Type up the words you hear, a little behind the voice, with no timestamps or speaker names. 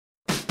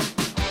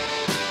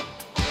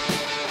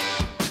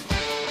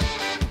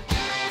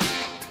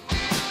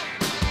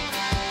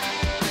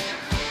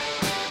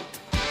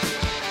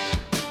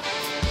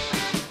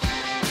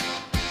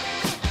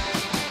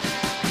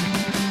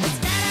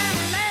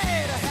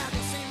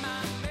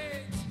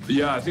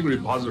Yeah, I think it would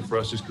be positive for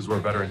us just because we're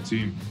a veteran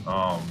team.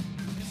 I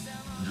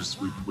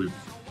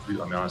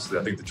mean, honestly,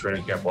 I think the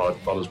training camp, a lot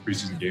of those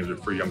preseason games are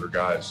for younger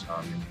guys.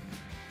 I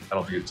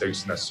don't think it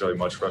takes necessarily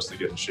much for us to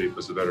get in shape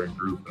as a veteran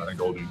group. And I think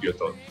the older you get,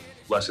 the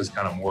less is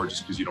kind of more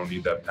just because you don't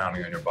need that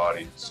pounding on your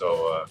body.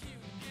 So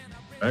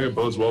I think it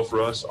bodes well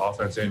for us,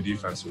 offense and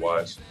defensive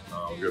wise.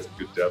 We have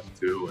good depth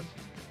too. And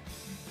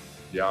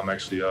yeah, I'm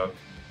actually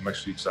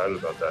excited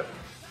about that.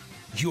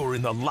 You're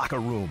in the locker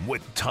room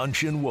with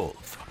Tunch and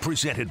Wolf,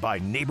 presented by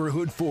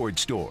Neighborhood Ford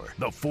Store.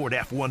 The Ford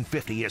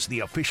F-150 is the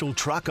official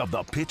truck of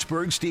the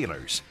Pittsburgh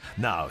Steelers.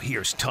 Now,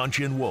 here's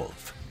Tunch and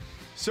Wolf.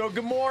 So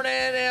good morning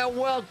and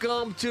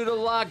welcome to the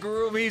locker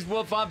room. He's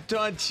Wolf, I'm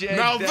Tunch.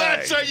 Now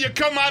that's how you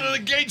come out of the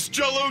gates,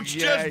 Chaluch,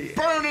 just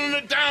burning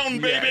it down,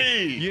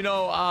 baby. You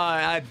know,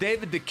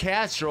 David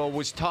DeCastro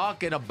was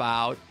talking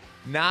about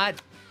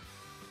not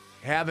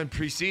having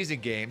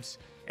preseason games.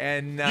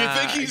 And you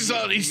think he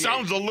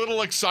sounds a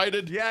little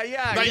excited?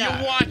 Yeah. Now you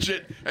watch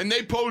it, and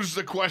they pose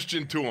the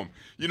question to him,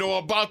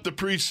 about the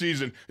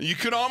preseason. You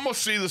could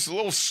almost see this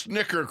little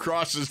snicker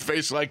across his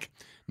face, like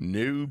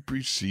no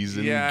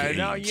preseason games.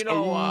 No,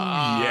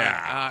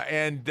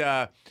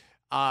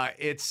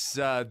 it's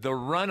the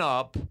run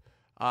up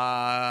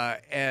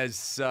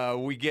as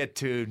we get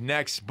to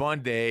next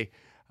Monday.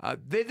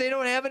 They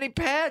don't have any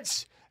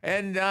pads,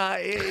 and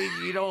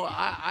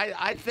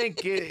I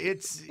think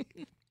it's.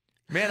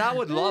 Man, I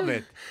would love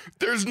it.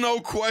 There's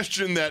no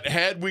question that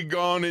had we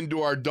gone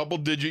into our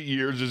double-digit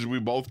years, as we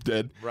both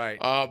did, right,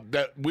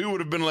 that we would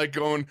have been like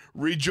going,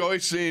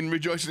 rejoicing.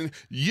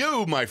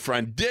 You, my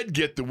friend, did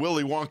get the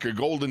Willy Wonka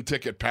golden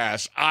ticket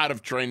pass out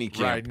of training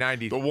camp. Right,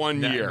 the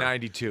 1 year.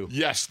 92.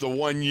 Yes, the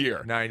 1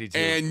 year. 92.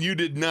 And you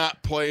did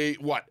not play,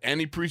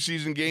 any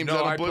preseason games?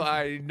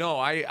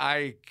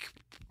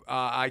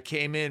 I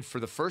came in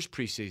for the first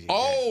preseason.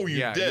 Oh,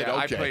 you did?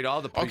 Yeah, okay. I played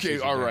all the preseason. Okay,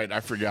 all right. I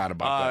forgot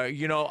about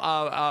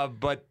that.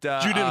 But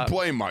you didn't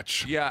play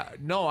much. Yeah,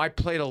 no, I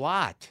played a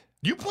lot.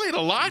 You played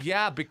a lot?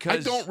 Yeah,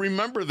 because I don't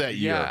remember that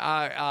year.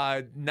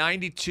 Yeah,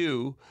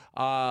 92.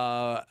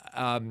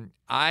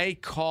 I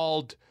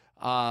called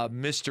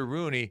Mr.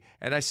 Rooney,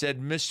 and I said,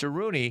 Mr.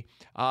 Rooney.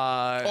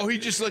 He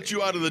just let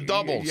you out of the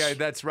doubles. Yeah,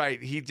 that's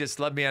right. He just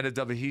let me out of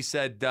doubles. He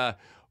said,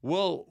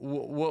 We'll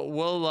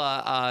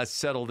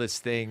settle this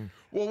thing.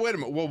 Well, wait a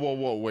minute.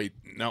 Whoa, wait.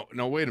 No,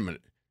 wait a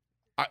minute.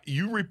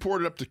 You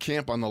reported up to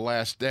camp on the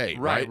last day,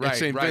 right? Right, At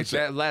St.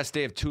 Vincent. That last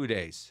day of 2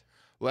 days.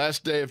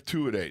 Last day of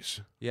 2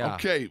 days. Yeah.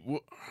 Okay.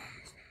 Well,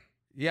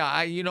 yeah,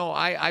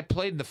 I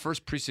played in the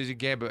first preseason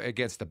game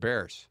against the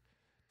Bears.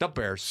 The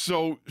Bears.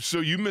 So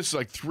you missed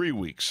like 3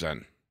 weeks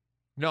then.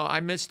 No, I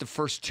missed the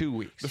first 2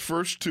 weeks. The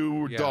first two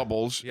were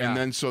doubles, yeah.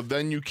 and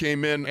then you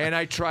came in. And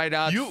I tried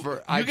out you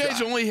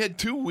guys only had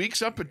 2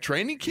 weeks up at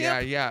training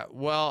camp? Yeah.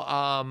 Well,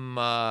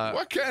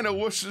 what kind of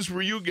wusses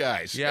were you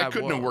guys? Yeah, that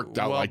couldn't have worked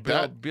out like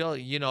that.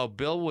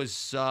 Bill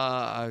was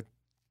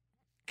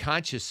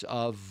conscious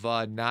of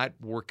not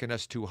working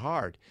us too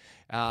hard.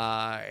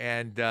 Wow.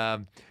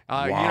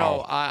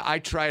 I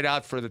tried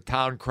out for the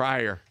Town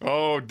Crier.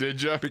 Oh,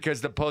 did you?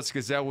 Because the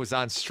Post-Gazette was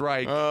on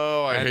strike.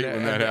 Oh, I hate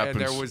when that happens.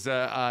 And there was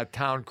a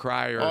Town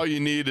Crier. All you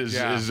need is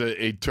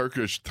a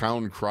Turkish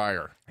Town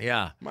Crier.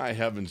 Yeah. My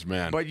heavens,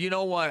 man. But you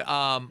know what?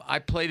 I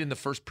played in the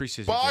first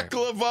preseason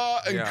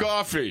baklava game. and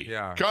coffee.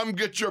 Yeah. Come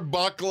get your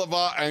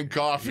baklava and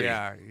coffee.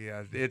 Yeah.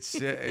 It's,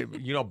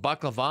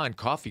 baklava and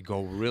coffee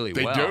go really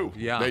well. They do.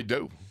 Yeah. They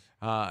do.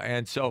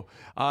 And so,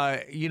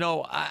 I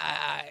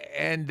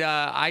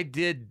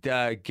did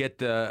get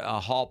the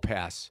hall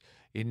pass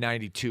in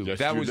 92. Yes,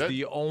 that you was did.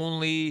 the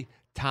only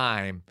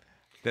time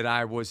that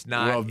I was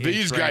not. Well, in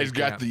these guys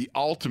camp. got the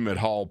ultimate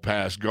hall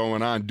pass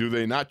going on, do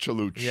they not,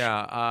 Chaluch?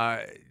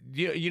 Yeah.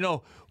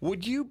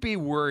 Would you be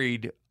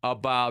worried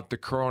about the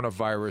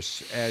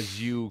coronavirus as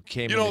you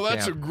came into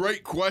that's camp? a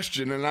great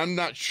question, and I'm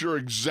not sure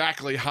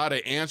exactly how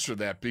to answer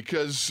that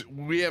because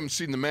we haven't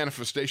seen the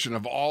manifestation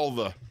of all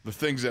the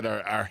things that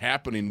are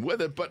happening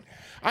with it. But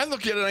I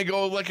look at it and I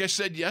go, like I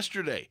said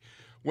yesterday,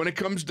 when it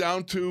comes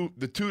down to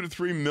the 2 to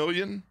 3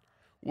 million,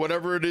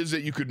 whatever it is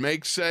that you could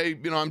make, say,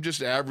 I'm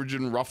just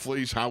averaging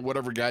roughly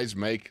whatever guys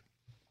make.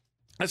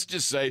 Let's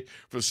just say,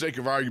 for the sake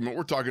of argument,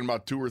 we're talking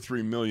about 2 or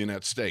 3 million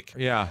at stake.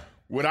 Yeah.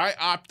 Would I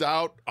opt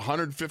out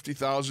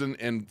 $150,000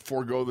 and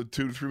forego the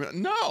 2 to 3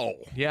 million? No.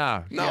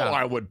 Yeah. No, yeah.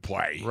 I would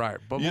play. Right.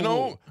 But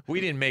we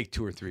didn't make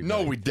 2 or 3 No,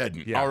 million. we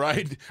didn't. Yeah. All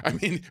right. I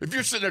mean, if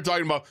you're sitting there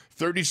talking about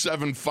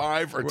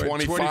 37.5 or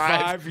 25,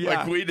 25, yeah.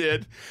 like we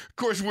did, of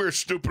course we were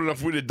stupid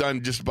enough we'd have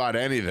done just about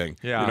anything.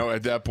 Yeah.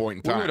 At that point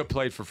in time. We would have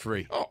played for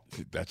free. Oh,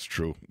 that's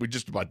true. We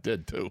just about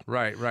did too.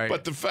 Right.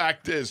 But the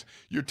fact is,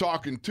 you're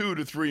talking 2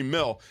 to 3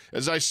 mil.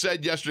 As I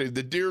said yesterday,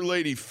 the dear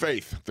Lady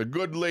Faith, the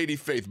good Lady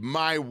Faith,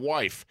 my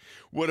wife,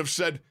 would have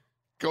said,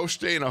 go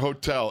stay in a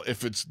hotel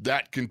if it's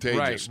that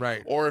contagious.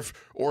 Right. Or if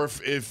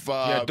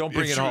don't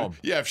bring it home.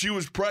 Yeah, if she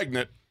was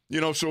pregnant,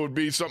 so it would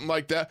be something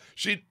like that.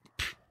 She'd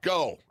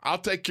go. I'll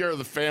take care of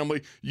the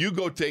family. You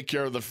go take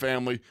care of the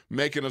family,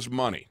 making us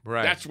money.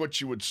 Right. That's what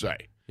she would say.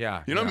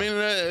 Yeah. You know what I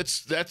mean?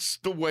 That's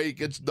the way it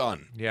gets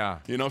done.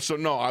 Yeah. So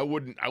no, I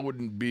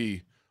wouldn't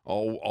be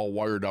all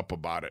wired up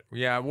about it.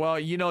 Yeah, well,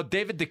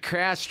 David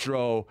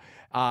DeCastro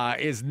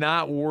is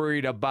not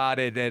worried about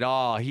it at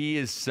all.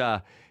 He's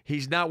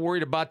not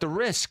worried about the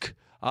risk,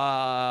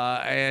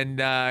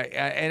 and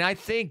I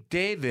think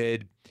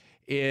David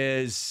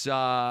is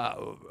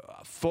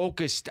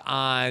focused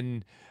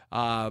on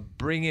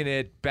bringing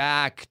it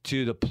back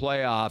to the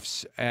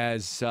playoffs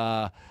as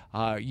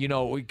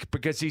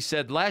because he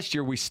said last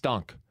year we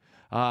stunk.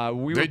 We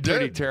were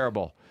pretty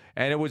terrible,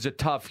 and it was a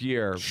tough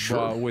year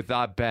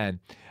without Ben.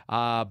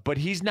 But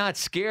he's not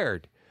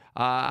scared.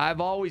 I've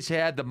always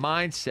had the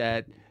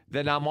mindset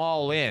that I'm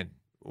all in.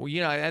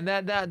 And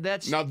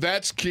that's now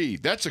that's key.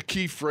 That's a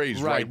key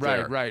phrase right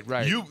there. Right.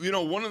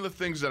 One of the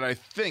things that I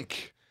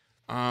think,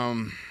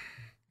 when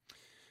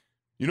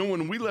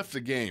we left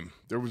the game,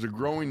 there was a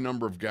growing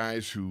number of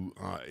guys who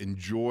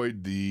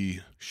enjoyed the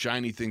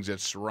shiny things that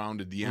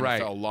surrounded the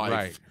NFL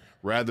life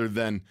rather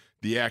than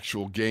the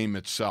actual game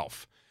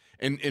itself.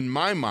 And in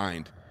my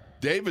mind,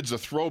 David's a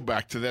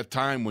throwback to that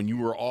time when you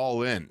were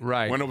all in,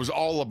 when it was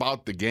all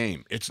about the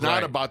game. It's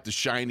not about the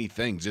shiny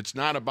things. It's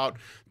not about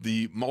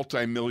the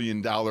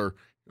multi-million-dollar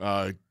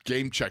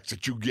game checks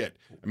that you get.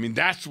 I mean,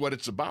 that's what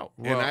it's about.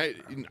 Well,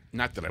 and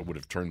not that I would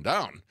have turned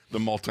down the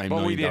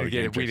multi-million-dollar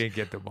game checks. We didn't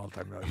get the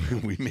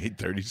multi-million. We made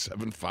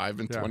 37-5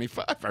 and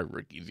 25 our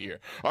rookies year.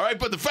 All right,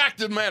 but the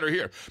fact of the matter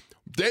here,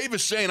 Dave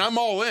is saying, I'm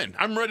all in.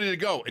 I'm ready to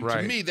go. And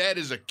to me, that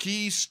is a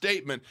key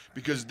statement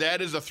because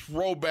that is a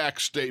throwback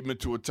statement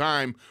to a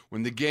time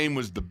when the game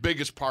was the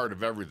biggest part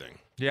of everything.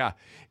 Yeah,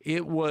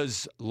 it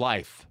was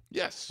life.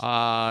 Yes.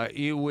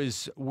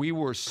 We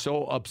were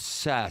so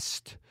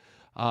obsessed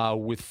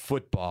with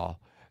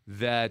football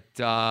that,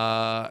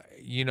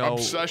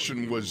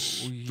 obsession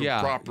was the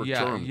proper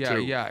term,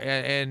 too. Yeah,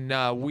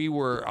 and we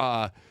were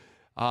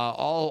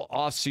all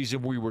off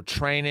season. We were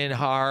training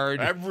hard.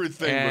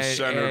 Everything was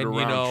centered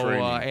around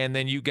training. And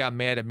then you got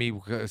mad at me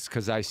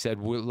because I said,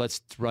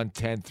 let's run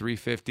 10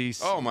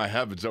 350s. Oh, my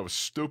heavens. That was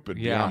stupid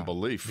beyond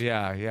belief.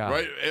 Yeah.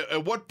 Right?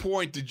 At what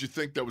point did you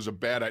think that was a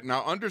bad idea?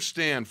 Now,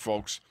 understand,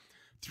 folks,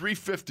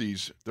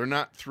 350s, they're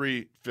not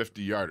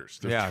 350-yarders.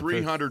 They're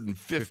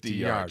 350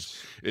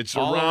 yards. It's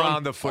all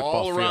around the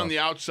football field. All around the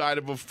outside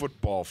of a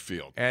football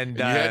field. And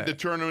you had to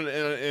turn them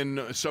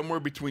in somewhere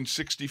between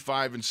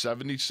 65 and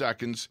 70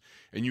 seconds,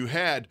 and you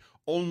had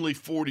only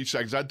 40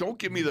 seconds. Now, don't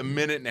give me the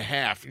minute and a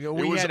half. It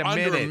was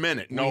under a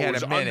minute. No, it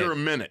was under a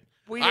minute.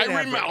 I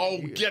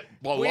remember. Get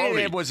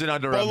baloney. It wasn't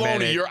under a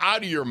minute. You're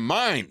out of your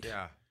mind.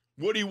 Yeah.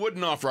 Woody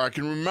Woodenoffer, I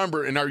can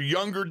remember in our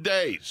younger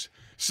days,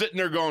 sitting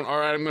there going, all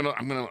right, I'm gonna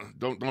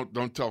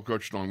don't tell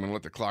Coach Snow, I'm gonna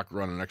let the clock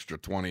run an extra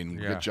 20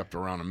 and get you up to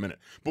around a minute.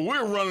 But we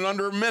were running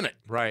under a minute.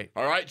 Right.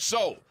 All right.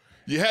 So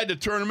you had to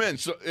turn them in.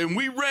 So and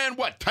we ran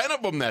 10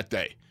 of them that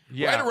day.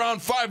 Yeah. Right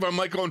around 5, I'm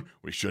like going,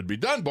 we should be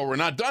done, but we're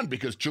not done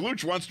because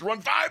Chaluch wants to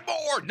run 5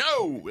 more.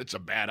 No, it's a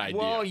bad idea.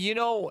 Well,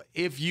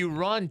 if you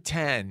run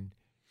 10,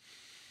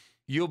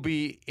 you'll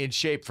be in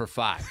shape for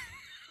 5.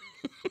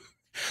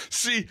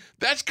 See,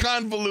 that's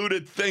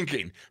convoluted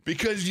thinking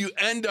because you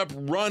end up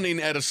running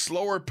at a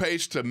slower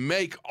pace to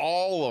make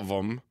all of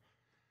them.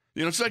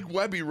 It's like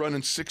Webby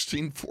running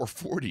 16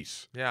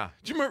 440s. Yeah.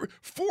 Do you remember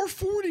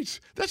 440s?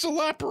 That's a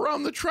lap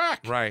around the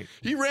track. Right.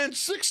 He ran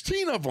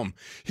 16 of them.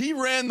 He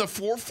ran the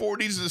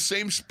 440s at the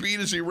same speed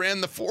as he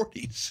ran the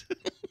 40s.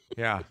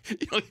 Yeah.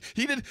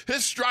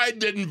 His stride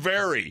didn't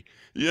vary,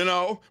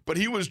 but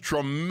he was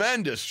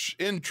tremendous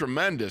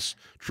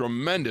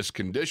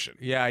condition.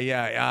 Yeah.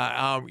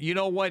 You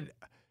know what?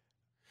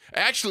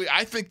 Actually,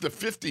 I think the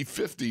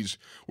 50-50s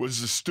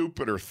was the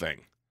stupider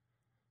thing.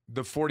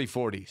 The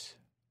 40-40s.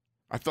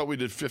 I thought we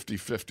did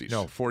 50-50s.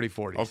 No,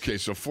 40-40s. Okay,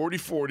 so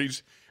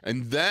 40-40s,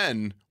 and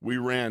then we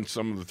ran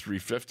some of the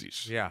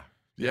 350s. Yeah.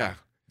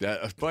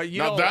 But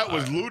that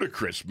was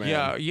ludicrous, man.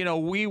 Yeah,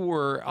 we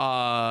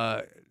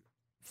were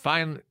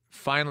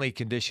finely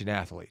conditioned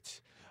athletes.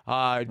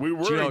 We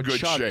were in good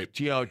shape.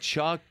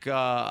 Chuck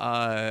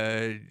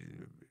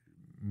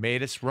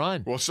made us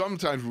run. Well,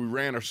 sometimes we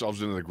ran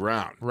ourselves into the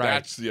ground. Right.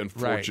 That's the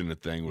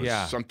unfortunate thing.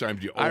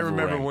 Sometimes you overran. I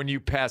remember when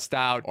you passed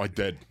out. I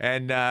did.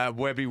 And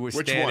Webby was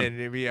Which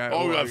standing.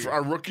 One?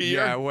 Our rookie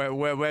year? Yeah,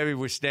 Webby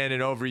was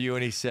standing over you,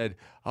 and he said,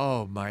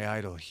 "Oh, my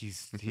idol,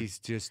 he's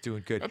just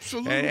doing good."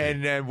 Absolutely.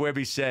 And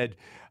Webby said,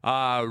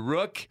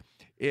 "Rook,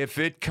 if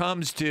it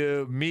comes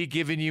to me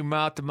giving you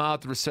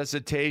mouth-to-mouth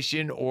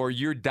resuscitation or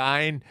you're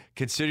dying,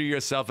 consider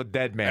yourself a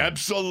dead man."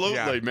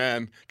 Absolutely,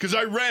 man. Because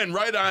I ran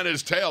right on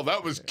his tail.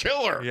 That was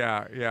killer.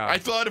 Yeah. I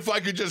thought if I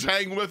could just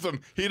hang with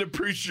him, he'd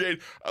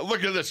appreciate.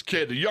 Look at this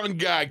kid, a young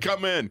guy,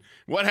 come in.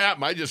 What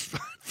happened? I just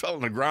fell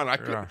on the ground.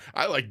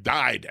 I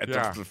died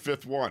at the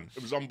fifth one.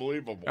 It was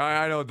unbelievable.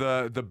 I know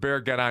the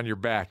bear got on your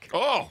back.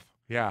 Oh.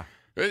 Yeah.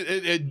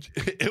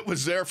 It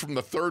was there from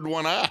the third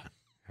one on.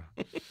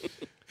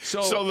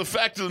 So the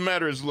fact of the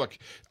matter is, look,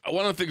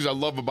 one of the things I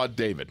love about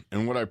David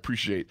and what I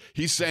appreciate,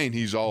 he's saying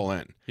he's all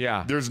in.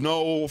 Yeah. There's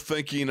no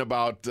thinking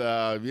about,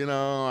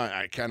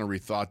 I kind of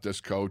rethought this,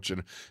 coach.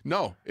 And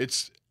no,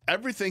 it's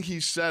everything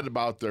he said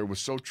about there was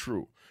so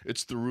true.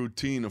 It's the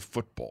routine of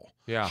football.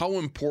 how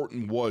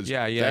important was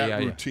that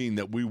routine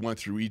that we went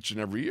through each and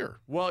every year?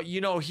 Well,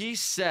 he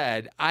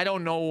said, I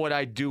don't know what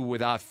I'd do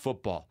without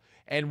football.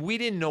 And we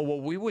didn't know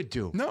what we would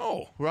do.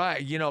 No.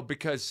 Right,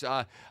 because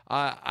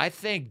I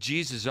thank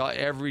Jesus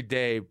every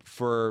day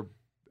for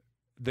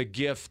the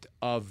gift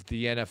of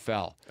the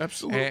NFL.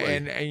 Absolutely.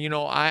 And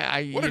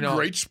I what a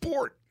great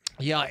sport.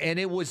 Yeah, and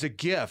it was a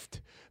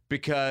gift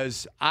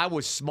because I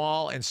was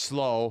small and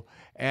slow,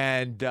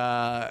 and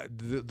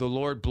the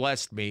Lord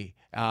blessed me.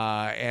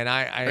 And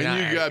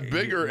you got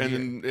bigger,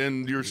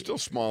 and you're still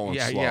small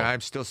and slow. Yeah, I'm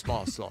still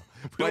small and slow.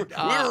 But we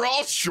were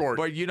all short.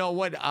 But you know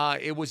what?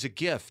 It was a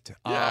gift.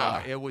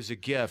 Yeah. It was a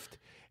gift.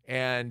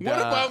 And what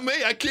about me?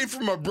 I came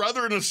from a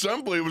brethren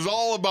assembly. It was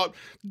all about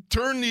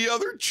turn the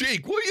other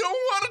cheek. Well, you don't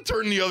want to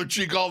turn the other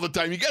cheek all the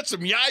time. You got some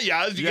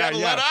yayas you got to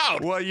let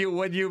out. Well,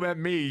 when you met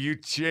me, you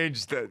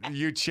changed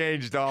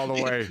all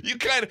the way.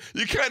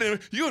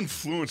 You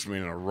influenced me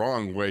in a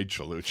wrong way,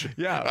 Chalucha.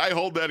 Yeah, I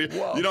hold that.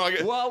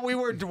 Well, we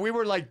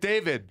were like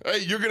David. Hey,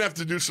 you're gonna have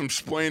to do some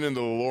explaining to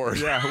the Lord.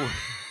 Yeah.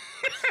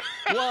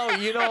 Well,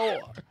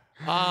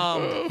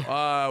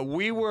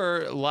 we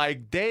were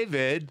like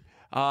David.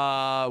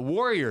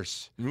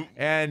 Warriors,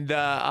 and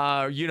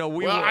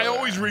I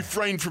always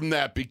refrain from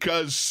that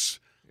because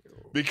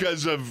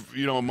of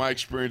my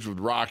experience with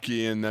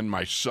Rocky and then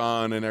my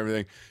son and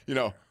everything.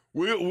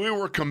 We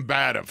were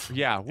combative.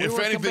 Yeah, if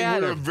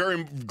anything, we were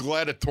very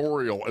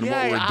gladiatorial in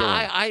what we're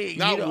doing.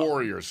 Not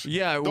warriors.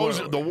 Yeah,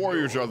 the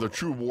warriors are the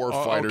true war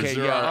fighters.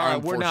 Okay, all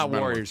right, we're not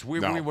warriors.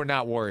 We were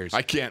not warriors.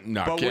 I can't.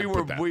 No, but can't we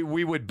were. Put that.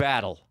 We would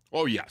battle.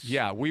 Oh yes.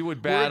 Yeah, we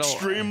would battle.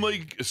 We're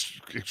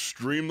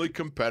extremely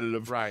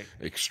competitive. Right.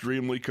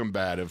 Extremely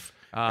combative.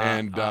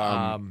 And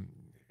for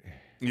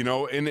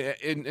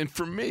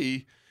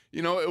me,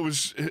 it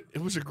was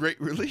a great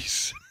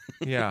release.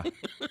 Yeah.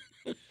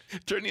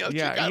 Turn the other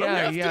cheek. I don't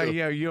have to.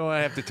 Yeah. You don't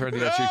have to turn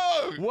the other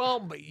cheek. Well,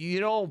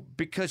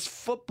 because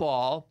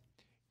football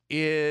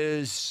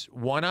is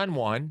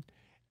one-on-one.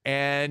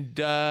 And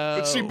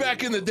but see,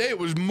 back in the day, it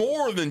was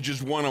more than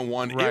just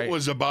one-on-one. Right. It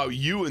was about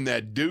you and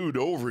that dude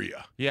over you.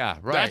 Yeah,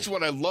 right. That's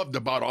what I loved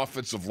about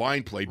offensive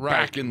line play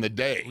back in the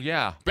day.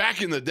 Yeah.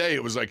 Back in the day,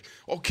 it was like,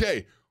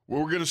 okay,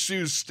 we're going to see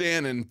who's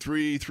standing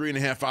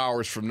 3.5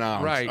 hours from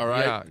now. Right. All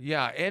right.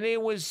 Yeah. And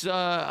it was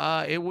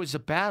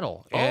a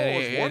battle. Oh, it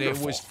was wonderful. And it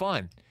was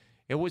fun.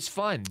 It was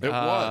fun. It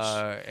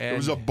was. It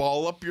was a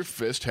ball up your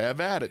fist,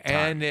 have at it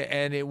time.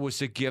 And it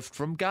was a gift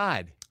from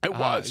God. It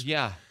was.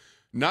 Yeah.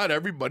 Not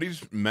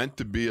everybody's meant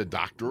to be a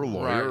doctor or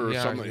lawyer or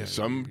something. Yeah.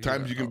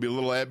 Sometimes you can be a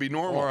little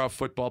abnormal. Or a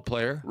football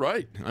player.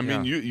 Right. I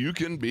mean, you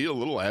can be a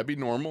little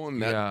abnormal,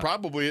 and that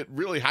probably it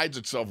really hides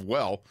itself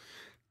well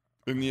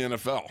in the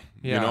NFL.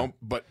 Yeah.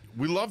 But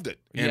we loved it,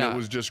 and it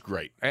was just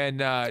great. And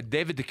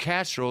David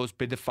DeCastro has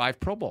been to 5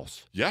 Pro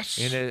Bowls. Yes,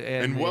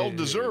 and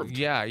well-deserved.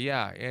 Yeah,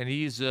 and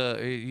he's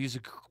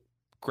a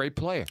great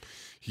player.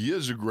 He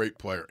is a great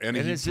player, and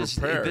he prepares.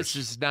 This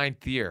is his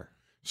 9th year.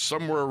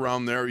 Somewhere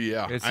around there,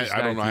 yeah. I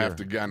don't know. I have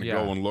to kind of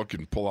go and look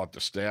and pull out the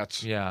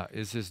stats. Yeah,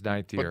 it's his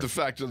 9th year. But the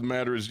fact of the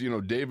matter is,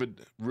 David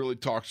really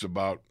talks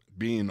about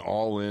being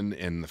all in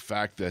and the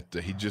fact that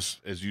he just,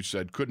 as you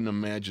said, couldn't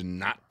imagine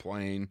not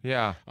playing.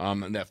 Yeah.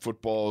 And that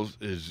football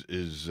is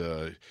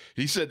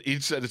he said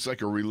it's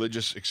like a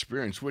religious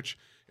experience, which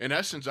in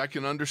essence I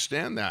can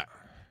understand that.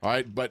 All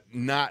right, but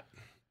not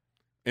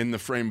in the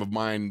frame of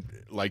mind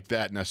like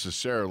that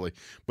necessarily.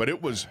 But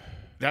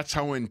that's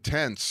how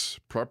intense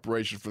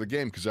preparation for the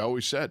game, because I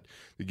always said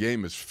the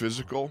game is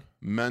physical,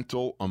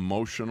 mental,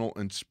 emotional,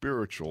 and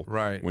spiritual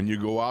when you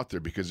go out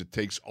there, because it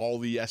takes all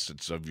the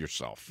essence of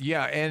yourself.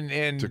 Yeah,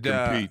 and to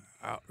compete.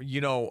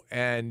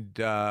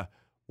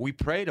 We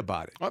prayed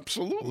about it.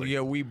 Absolutely.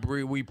 Yeah, we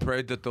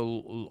prayed that the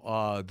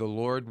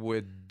Lord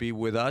would be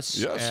with us.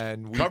 Yes.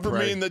 And cover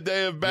me in the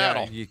day of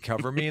battle. Yeah, you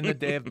cover me in the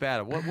day of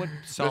battle. What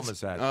psalm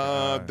is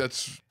that?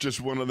 That's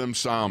just one of them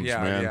psalms,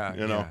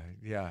 man.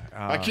 Yeah.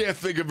 I can't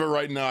think of it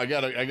right now. I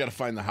gotta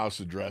find the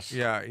house address.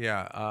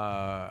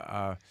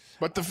 Yeah.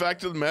 But the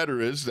fact of the matter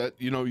is that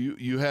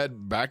you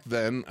had back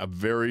then a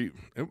very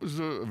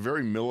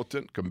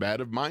militant,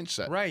 combative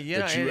mindset. Right.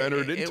 Yeah. That you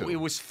entered into. It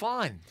was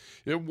fun.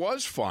 It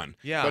was fun.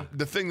 Yeah. But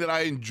the thing that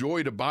I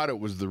enjoyed about it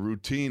was the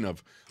routine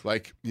of,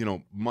 like,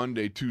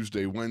 Monday,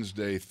 Tuesday,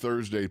 Wednesday,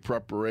 Thursday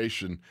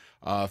preparation,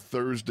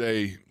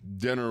 Thursday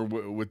dinner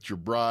with your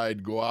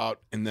bride, go out,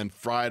 and then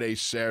Friday,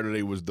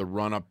 Saturday was the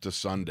run up to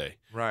Sunday.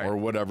 Right. Or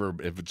whatever.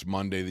 If it's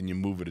Monday, then you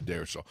move it a day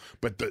or so.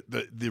 But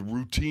the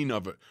routine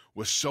of it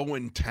was so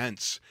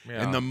intense.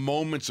 Yeah. And the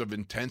moments of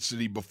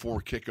intensity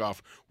before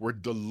kickoff were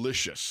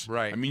delicious.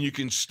 Right. I mean, you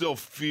can still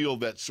feel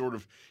that sort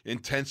of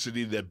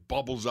intensity that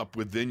bubbles up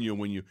within you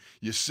when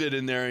you sit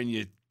in there and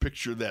you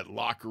picture that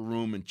locker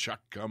room and Chuck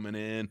coming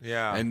in.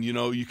 Yeah. And,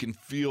 you can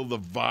feel the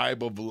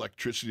vibe of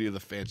electricity of the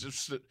fans.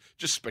 It's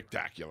just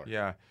spectacular.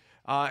 Yeah.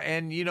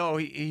 And,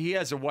 he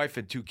has a wife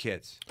and 2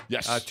 kids.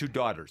 Yes. 2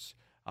 daughters.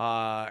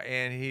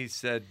 And he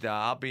said,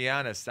 I'll be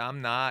honest,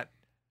 I'm not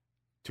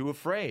too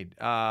afraid.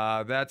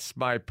 That's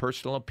my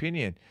personal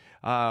opinion.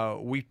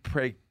 We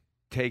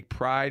take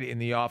pride in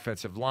the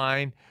offensive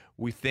line.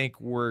 we think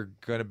we're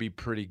going to be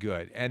pretty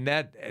good. And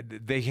that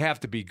they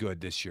have to be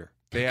good this year.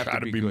 They have got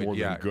to be good. more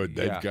yeah. than good.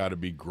 They've got to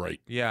be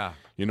great. Yeah.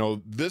 You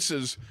know, this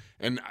is,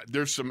 and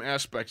there's some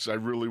aspects I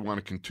really want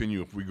to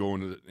continue if we go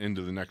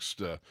into the next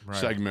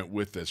segment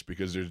with this,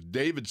 because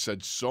David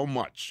said so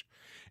much,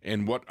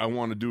 and what I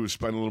want to do is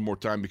spend a little more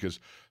time, because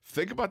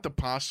think about the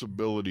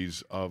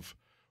possibilities of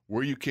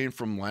where you came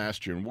from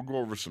last year, and we'll go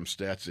over some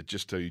stats that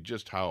just tell you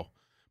just how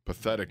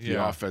pathetic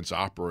the offense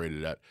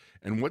operated at,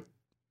 and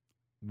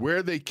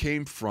where they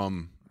came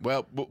from.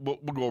 Well, we'll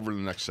go over in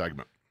the next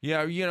segment.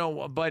 Yeah, you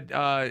know, but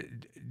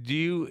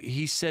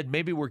he said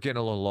maybe we're getting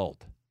a little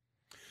old.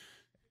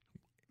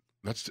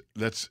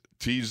 Let's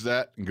tease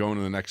that and go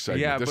into the next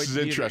segment. Yeah, this is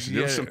interesting.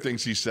 There were some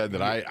things he said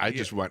that I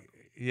just went,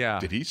 yeah.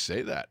 Did he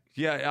say that?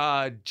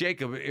 Yeah,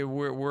 Jacob,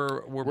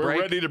 we're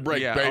ready to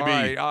break, yeah,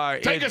 baby. All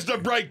right. Take us to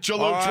break,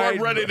 Chaluch. Right,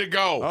 we're ready to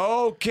go.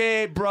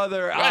 Okay,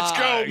 brother. Let's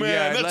go,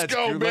 man. Yeah, let's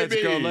go,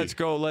 baby. Let's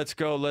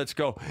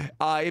go.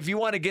 If you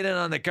want to get in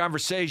on the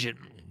conversation,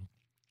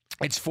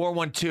 it's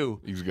 412.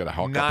 He's got a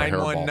hawk up a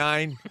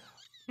hairball.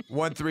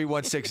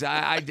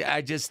 919-1316.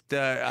 I just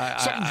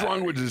something's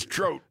wrong with his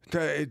throat.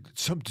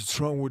 Something's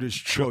wrong with his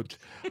throat.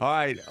 All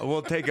right,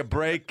 we'll take a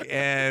break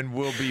and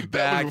we'll be back.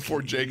 That was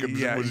before Jacobs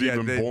was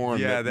even born.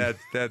 Yeah,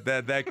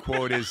 that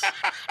quote is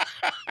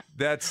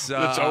that's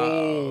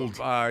old.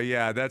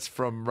 That's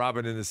from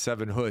Robin and the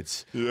Seven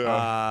Hoods.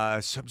 Yeah.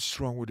 Something's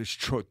wrong with his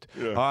throat.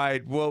 Yeah. All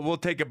right, we'll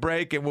take a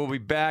break and we'll be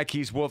back.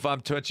 He's Wolf,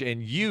 I'm Tunch,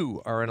 and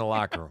you are in the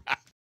locker room.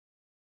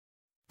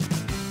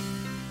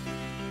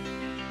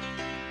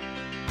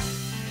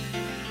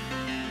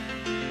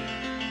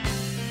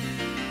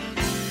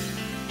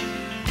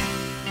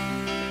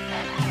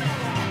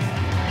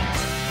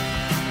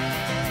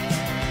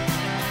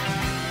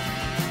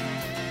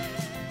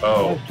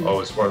 Oh,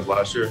 as far as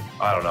last year,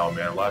 I don't know,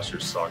 man. Last year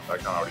sucked. I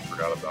kind of already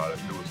forgot about it.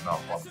 It was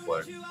not fun to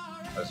play,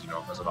 as you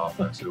know, as an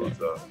offense. It was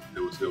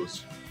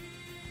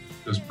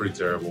pretty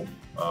terrible.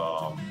 You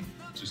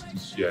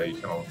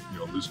kind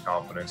of lose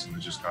confidence, and it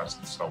just kind of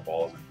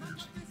snowballs, and you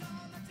just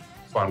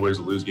find ways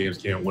to lose games.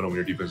 Can't win them when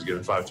your defense is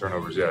getting 5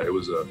 turnovers. Yeah, it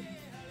was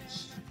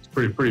it's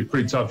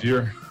pretty tough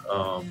year.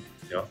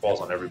 It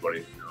falls on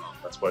everybody.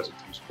 That's why it's a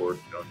team sport.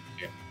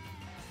 You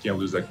can't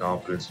lose that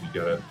confidence. You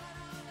gotta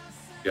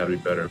be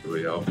better.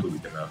 But hopefully we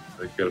can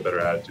get a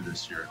better attitude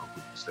this year, and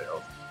hopefully we can stay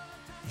healthy.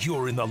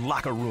 You're in the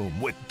locker room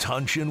with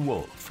Tunch and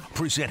Wolf,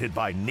 presented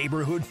by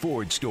Neighborhood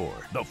Ford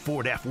Store. The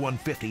Ford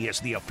F-150 is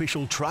the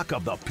official truck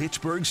of the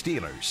Pittsburgh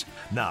Steelers.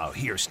 Now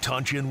here's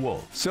Tunch and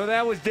Wolf. So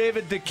that was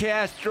David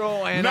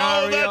DeCastro and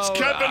No, REO. that's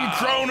Kevin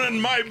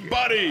Cronin, my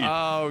buddy.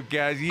 Oh,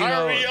 guys,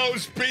 REO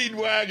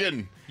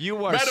Speedwagon.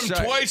 You are met him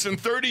twice in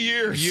 30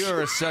 years.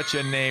 You're such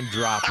a name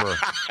dropper.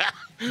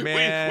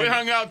 Man. We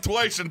hung out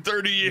twice in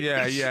 30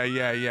 years.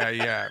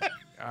 Yeah.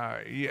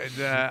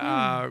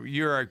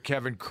 You're a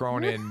Kevin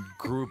Cronin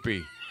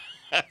groupie.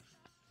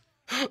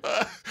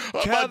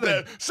 About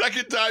the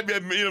second time I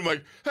meet him,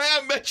 like, hey,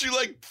 I met you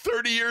like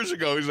 30 years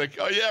ago. He's like,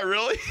 oh, yeah,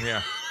 really?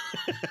 Yeah.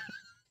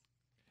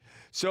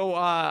 So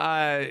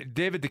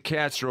David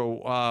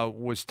DeCastro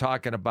was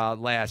talking about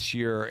last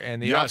year,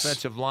 and the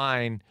offensive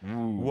line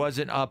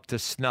wasn't up to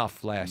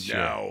snuff last year.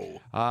 No.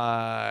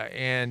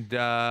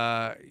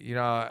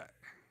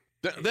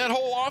 That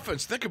whole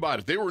offense, think about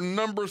it. They were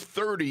number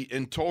 30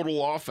 in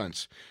total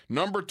offense,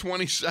 number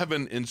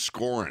 27 in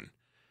scoring.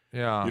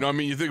 Yeah.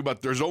 You think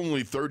about there's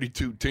only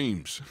 32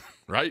 teams,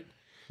 right?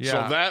 Yeah.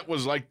 So that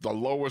was like the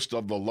lowest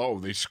of the low.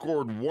 They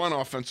scored 1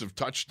 offensive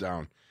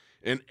touchdown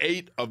in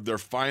 8 of their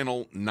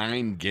final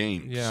 9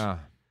 games. Yeah.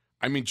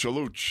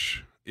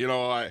 Chaluch,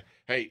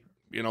 hey,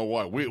 you know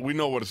what? We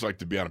know what it's like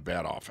to be on a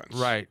bad offense.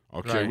 Right.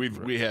 Okay,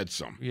 right. we had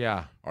some.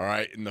 Yeah. All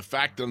right, and the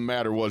fact of the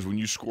matter was when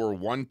you score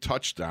 1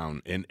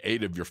 touchdown in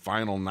 8 of your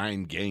final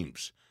 9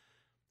 games,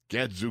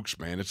 gadzooks,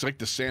 man, it's like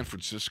the San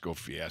Francisco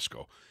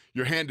fiasco.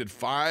 You're handed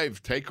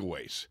 5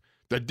 takeaways.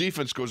 The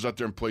defense goes out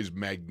there and plays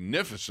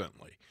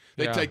magnificently.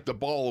 They take the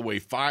ball away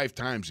 5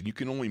 times, and you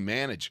can only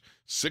manage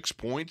 6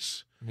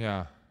 points.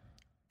 Yeah.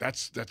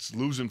 That's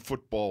losing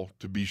football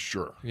to be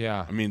sure.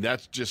 Yeah.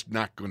 That's just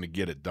not going to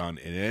get it done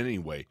in any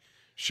way,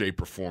 shape,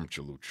 or form,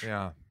 Chaluch.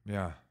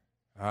 Yeah.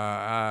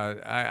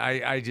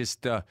 I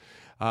just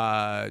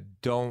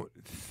don't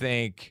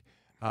think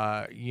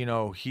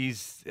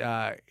he's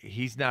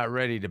not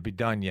ready to be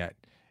done yet,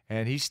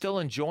 and he's still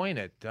enjoying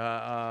it.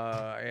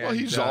 Well,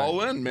 he's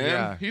all in, man.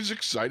 Yeah. He's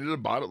excited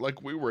about it,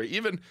 like we were.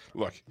 Even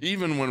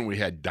when we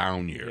had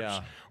down years,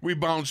 we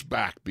bounced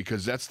back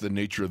because that's the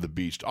nature of the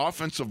beast.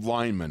 Offensive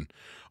linemen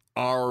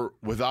are,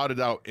 without a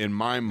doubt, in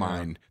my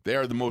mind, they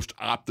are the most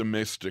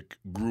optimistic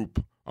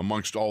group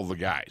amongst all the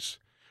guys.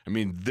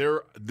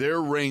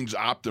 There reigns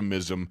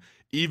optimism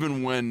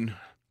even when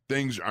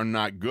things are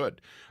not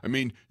good. I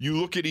mean, you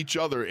look at each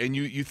other and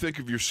you think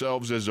of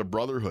yourselves as a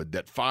brotherhood,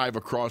 that 5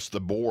 across the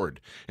board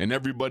and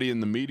everybody in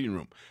the meeting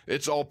room.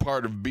 It's all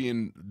part of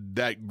being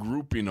that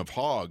grouping of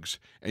hogs,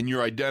 and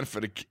your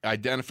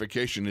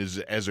identification is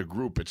as a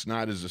group. It's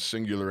not as a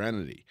singular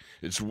entity.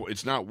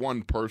 It's not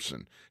one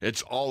person.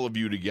 It's all of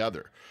you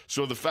together.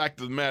 So the fact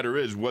of the matter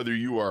is, whether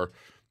you are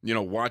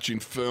watching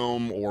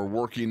film or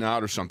working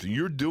out or something,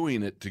 you're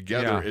doing it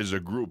together as a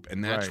group,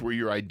 and that's where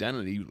your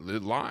identity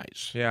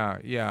lies. Yeah.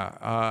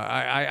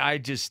 I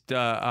just,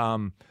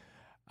 I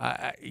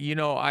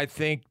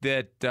think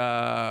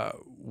that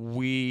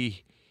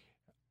we,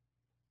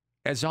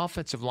 as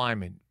offensive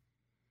linemen,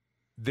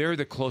 they're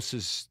the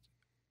closest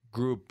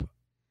group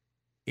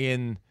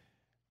in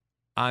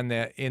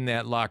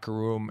that locker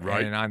room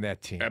and on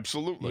that team.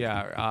 Absolutely.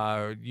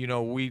 Yeah.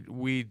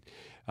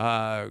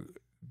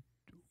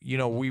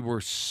 We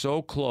were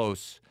so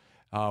close.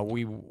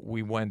 We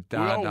went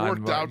down. We all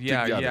worked out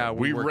together. Yeah,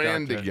 we worked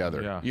ran out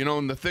together. Yeah.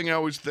 And the thing I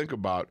always think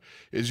about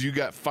is you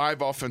got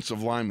 5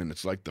 offensive linemen.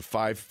 It's like the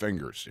 5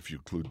 fingers, if you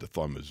include the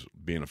thumb as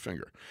being a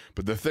finger.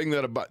 But the thing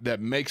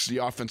that makes the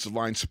offensive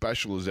line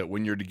special is that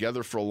when you're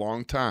together for a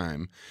long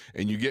time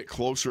and you get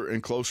closer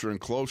and closer and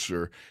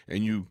closer,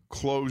 and you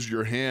close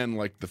your hand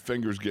like the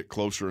fingers get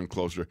closer and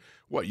closer,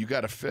 you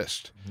got a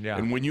fist. Yeah.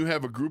 And when you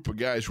have a group of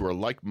guys who are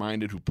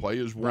like-minded, who play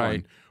as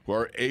one, who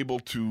are able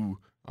to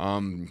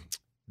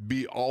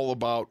be all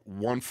about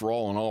one for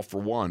all and all for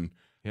one,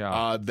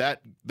 that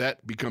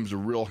becomes a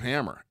real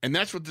hammer. And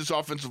that's what this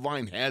offensive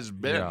line has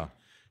been. Yeah.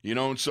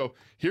 And so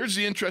here's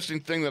the interesting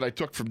thing that I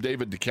took from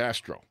David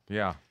DeCastro.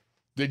 Yeah.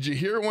 Did you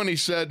hear when he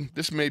said,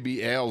 this may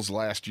be Al's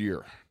last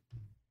year?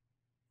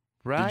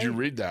 Right. Did you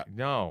read that?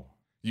 No.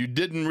 You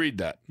didn't read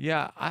that?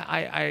 Yeah.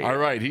 I All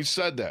right. He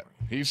said that.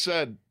 He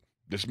said,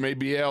 this may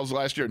be Al's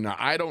last year. Now,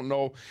 I don't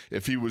know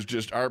if he was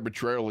just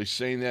arbitrarily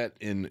saying that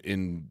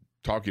in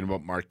talking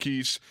about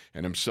Marquise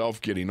and himself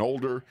getting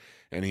older,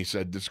 and he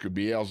said this could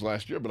be Al's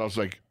last year. But I was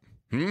like,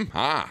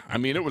 I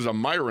mean, it was a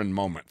Myron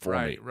moment for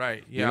me.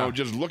 Right. Yeah.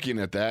 Just looking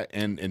at that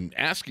and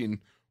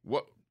asking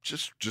what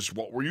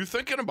were you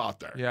thinking about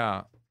there?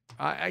 Yeah.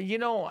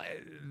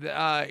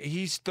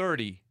 He's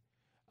 30.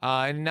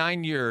 In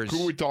 9 years.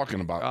 Who are we talking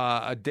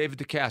about? David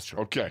DeCastro.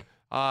 Okay.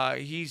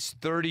 He's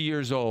 30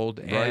 years old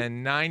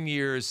and 9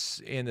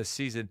 years in the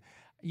season.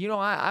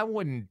 I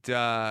wouldn't.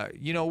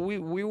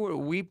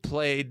 We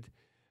played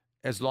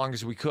as long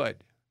as we could.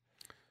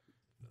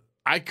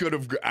 I could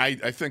have. I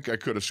think I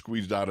could have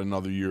squeezed out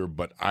another year,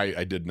 but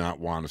I did not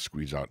want to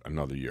squeeze out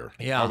another year.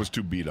 Yeah. I was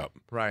too beat up.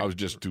 Right. I was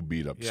just too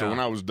beat up. Yeah. So when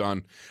I was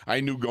done, I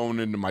knew going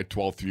into my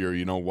 12th year,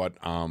 you know what?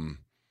 I'm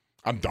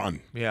done.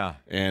 Yeah.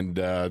 And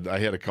I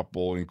had a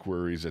couple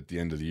inquiries at the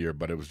end of the year,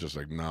 but it was just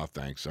like, no,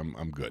 thanks.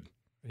 I'm good.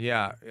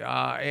 Yeah.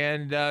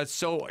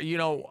 So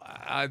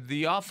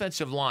the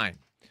offensive line,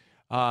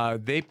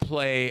 they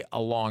play a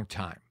long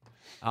time.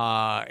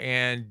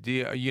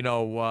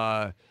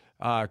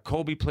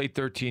 Kobe played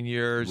 13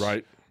 years.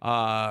 Right.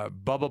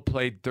 Bubba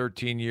played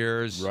 13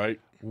 years. Right.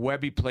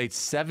 Webby played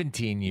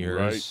 17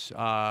 years.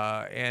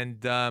 Right.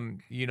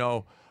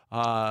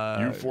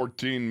 You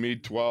 14, me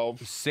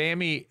 12.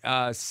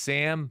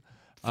 Sam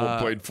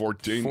Played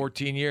 14.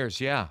 14 years,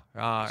 yeah.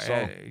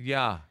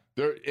 Yeah.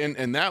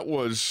 And that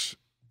was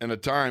in a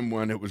time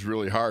when it was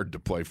really hard to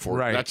play for.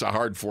 Right. That's a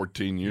hard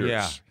 14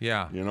 years.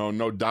 Yeah.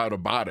 No doubt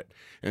about it.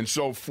 And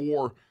so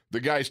for the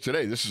guys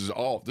today, this is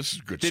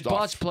good Did stuff.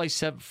 Boss play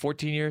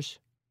 14 years?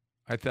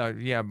 I thought,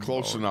 yeah.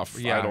 Close enough.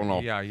 Yeah, I don't know.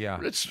 Yeah.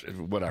 It's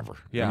whatever.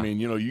 Yeah. I mean,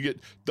 you get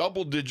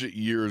double-digit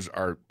years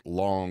are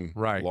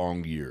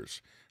long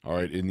years, all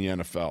right, in the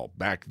NFL.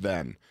 Back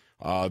then.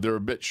 They're a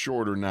bit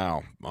shorter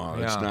now.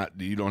 It's not,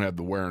 you don't have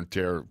the wear and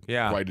tear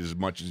quite as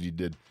much as you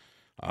did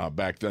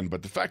back then.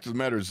 But the fact of the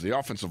matter is the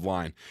offensive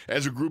line,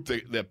 as a group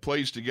that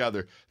plays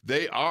together,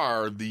 they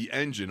are the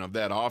engine of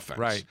that offense.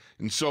 Right.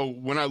 And so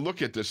when I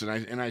look at this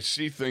and I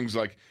see things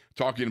like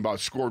talking about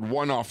scored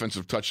 1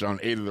 offensive touchdown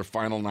 8 of their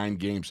final 9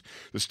 games.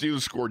 The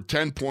Steelers scored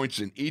 10 points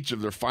in each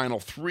of their final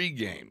 3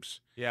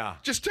 games. Yeah.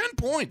 Just 10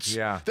 points.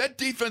 Yeah. That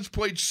defense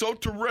played so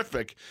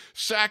terrific.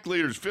 Sack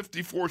leaders,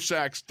 54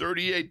 sacks,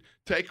 38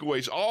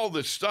 takeaways, all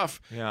this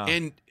stuff. Yeah.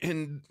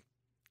 And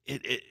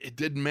it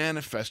did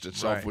manifest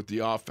itself with the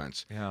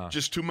offense. Yeah.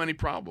 Just too many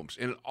problems.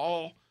 And it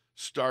all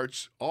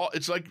starts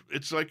it's like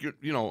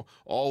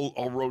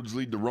all roads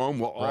lead to Rome.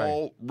 Well,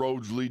 all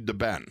roads lead to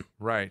Ben.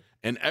 Right.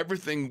 And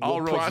everything will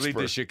all roads prosper. lead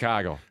to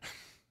Chicago.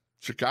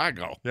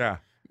 Chicago. Yeah.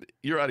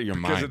 You're out of your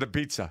mind. Because of the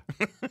pizza.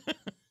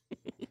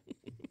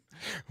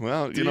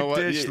 Well, you know what?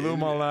 Deep dish Lou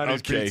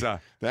Malnati's pizza.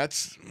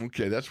 That's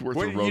okay. That's worth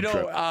a road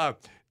trip.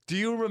 Do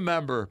you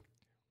remember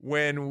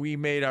when we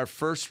made our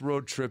first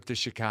road trip to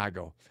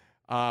Chicago?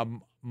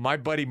 My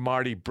buddy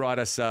Marty brought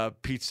us a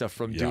pizza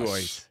from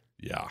Dewey's.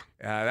 Yeah.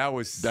 That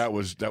was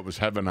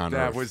heaven on earth.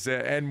 That was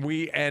it. And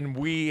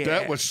we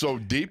that was so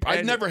deep.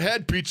 I'd never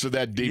had pizza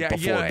that deep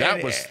before.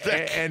 That was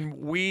thick. And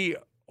we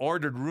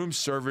ordered room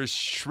service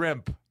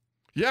shrimp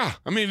Yeah,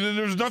 I mean,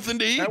 there's nothing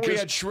to eat. And we 'cause-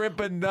 had shrimp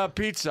and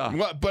pizza.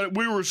 But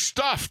we were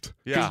stuffed.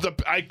 Yeah. Because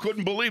I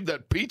couldn't believe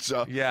that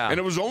pizza. Yeah. And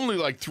it was only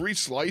like 3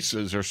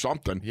 slices or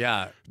something.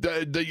 Yeah.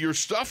 That you're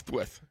stuffed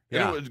with.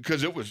 Yeah.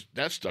 Because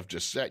that stuff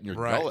just sat in your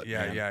Right. gullet.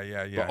 Yeah,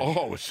 man. yeah. But,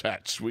 oh, it's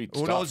that sweet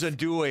Uno's stuff. and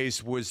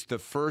Due's was the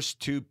first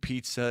 2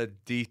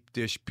 deep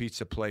dish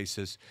pizza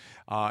places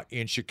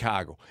in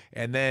Chicago,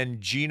 and then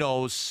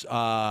Gino's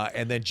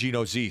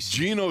East.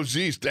 Gino's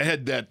East. They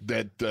had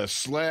that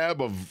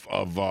slab of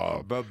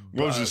what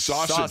was it,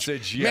 sausage?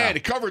 Sausage, yeah. Man,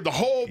 it covered the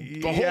whole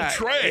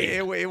tray.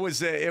 It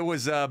was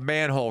a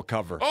manhole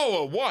cover.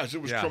 Oh, it was.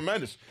 It was Yeah.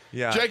 tremendous.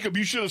 Yeah. Jacob,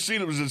 you should have seen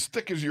it. It was as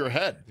thick as your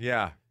head.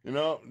 Yeah. You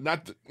know,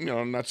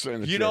 I'm not saying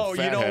that You you're know a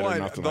fathead or what?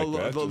 nothing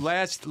like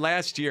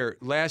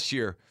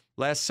that.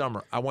 Last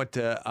summer, I went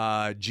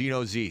to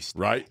Gino's East.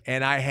 Right.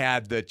 And I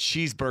had the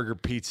cheeseburger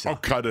pizza. Oh,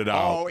 cut it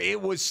out. Oh,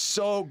 it was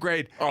so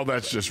great. Oh,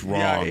 that's just wrong.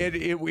 Yeah,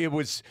 it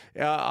was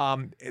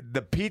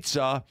the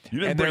pizza. You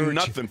didn't and there bring were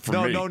nothing for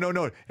no, me.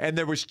 No. And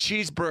there was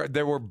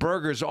there were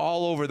burgers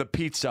all over the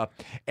pizza,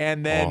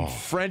 and then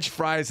French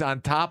fries on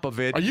top of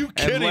it. Are you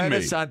kidding and me?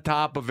 lettuce on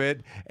top of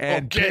it,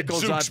 and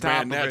pickles on top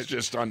man, of that's it.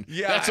 just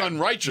Yeah, that's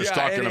unrighteous yeah,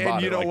 talking and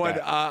about you it know like what?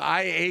 that.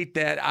 I ate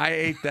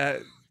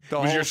that. The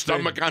Was whole your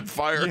stomach thing. on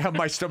fire? Yeah,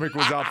 my stomach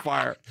was on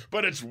fire.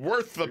 But it's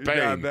worth the pain.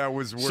 Yeah, that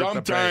was worth the pain.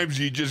 Sometimes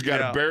you just got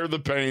to Yeah. bear the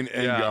pain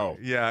and go.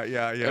 Yeah.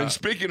 And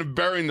speaking of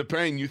bearing the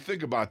pain, you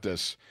think about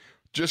this.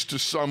 Just to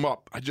sum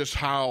up, just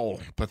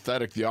how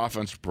pathetic the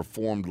offense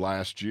performed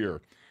last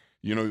year.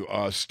 You know,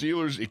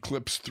 Steelers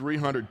eclipsed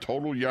 300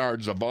 total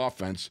yards of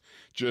offense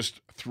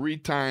just 3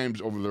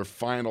 times over their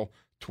final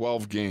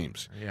 12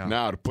 games. Yeah.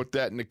 Now, to put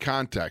that into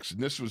context,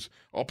 and this was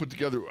all put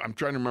together, I'm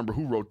trying to remember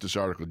who wrote this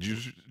article. Did you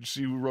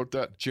see who wrote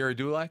that? Jerry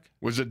Dulac?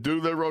 Was it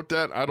Dew that wrote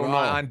that? I don't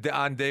know.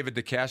 On David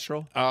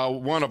DeCastro?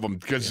 One of them,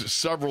 because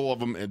several of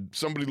them, and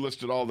somebody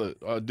listed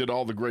did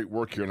all the great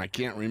work here, and I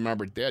can't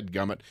remember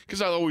dadgummit,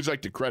 because I always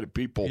like to credit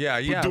people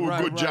who do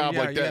a good job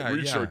like that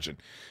researching.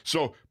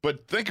 So,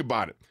 but think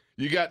about it.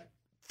 You got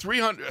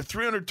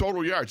 300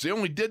 total yards. They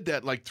only did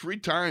that like 3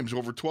 times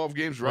over 12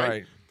 games,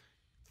 right?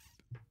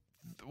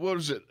 What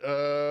is it?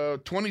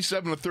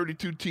 27 of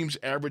 32 teams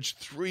averaged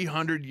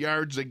 300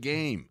 yards a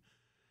game.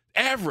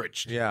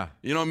 Averaged. Yeah.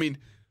 You know what I mean?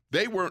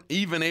 They weren't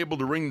even able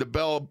to ring the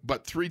bell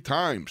but 3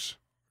 times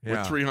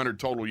with 300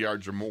 total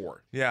yards or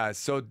more. Yeah.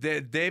 So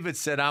David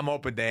said, "I'm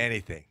open to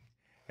anything,"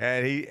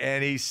 and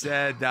he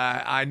said,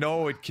 "I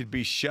know it could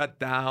be shut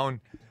down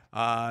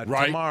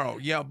tomorrow."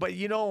 Yeah, but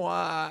you know,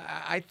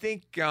 I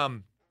think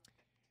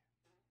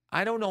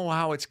I don't know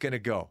how it's going to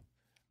go.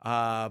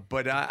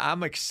 But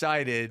I'm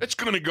excited. It's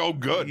going to go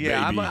good,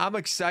 yeah, baby. I'm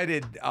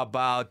excited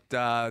about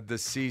the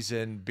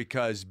season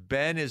because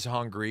Ben is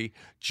hungry,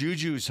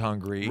 Juju's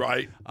hungry,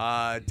 Right.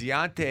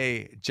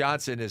 Deontay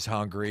Johnson is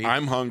hungry.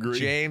 I'm hungry.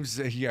 James,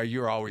 yeah,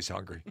 you're always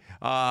hungry.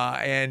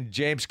 And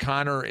James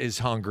Conner is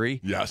hungry.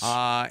 Yes.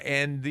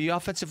 And the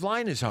offensive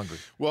line is hungry.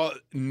 Well,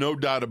 no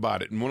doubt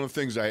about it. And one of the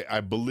things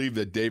I believe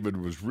that David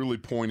was really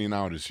pointing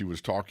out as he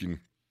was talking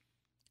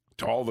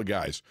to all the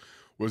guys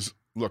was,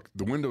 look,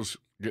 the window's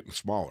getting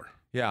smaller.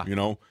 Yeah. You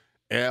know,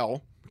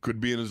 Al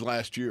could be in his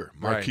last year.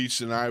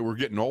 Marquise and I were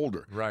getting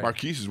older. Right.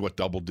 Marquise is what,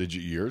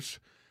 double-digit years,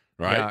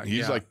 right? Yeah,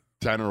 He's like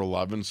 10 or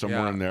 11,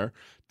 somewhere in there.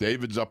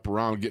 David's up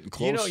around getting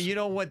close. You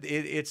know what?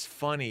 It's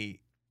funny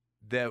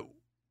that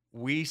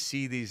we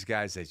see these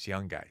guys as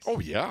young guys. Oh,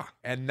 yeah.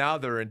 And now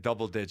they're in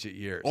double-digit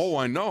years. Oh,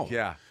 I know.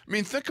 Yeah. I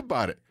mean, think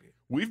about it.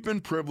 We've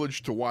been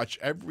privileged to watch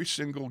every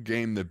single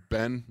game that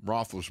Ben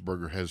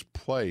Roethlisberger has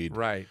played.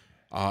 Right.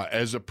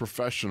 As a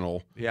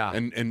professional,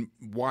 and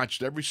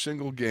watched every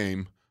single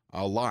game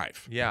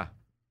live. Yeah.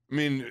 I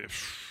mean,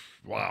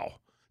 wow,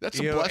 that's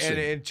a blessing. And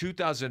in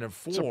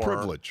 2004, it's a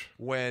privilege.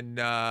 When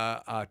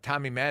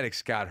Tommy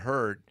Maddox got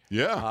hurt,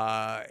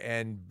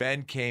 and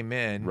Ben came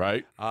in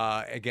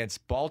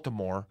against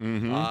Baltimore,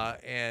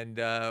 and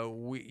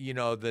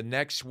the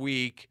next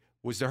week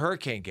was the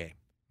Hurricane game,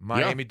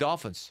 Miami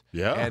Dolphins,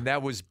 and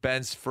that was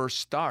Ben's first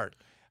start.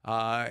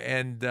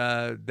 And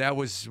that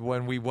was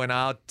when we went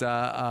out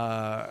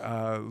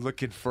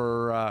looking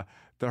for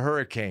the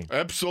hurricane.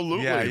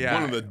 Absolutely.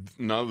 Yeah.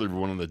 Another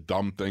one of the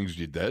dumb things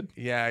you did.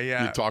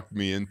 Yeah. You talked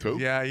me into.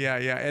 Yeah.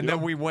 And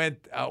then we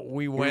went.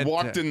 We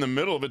walked in the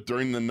middle of it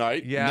during the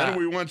night. Yeah. And then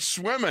we went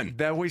swimming.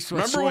 Then we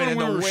remember when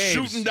we were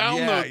shooting down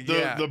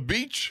the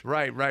beach?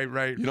 Right.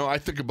 You know, I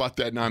think about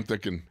that now. I'm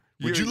thinking,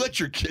 would you let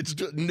your kids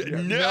do it?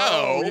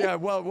 No. Yeah.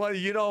 Well,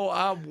 you know,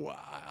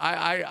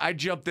 I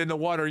jumped in the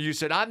water. You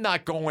said, "I'm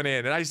not going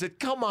in," and I said,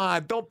 "Come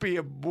on, don't be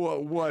a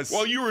wuss."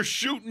 Well, you were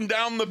shooting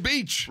down the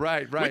beach.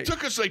 Right. It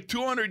took us like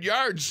 200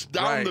 yards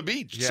down the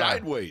beach,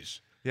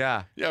 sideways.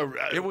 Yeah. Yeah.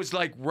 It was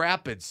like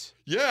rapids.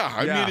 Yeah.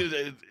 I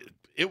mean,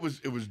 it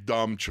was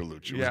dumb,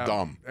 Chaluch. It was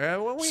dumb.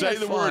 Say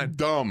the word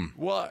dumb.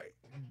 Well,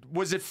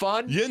 was it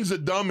fun? Yin's a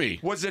dummy.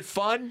 Was it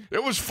fun?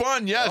 It was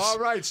fun, yes. All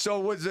right,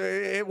 so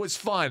it was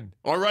fun.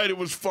 All right, it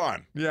was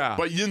fun. Yeah.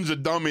 But Yin's a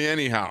dummy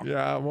anyhow.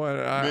 Yeah.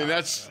 I mean,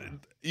 that's,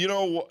 you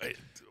know,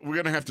 we're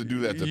gonna have to do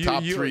that. The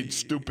top three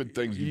stupid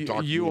things you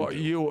talked about.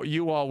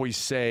 You always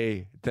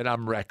say that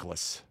I'm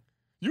reckless.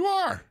 You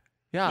are.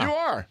 Yeah. You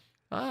are.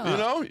 Ah. You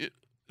know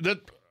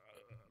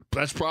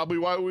that's probably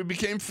why we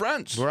became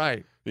friends.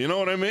 Right. You know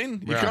what I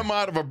mean? You Right. come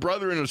out of a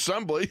brother in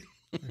assembly.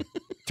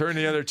 Turn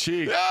the other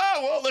cheek.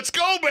 Yeah, well, let's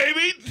go,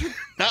 baby.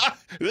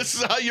 This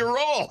is how you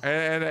roll.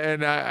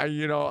 And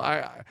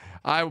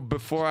I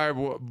before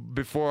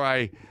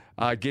I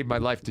gave my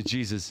life to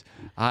Jesus,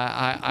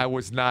 I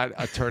was not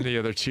a turn the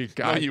other cheek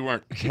guy. No, you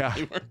weren't. Yeah.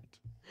 You weren't.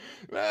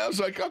 I was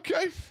like,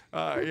 okay.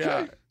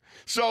 Yeah.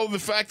 So the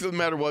fact of the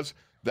matter was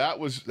that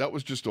was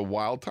just a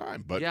wild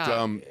time. But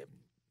Yeah.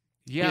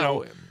 you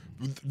know,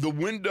 the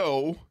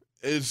window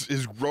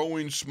is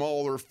growing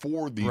smaller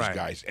for these Right.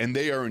 guys, and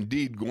they are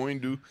indeed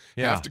going to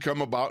have to come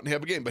about and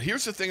have a game. But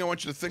here's the thing I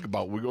want you to think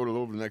about. We go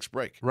over the next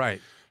break.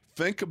 Right.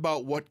 Think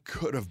about what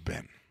could have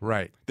been.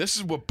 Right. This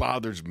is what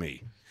bothers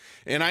me.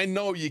 And I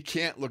know you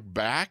can't look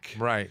back.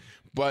 Right.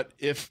 But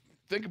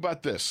think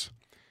about this.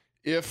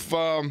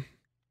 Think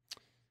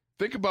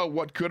about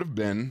what could have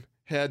been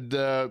had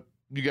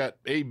you got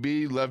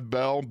AB, Lev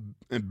Bell,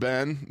 and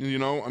Ben, you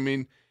know, I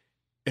mean,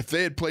 if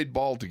they had played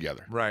ball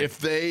together. Right. If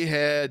they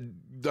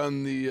had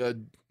done the,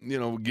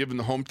 given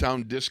the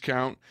hometown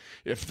discount,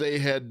 if they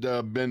had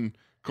been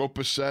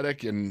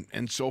copacetic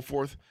and so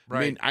forth. Right.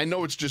 I mean, I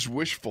know it's just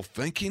wishful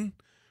thinking,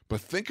 but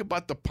think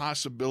about the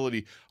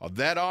possibility of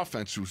that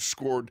offense who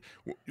scored.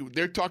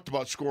 They talked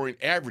about scoring,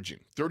 averaging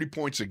 30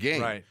 points a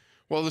game. Right.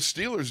 Well, the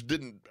Steelers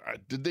didn't.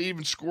 Did they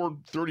even score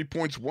 30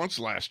 points once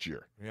last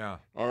year? Yeah.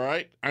 All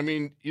right. I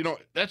mean,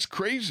 that's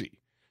crazy.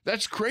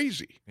 That's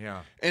crazy.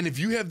 Yeah. And if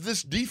you have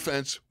this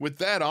defense with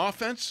that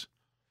offense,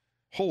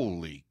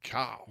 holy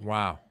cow.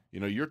 Wow.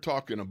 You're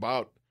talking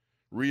about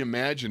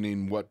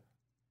reimagining what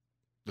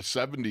the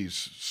 70s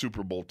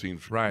Super Bowl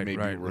teams maybe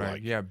were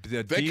like. Yeah.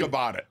 Think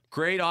about it.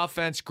 Great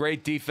offense,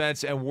 great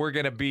defense, and we're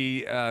going to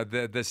be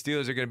the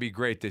Steelers are going to be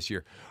great this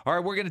year. All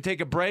right, we're going to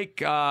take a break.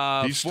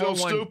 He's still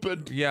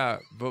stupid. Yeah,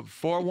 but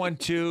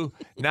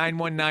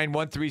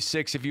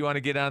 412-919-136 if you want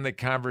to get on the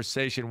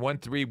conversation.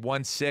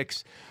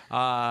 1316.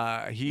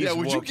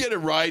 Would you get it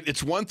right?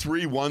 It's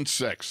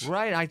 1316.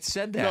 Right, I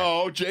said that.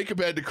 No, Jacob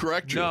had to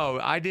correct you. No,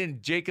 I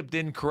didn't. Jacob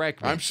didn't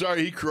correct me. I'm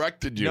sorry, he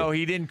corrected you. No,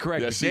 he didn't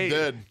correct yes, me. Yes, he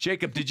did.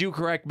 Jacob, did you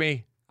correct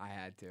me? I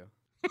had to.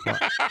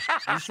 I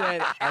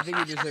think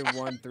you just said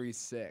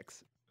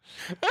 136.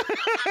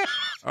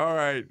 All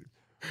right.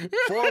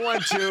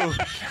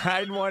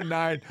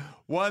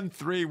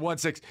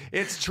 412-919-1316.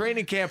 It's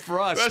training camp for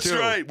us, That's too.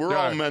 right. We're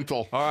all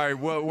mental. All right.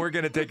 Well, we're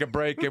going to take a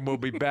break, and we'll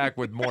be back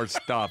with more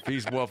stuff.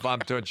 He's Wolf. I'm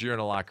Tunch. You're in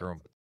the locker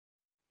room.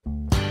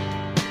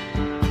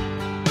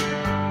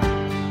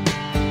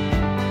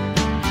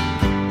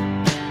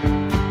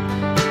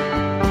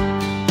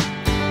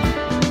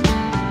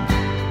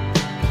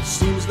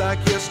 Seems like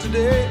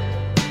yesterday,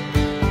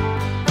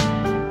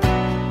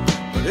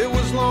 but it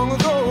was long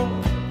ago.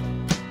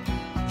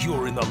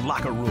 You're in the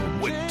locker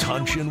room with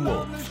Tunch and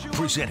Wolf.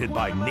 Presented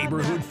by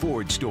Neighborhood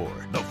Ford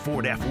Store. The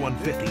Ford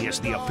F-150 is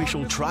the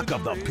official truck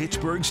of the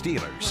Pittsburgh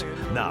Steelers.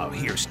 Now,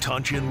 here's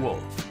Tunch and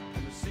Wolf.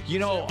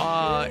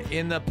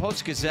 In the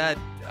Post-Gazette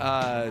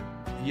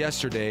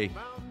yesterday,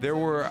 there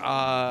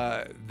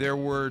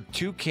were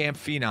two camp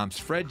phenoms,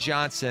 Fred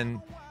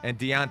Johnson and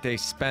Deontay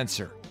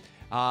Spencer.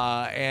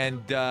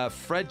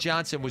 Fred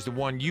Johnson was the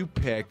one you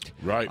picked.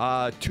 Right.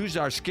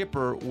 Tuzar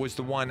Skipper was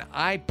the one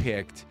I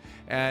picked.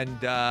 And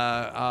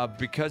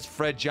because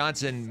Fred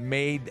Johnson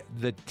made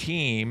the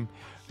team,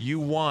 you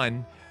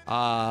won.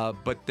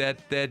 But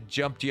that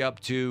jumped you up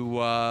to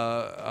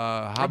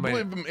how many?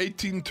 I believe I'm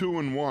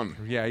 18-2-1.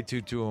 Yeah,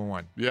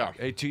 18-2-1. Yeah.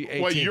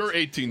 18. Well, you're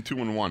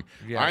 18-2-1.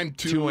 Yeah, I'm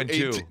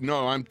 2-2.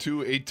 No, I'm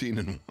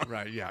 18-1.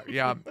 Right. Yeah.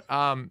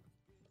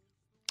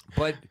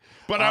 But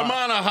I'm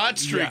on a hot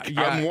streak.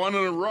 yeah. I'm one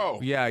in a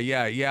row. Yeah.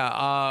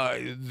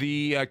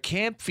 The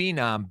Camp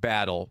Phenom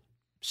battle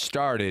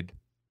started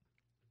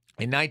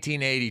in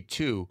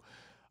 1982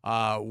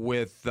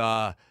 with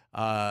Joe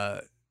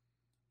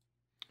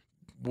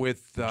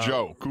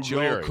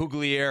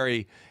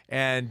Cuglieri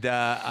and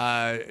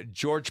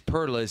George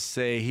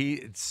Perlis.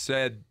 He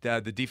said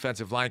the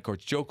defensive line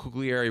coach Joe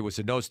Cuglieri was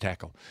a nose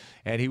tackle,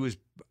 and he was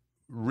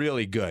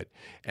really good.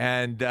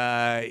 And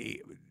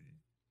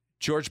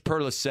George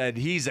Perlis said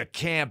he's a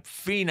camp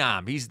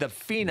phenom. He's the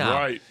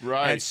phenom.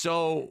 Right. And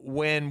so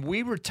when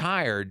we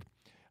retired,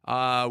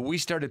 we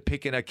started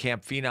picking a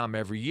camp phenom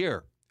every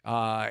year.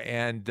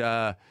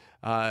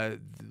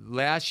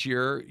 Last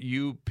year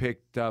you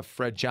picked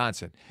Fred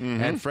Johnson,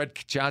 and Fred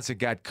Johnson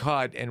got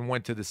cut and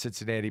went to the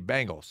Cincinnati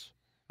Bengals.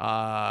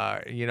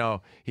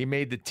 He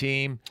made the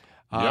team,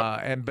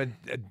 but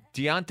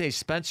Deontay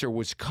Spencer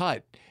was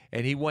cut,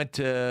 and he went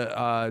to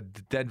the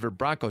Denver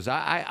Broncos.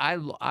 I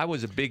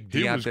was a big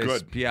Deontay. He was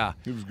good. Yeah,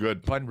 he was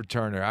good. Punt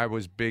returner. I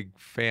was a big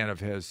fan of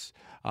his.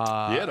 He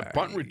had a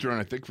punt return,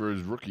 I think, for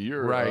his rookie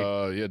year.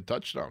 Right. He had a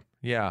touchdown.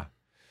 Yeah.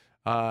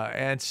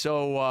 And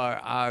so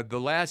the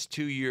last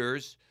 2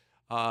 years,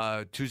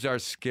 Tuzar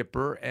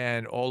Skipper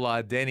and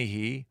Ola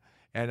Adeniyi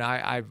And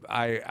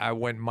I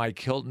went Mike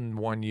Hilton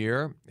one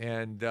year,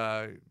 and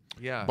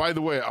yeah. By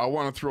the way, I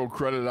want to throw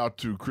credit out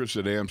to Chris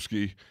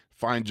Adamski.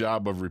 Fine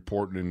job of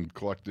reporting and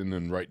collecting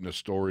and writing a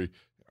story.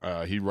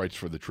 He writes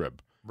for the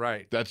Trib.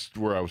 Right. That's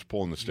where I was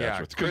pulling the stats Yeah,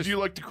 with. Because Chris- you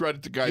like to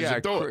credit the guys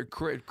that do it.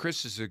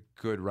 Chris is a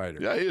good writer.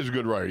 Yeah, he is a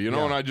good writer, Yeah.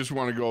 and I just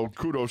want to go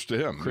kudos to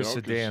him. Chris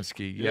 'cause-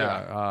 Adamski,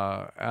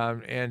 yeah.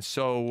 And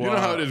so You know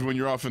how it is when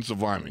you're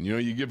offensive lineman.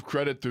 You give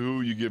credit to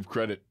who you give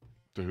credit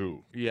to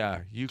who.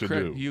 Yeah, you to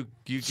credit do, you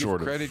give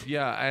sort of. credit,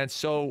 yeah. And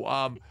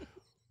so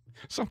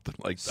Something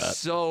like that.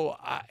 so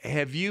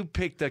have you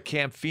picked the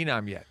Camp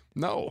Phenom yet?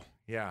 No.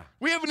 Yeah,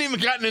 We haven't even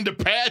gotten into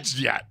pads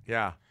yet.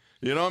 yeah.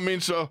 You know what I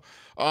mean? So,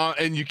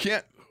 and you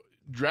can't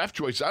draft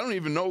choice. I don't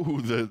even know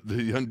who the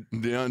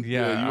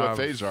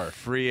UFAs are.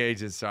 Free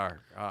agents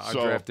are So-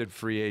 undrafted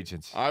free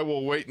agents. I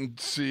will wait and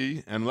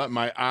see and let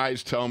my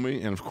eyes tell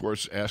me, and of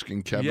course,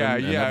 asking Kevin Yeah,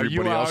 and yeah.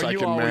 everybody else I you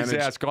can always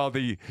manage. ask all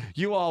the.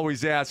 You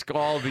always ask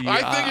all the.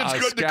 I think it's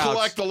good scouts. to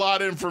collect a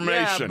lot of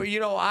information. Yeah,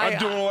 but I'm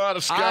doing a lot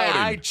of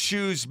scouting. I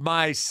choose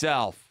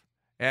myself,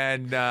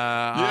 and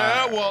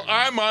yeah, well,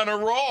 I'm on a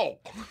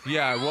roll.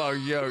 yeah. Well,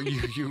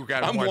 you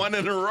got. I'm one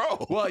in a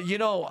row. Well,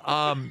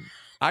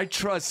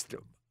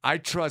 I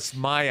trust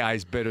my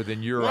eyes better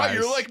than your Right, eyes.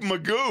 you're like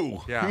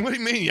Magoo. Yeah. What do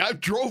you mean? I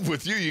drove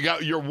with you.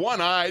 You're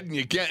one-eyed, and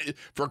you can't.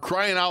 For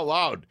crying out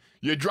loud,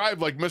 you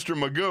drive like Mr.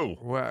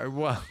 Magoo.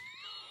 well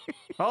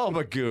oh,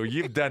 Magoo,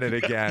 you've done it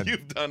again.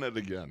 You've done it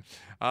again.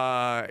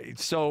 The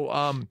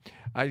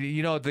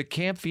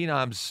Camp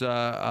Phenoms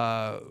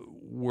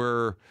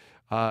were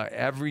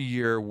every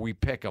year we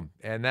pick them,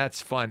 and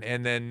that's fun.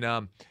 And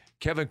then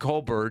Kevin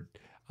Colbert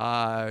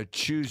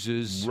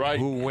chooses Right.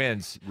 who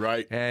wins,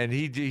 Right. and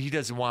he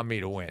doesn't want me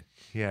to win.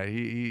 Yeah,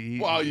 he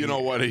Well, you know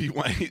what?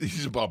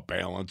 He's about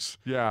balance.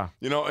 yeah.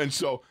 And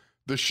so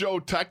the show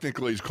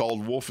technically is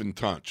called Wolf and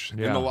Tunch.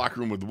 Yeah. In the locker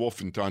room with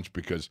Wolf and Tunch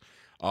because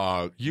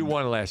You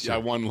won last year. I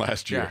won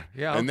last year.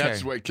 Yeah, And okay.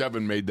 that's why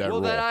Kevin made that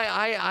Well, rule. then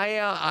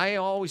I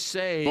always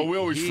say, But we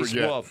always he's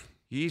forget. Wolf.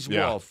 He's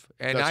Yeah, Wolf,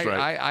 and that's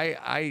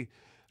right.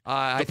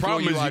 I the problem throw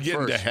is you you out get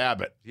into first.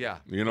 habit. Yeah,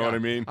 You know yeah. what I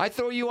mean? I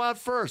throw you out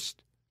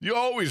first. You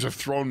always have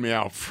thrown me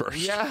out first.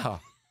 Yeah,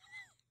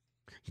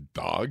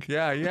 Dog.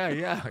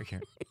 yeah.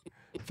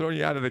 Throwing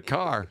you out of the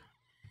car.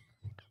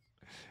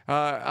 It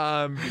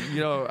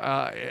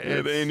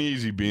ain't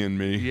easy being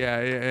me. Yeah,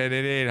 and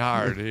it ain't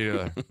hard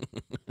either.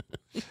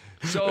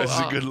 So As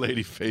the good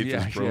lady Faith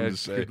yeah, is prone yeah, to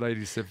say. good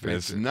lady said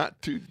It's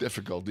not too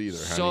difficult either,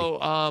 honey.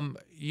 So,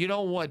 you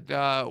know what?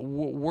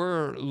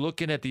 We're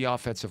looking at the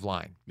offensive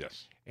line,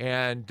 Yes.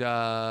 and do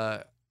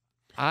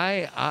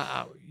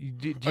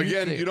you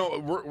Again, think-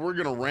 we're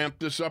going to ramp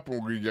this up and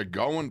we're going to get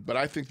going, but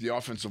I think the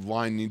offensive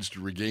line needs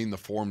to regain the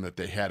form that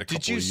they had a couple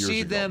Did you of years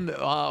see ago. them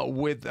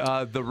with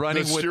the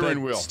running The with steering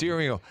the wheel.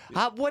 steering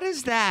wheel? What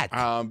is that?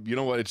 You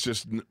know what? It's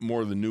just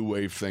more of the new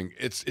wave thing.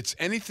 It's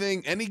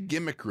anything, any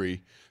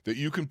gimmickry that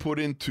you can put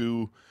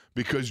into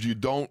because you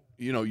don't,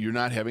 you're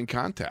not having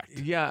contact.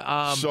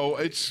 Yeah. So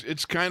it's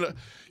kind of,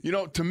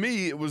 to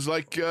me, it was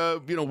like,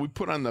 we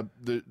put on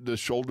the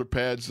shoulder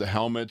pads, the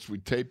helmets, we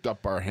taped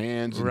up our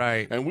hands. And,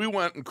 Right. And we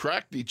went and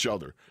cracked each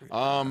other.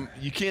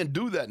 You can't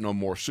do that no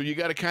more. So you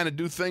got to kind of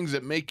do things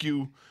that make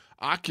you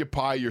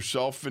occupy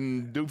yourself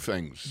and do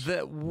things.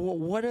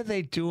 What are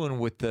they doing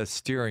with the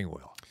steering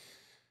wheel?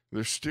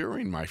 They're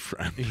steering, my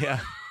friend.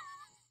 Yeah.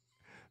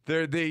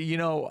 Maybe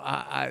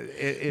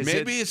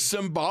it's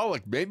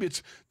symbolic. Maybe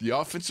it's the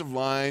offensive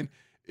line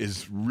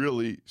is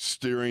really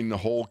steering the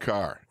whole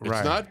car. It's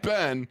Right. not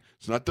Ben.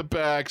 It's not the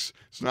backs.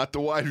 It's not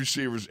the wide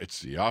receivers. It's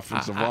the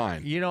offensive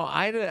line.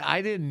 I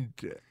didn't.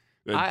 It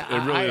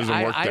really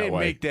doesn't work I that didn't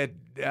way. make that.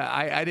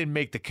 I didn't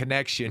make the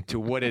connection to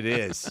what it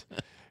is.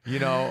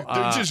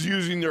 They're just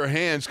using their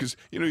hands because,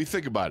 you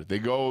think about it. They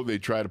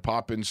try to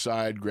pop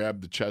inside,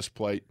 grab the chest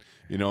plate,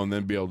 and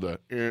then be able to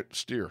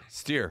steer.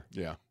 steer.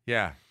 Yeah.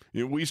 Yeah.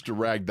 We used to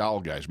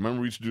ragdoll guys.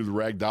 Remember we used to do the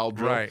ragdoll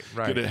drill? Right.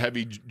 Get a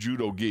heavy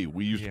judo gi.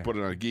 We used to put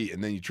it on a gi,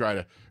 and then you try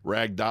to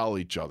ragdoll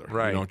each other.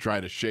 Right. Try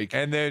to shake.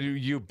 And then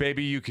you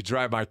could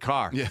drive my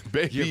car. Yeah,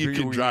 baby, you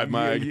can drive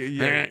my.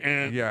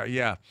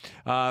 Yeah.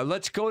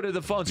 Let's go to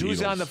the phones.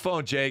 Who's Beatles. on the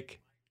phone, Jake?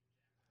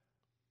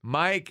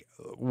 Mike,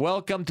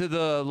 welcome to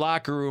the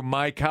locker room.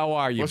 Mike, how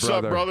are you, What's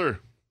brother? up, brother?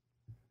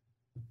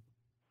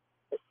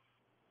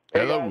 Hey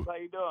Hello. guys, how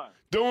you doing?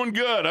 Doing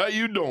good. How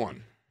you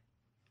doing?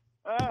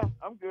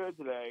 I'm good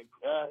today.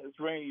 It's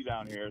rainy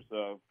down here,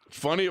 so It's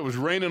funny. It was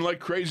raining like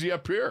crazy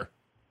up here.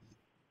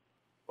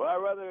 well, I'd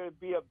rather it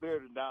be up there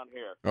than down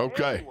here.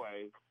 Okay.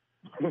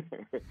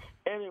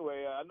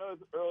 Anyway, I know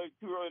it's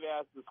too early to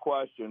ask this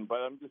question, but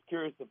I'm just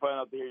curious to find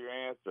out to hear your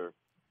answer.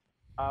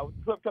 With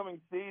this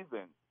upcoming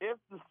season, if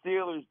the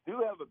Steelers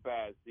do have a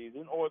bad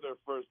season or their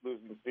first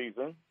losing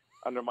season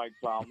under Mike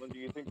Tomlin, do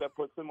you think that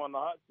puts him on the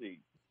hot seat?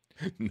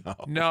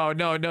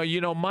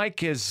 No. Mike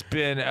has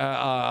been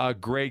a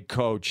great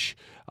coach.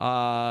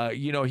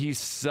 He's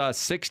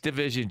 6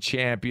 division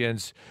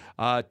champions,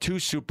 2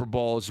 Super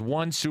Bowls,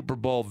 1 Super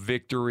Bowl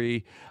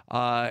victory,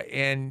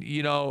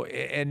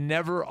 and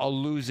never a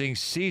losing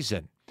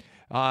season.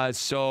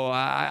 So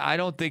I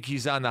don't think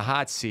he's on the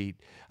hot seat.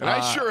 And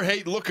I sure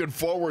hate looking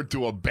forward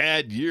to a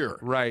bad year.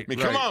 Right. I mean,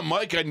 come on,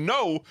 Mike. I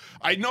know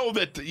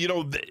that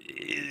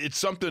it's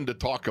something to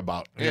talk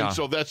about, and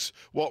so that's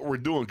what we're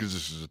doing because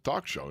this is a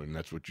talk show, and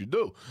that's what you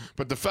do.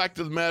 But the fact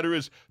of the matter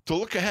is to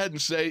look ahead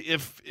and say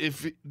if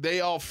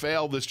they all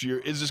fail this year,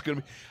 is this going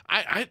to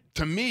be?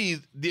 To me,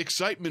 the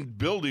excitement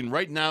building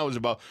right now is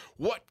about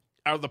what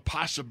are the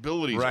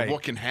possibilities of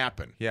what can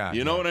happen. Yeah.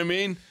 You know what I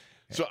mean?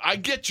 So I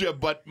get you,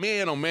 but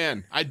man, oh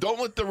man, I don't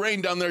let the rain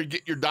down there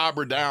get your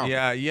dauber down.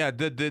 Yeah.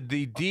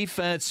 The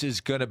defense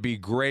is going to be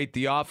great.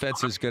 The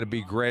offense is going to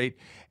be great,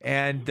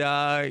 and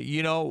I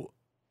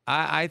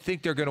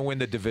think they're going to win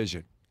the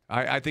division.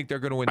 I think they're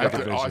going to win the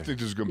division. I think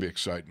this is going to be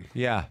exciting.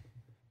 Yeah.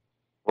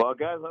 Well,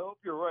 guys, I hope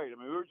you're right.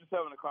 I mean, we were just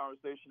having a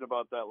conversation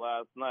about that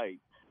last night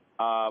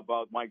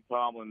about Mike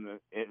Tomlin,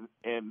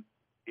 and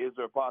is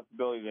there a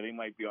possibility that he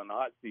might be on the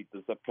hot seat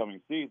this upcoming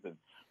season?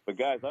 But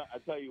guys, I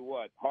tell you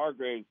what,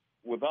 Hargraves.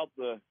 Without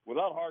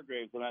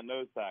Hargraves on that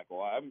nose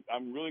tackle,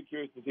 I'm really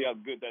curious to see how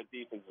good that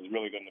defense is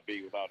really going to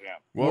be without him.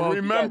 Well,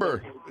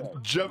 remember,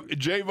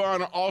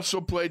 Javon also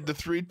played the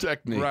 3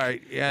 technique,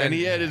 right? And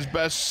he had his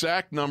best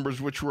sack numbers,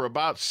 which were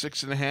about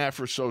 6.5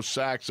 or so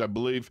sacks, I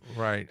believe.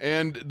 Right.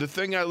 And the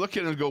thing I look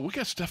at and go, we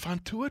got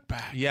Stephon Tuitt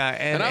back. Yeah,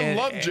 and I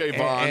love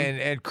Javon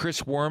and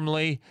Chris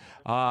Wormley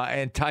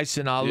and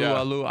Tyson Alu.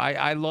 Yeah.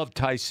 I love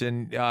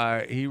Tyson.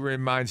 He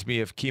reminds me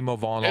of Kimo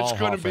von Oelhoffen. It's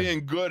going to be in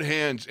good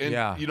hands. And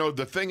yeah.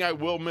 The thing I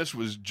will miss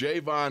was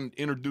Javon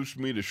introduced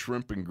me to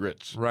shrimp and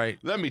grits. Right.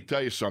 Let me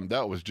tell you something.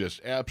 That was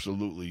just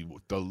absolutely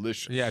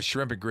delicious. Yeah,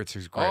 shrimp and grits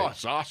is great. Oh,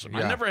 it's awesome.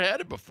 Yeah. I never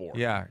had it before.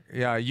 Yeah.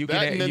 You that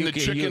can, and then you the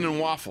can, chicken you, and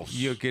waffles.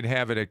 You can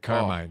have it at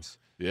Carmine's.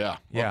 Yeah.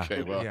 Yeah.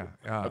 Okay, well, yeah.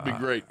 that'd be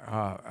great.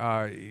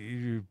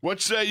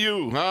 What say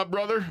you,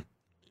 brother?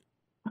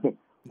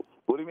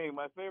 What do you mean?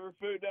 My favorite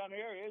food down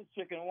here is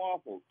chicken and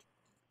waffles.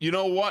 You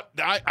know what?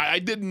 I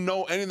didn't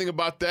know anything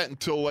about that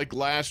until like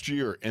last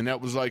year, and that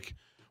was like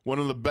one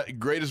of the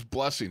greatest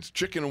blessings,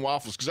 chicken and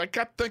waffles, because I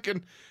kept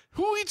thinking,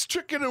 who eats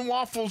chicken and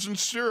waffles and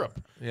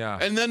syrup? Yeah.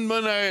 And then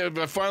when I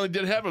finally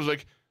did have it, I was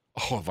like,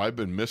 oh, have I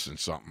been missing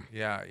something?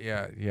 Yeah.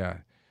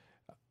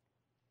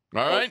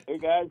 All right. Hey,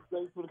 guys,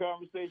 thanks for the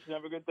conversation.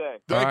 Have a good day.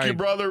 Thank you,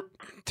 brother.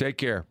 Take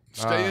care.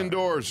 Stay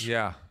indoors.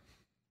 Yeah.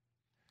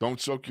 Don't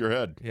soak your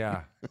head.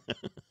 Yeah.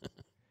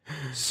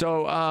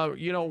 So,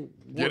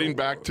 Getting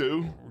back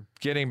to.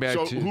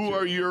 So who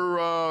are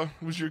your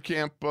who's your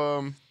camp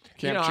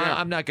champ?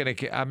 I'm not gonna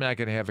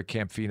have a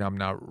camp phenom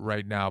now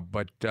right now,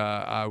 but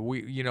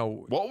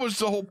what was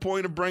the whole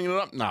point of bringing it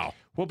up now?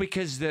 Well,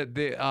 because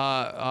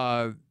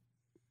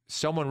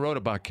someone wrote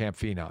about camp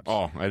phenoms.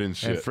 Oh, I didn't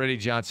see and it. Freddie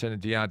Johnson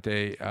and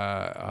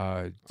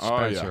Deontay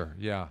Spencer.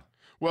 Yeah.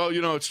 Well,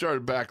 it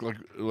started back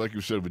like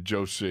you said with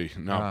Joe C.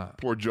 Now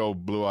poor Joe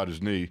blew out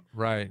his knee.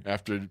 Right.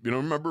 After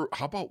remember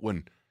how about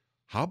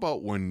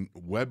when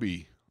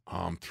Webby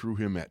threw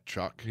him at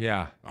Chuck?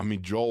 Yeah. I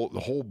mean Joel,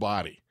 the whole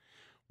body.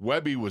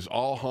 Webby was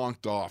all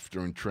honked off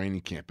during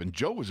training camp, and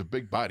Joe was a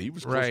big body. He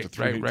was close to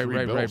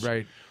 303 bills.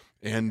 Right.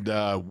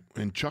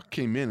 And Chuck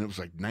came in. It was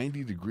like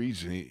 90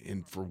 degrees,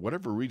 and for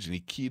whatever reason, he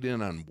keyed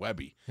in on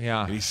Webby.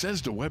 Yeah. And he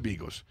says to Webby, he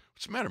goes,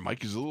 "What's the matter,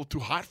 Mike? Is it a little too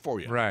hot for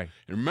you?" Right.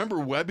 And remember,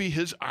 Webby,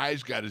 his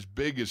eyes got as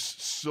big as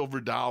silver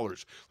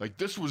dollars. Like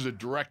this was a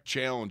direct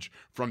challenge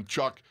from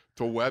Chuck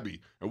to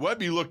Webby. And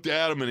Webby looked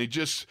at him, and he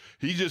just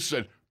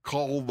said,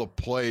 "Call the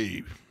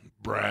play,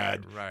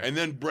 Brad." Right. And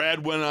then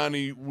Brad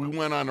we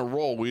went on a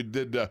roll. We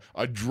did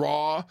a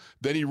draw.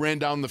 Then he ran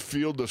down the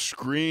field to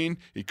screen.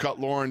 He cut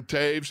Lauren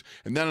Taves.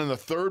 And then on the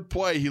third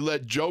play, he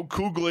let Joe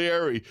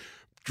Cugliari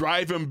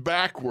drive him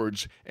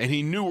backwards, and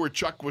he knew where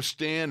Chuck was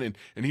standing,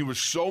 and he was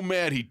so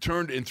mad he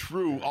turned and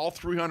threw all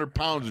 300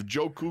 pounds of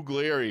Joe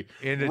Cugliari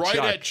right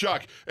at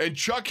Chuck. And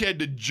Chuck had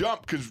to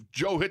jump because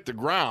Joe hit the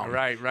ground.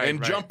 Right.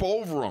 And jump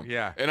over him.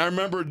 Yeah. And I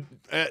remember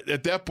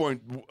at that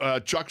point,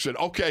 Chuck said,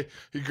 okay.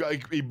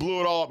 He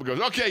blew it all up and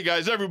goes, okay,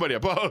 guys, everybody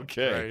up.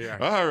 Okay. Right, yeah.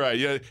 All right.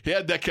 Yeah. He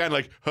had that kind of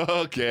like,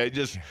 okay. I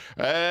just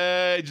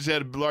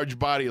had a large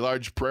body,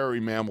 large prairie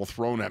mammal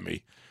thrown at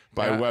me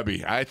by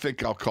Webby. I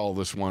think I'll call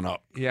this one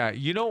up. Yeah,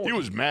 he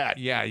was mad.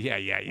 Yeah.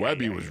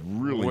 Webby was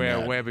really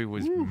mad. Webby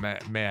was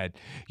mad.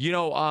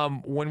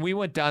 When we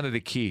went down to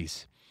the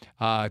Keys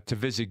to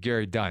visit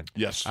Gary Dunn,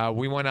 yes,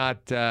 we went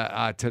out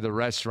to the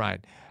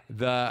restaurant.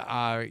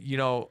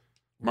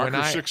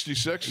 Marker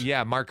 66.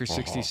 Yeah, Marker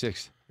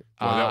 66.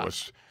 Well, that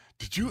was.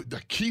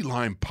 The key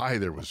lime pie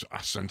there was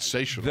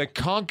sensational. The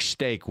conch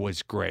steak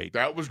was great.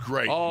 That was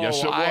great. Oh,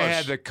 yes, it was. I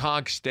had the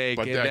conch steak,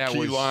 but and that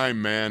key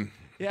lime, man.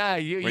 Yeah,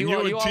 when you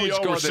and always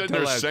T.O. go were to sitting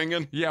there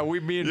singing. Yeah,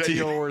 me and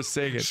T.O. were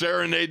singing.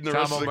 Serenading the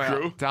rest of the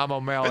crew. Tom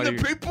O'Malley. And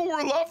the people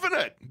were loving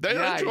it. They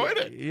enjoyed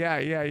it.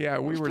 Yeah.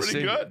 We were pretty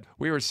singing. Good.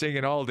 We were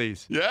singing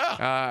oldies.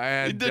 Yeah.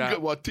 And he did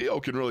good. Well, T.O.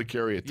 can really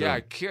carry it, too.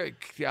 Yeah.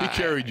 He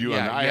carried you,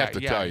 and I have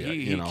to tell you.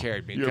 He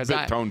carried me. You're a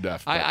bit tone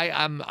deaf.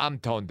 I'm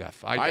tone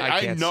deaf.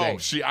 I can't know. sing.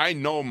 See, I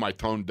know my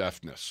tone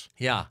deafness.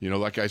 Yeah.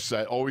 Like I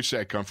said, always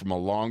say I come from a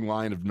long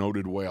line of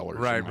noted wailers.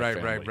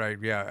 Right.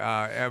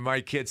 Yeah. And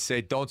my kids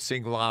say, don't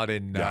sing loud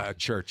in in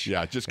church.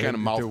 Yeah, just kind of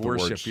mouth to the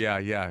worship. words.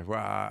 Yeah.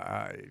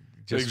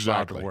 Just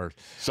Exactly. mouth the words.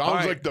 Sounds All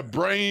right. like the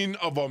brain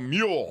of a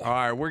mule. All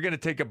right, we're going to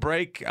take a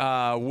break.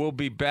 We'll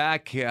be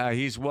back.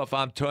 He's Wolf.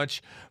 I'm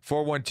Tunch.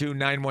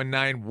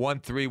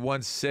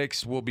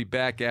 412-919-1316. We'll be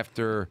back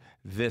after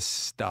this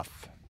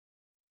stuff.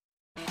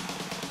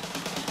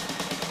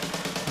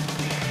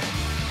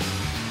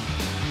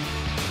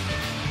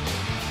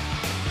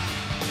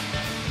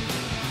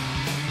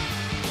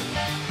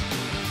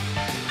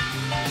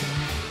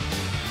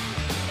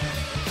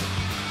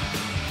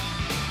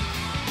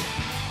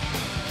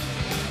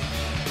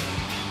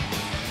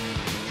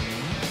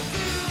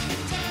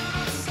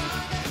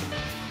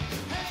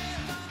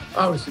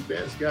 Obviously,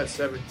 Ben's got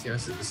 17.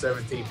 This is the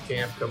 17th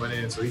camp coming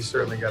in, so he's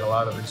certainly got a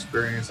lot of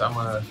experience. I'm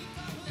going to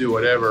do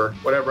whatever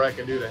I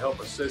can do to help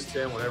assist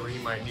him, whatever he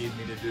might need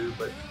me to do.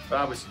 But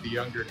obviously, the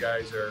younger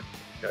guys are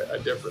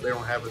different. They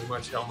don't have as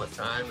much helmet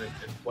time and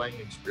playing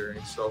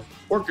experience. So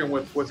working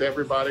with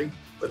everybody,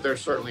 but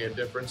there's certainly a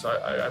difference.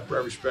 I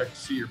respect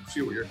see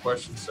what your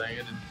question's saying,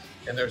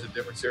 and there's a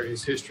difference there.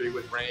 His history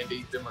with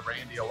Randy, been with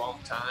Randy a long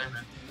time,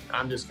 and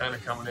I'm just kind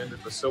of coming in to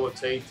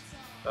facilitate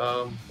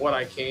what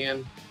I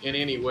can in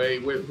any way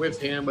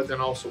with him, but then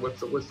also with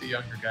the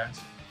younger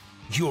guys.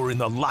 You're in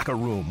the locker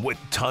room with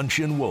Tunch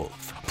and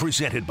Wolf,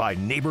 presented by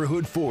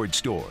Neighborhood Ford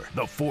Store.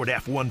 The Ford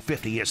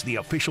F-150 is the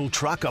official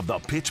truck of the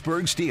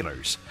Pittsburgh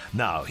Steelers.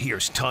 Now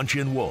here's Tunch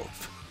and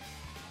Wolf.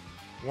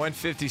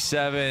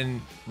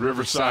 157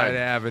 Riverside.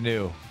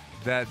 Avenue.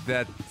 That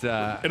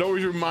It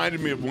always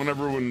reminded me of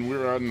when we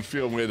were out in the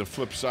field, we had to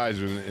flip sides,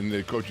 and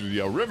the coaches would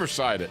yell,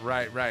 "Riverside it."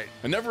 right.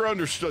 I never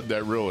understood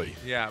that really.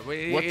 Yeah, What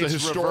the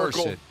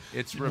historical? Reverse it.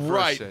 It's reverse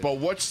Right, it. but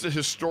what's the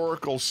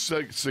historical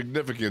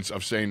significance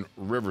of saying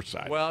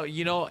Riverside? Well,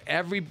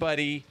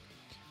 everybody,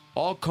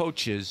 all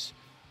coaches,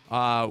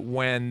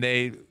 when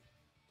they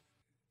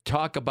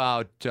talk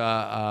about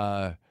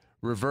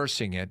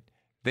reversing it,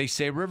 they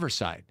say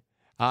Riverside.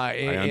 I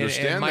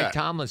understand and Mike that.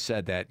 Tomlin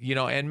said that,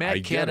 and Matt I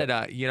get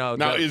Canada,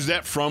 now, is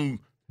that from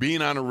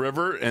being on a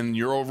river and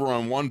you're over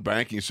on one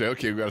bank and you say,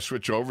 okay, we've got to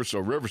switch over, so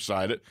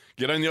Riverside it.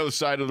 Get on the other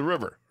side of the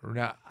river.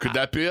 No, Could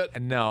that be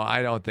it? No,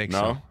 I don't think No?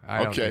 so. I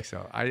don't Okay. think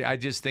so. I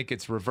just think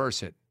it's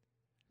reverse it.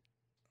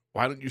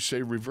 Why don't you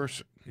say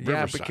reverse it?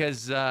 Yeah, Riverside.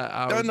 because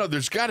No,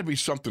 there's got to be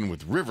something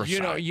with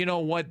Riverside. you know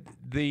what,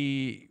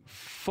 the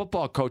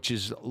football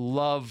coaches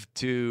love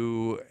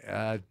to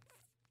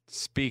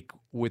speak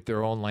with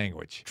their own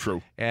language.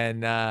 True.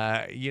 And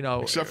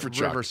Except for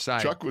Chuck.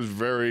 Riverside. Chuck was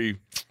very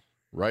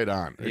right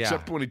on, Yeah.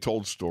 except when he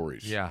told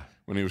stories. Yeah.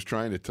 When he was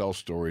trying to tell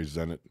stories,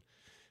 then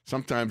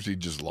sometimes he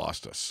just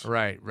lost us.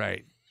 Right.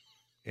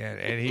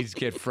 And he's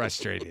get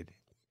frustrated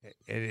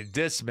and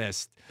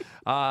dismissed.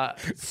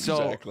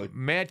 So Exactly.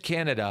 Matt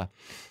Canada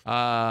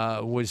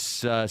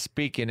was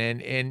speaking,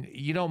 and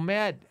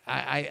Matt,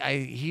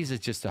 he's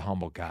just a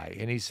humble guy,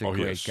 and he's a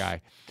great yes.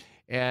 guy.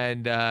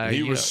 And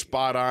He was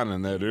spot on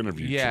in that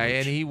interview. yeah,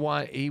 George.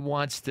 and he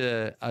wants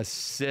to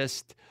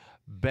assist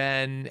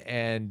Ben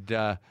and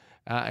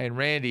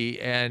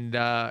Randy, and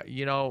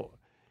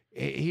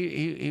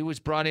he was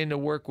brought in to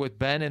work with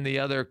Ben and the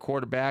other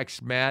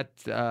quarterbacks,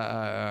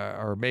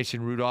 or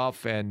Mason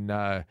Rudolph and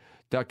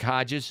Duck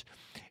Hodges,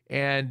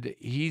 and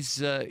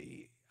he's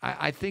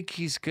I think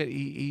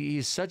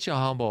he's such a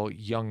humble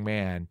young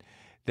man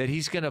that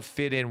he's going to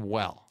fit in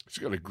well. He's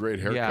got a great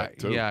haircut,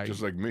 too,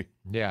 just like me.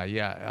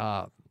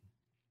 Yeah.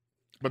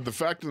 But the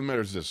fact of the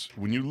matter is this.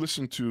 When you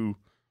listen to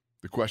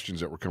the questions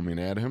that were coming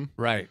at him,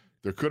 Right.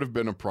 there could have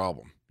been a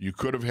problem. You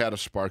could have had a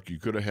spark. You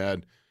could have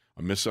had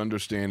a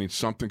misunderstanding.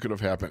 Something could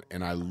have happened.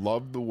 And I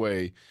love the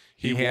way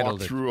he handled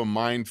walked it. through a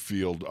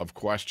minefield of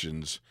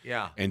questions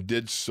Yeah. and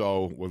did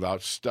so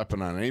without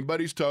stepping on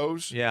anybody's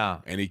toes. Yeah.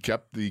 And he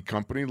kept the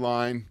company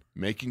line,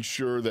 making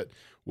sure that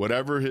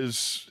whatever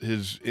his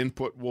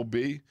input will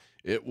be,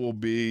 it will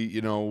be,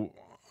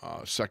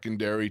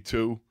 secondary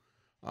to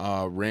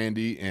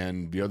Randy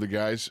and the other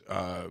guys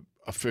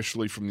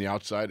officially from the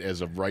outside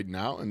as of right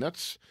now. And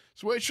that's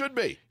the way it should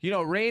be.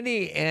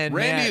 Randy and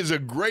Randy Matt, is a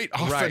great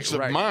offensive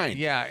right. mind.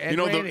 Yeah, and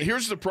Randy-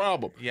 here's the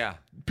problem. Yeah.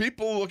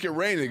 People look at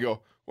Randy and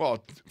go,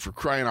 well, for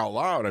crying out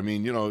loud, I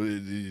mean,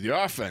 the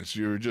offense,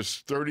 you were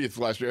just 30th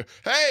last year.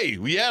 Hey,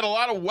 we had a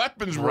lot of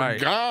weapons were Right.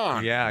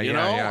 gone. Yeah, you yeah,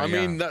 know? yeah, I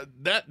yeah. mean,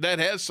 that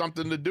has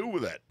something to do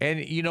with it. And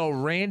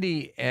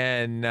Randy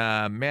and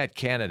Matt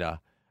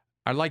Canada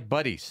are like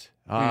buddies.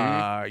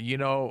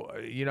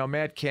 Mm-hmm.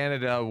 Matt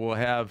Canada will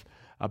have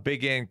a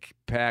big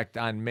impact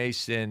on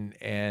Mason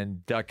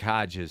and Duck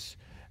Hodges,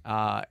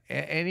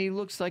 and he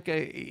looks like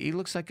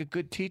a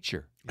good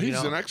teacher.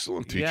 He's an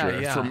excellent teacher.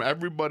 Yeah. From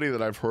everybody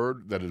that I've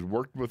heard that has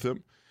worked with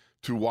him,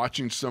 to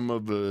watching some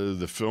of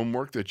the film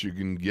work that you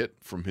can get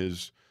from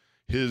his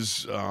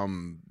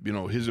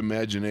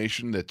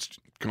imagination that's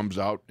comes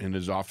out in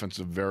his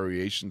offensive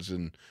variations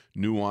and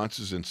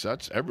nuances and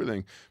sets,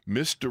 everything,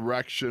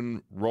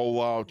 misdirection,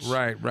 rollouts.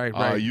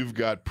 Right. You've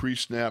got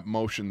pre-snap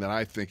motion that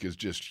I think is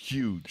just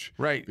huge.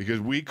 Right. Because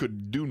we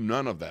could do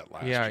none of that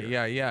last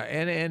year. Yeah.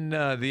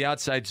 And the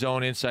outside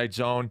zone, inside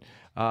zone,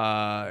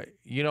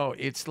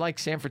 it's like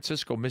San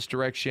Francisco,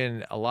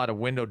 misdirection, a lot of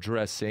window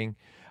dressing,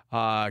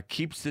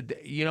 keeps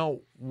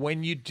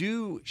when you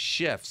do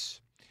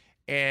shifts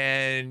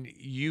and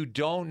you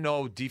don't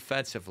know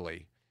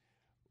defensively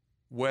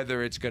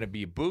whether it's going to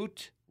be a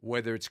boot,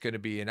 whether it's going to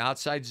be an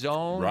outside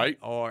zone, right,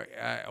 or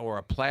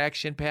a play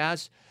action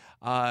pass,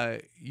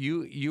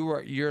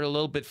 you're a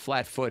little bit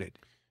flat-footed.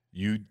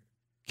 You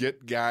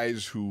get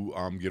guys who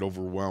get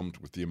overwhelmed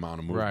with the amount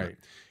of movement, right,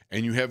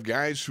 and you have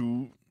guys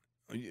who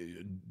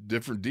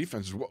different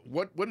defenses.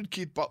 What did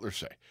Keith Butler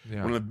say?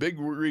 Yeah. One of the big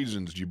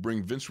reasons you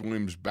bring Vince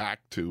Williams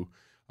back to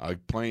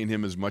playing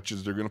him as much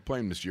as they're going to play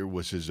him this year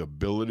was his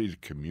ability to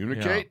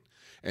communicate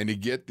and to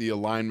get the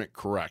alignment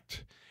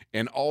correct.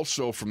 And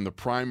also from the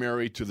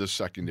primary to the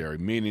secondary,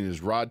 meaning,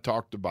 as Rod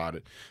talked about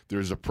it,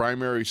 there's a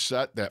primary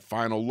set, that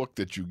final look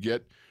that you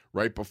get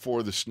right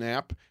before the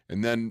snap,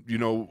 and then,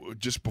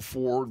 just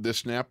before the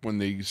snap when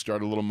they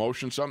start a little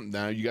motion something,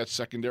 now you got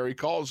secondary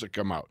calls that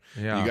come out.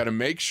 Yeah. You got to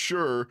make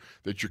sure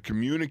that you're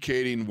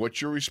communicating what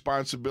your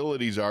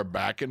responsibilities are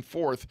back and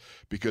forth,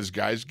 because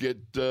guys get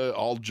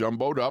all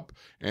jumboed up,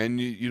 and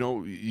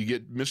you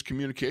get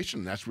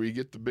miscommunication. That's where you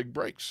get the big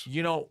breaks.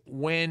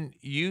 When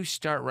you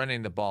start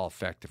running the ball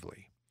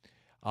effectively,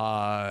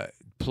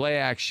 play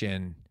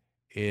action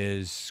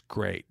is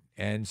great.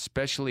 And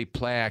especially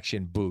play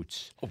action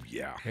boots. Oh,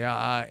 yeah.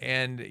 Yeah,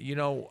 and,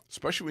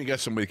 especially when you got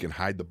somebody who can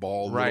hide the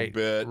ball a little right,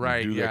 bit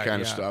and do that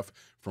kind of yeah. stuff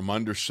from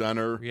under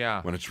center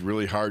when it's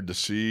really hard to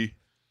see.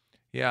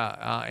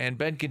 Yeah, and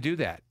Ben can do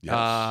that. Yes.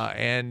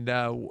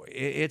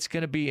 It's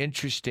going to be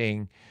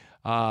interesting.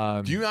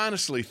 Do you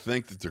honestly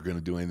think that they're going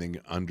to do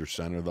anything under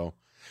center, though?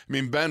 I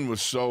mean, Ben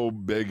was so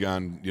big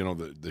on,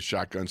 the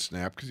shotgun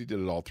snap because he did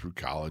it all through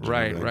college.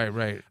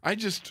 Right. I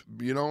just,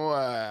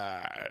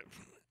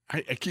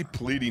 I keep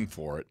pleading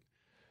for it,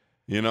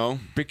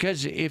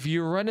 Because if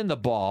you're running the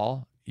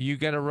ball, you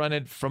got to run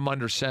it from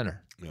under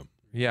center. Yep.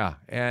 Yeah,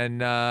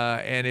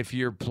 and if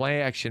you're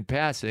play action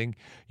passing,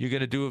 you're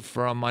going to do it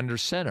from under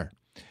center.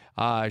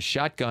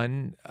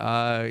 Shotgun.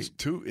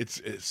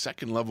 It's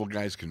second level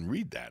guys can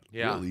read that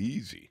really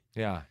easy.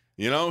 Yeah.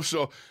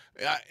 So,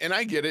 and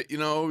I get it.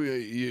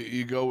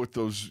 You go with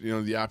those,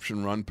 the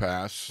option run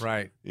pass.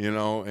 Right.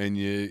 And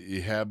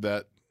you have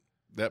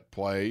that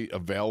play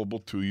available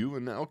to you,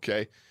 and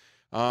okay.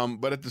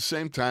 But at the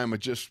same time,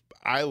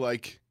 I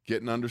like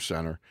getting under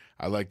center.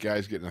 I like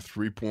guys getting a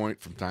 3-point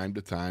from time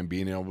to time,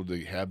 being able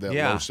to have that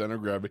low center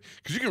gravity,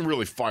 because you can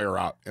really fire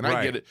out. And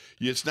I get it.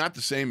 It's not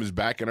the same as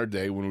back in our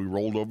day when we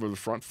rolled over the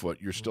front foot.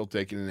 You're still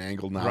taking an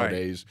angle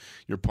nowadays.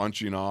 Right. You're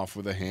punching off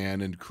with a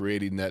hand and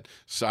creating that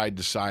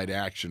side-to-side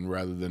action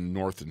rather than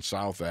north and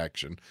south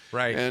action.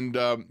 Right. And,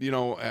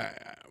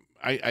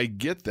 I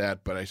get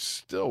that, but I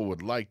still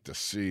would like to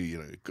see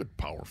good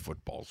power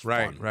football's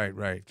fun.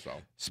 Right. So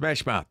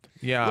smash mouth,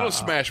 yeah, little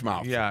smash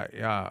mouth, yeah.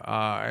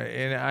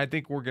 And I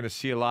think we're going to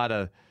see a lot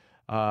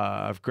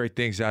of great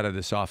things out of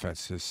this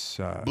offense. This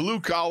blue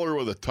collar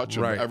with a touch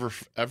of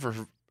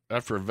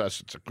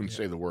effervescence. I couldn't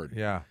say the word.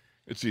 Yeah,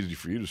 it's easy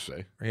for you to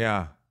say.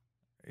 Yeah.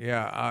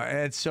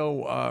 And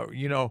so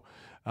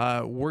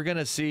we're going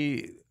to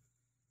see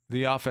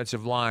the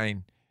offensive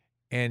line,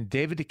 and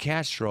David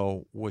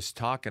DeCastro was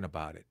talking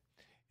about it.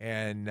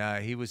 And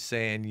he was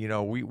saying,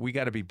 we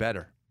got to be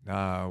better.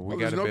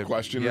 There's no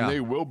question, and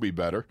they will be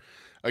better.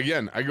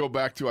 Again, I go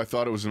back to, I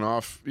thought it was an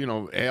off.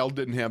 Al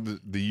didn't have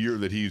the year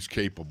that he's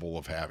capable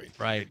of having.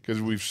 Right.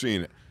 Because we've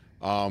seen it.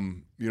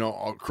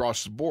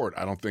 Across the board,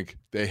 I don't think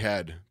they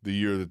had the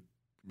year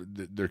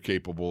that they're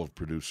capable of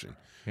producing.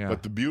 Yeah.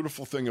 But the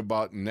beautiful thing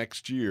about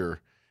next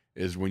year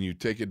is when you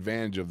take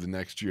advantage of the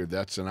next year,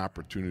 that's an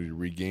opportunity to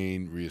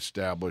regain,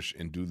 reestablish,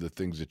 and do the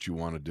things that you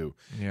want to do.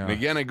 Yeah. And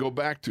again, I go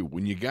back to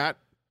when you got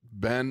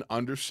Ben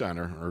under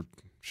center, or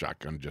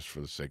shotgun just for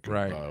the sake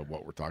of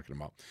what we're talking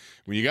about.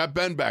 When you got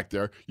Ben back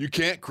there, you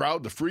can't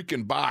crowd the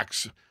freaking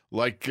box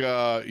like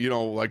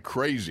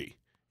crazy.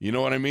 You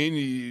know what I mean?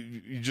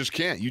 You just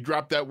can't. You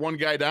drop that one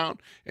guy down,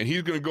 and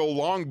he's going to go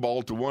long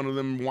ball to one of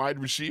them wide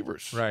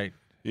receivers. Right.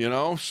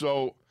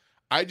 So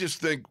I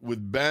just think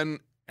with Ben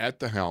at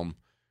the helm,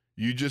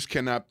 you just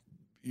cannot.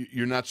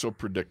 You're not so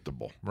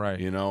predictable, right?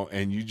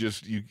 And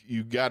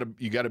you got to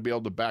be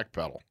able to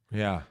backpedal.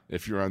 Yeah.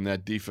 If you're on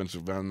that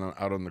defensive end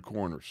out on the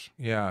corners.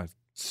 Yeah.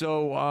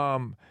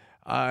 So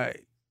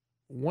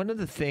one of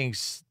the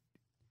things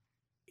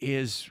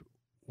is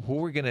who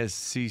we're going to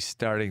see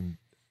starting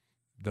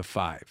the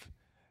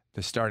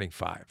starting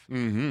five.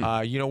 Mm-hmm.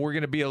 We're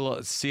going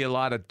to see a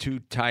lot of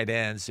two tight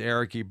ends,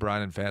 Eric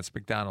Ebron and Vance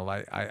McDonald.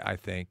 I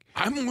think.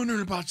 I'm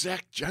wondering about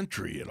Zach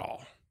Gentry at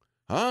all.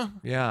 Huh?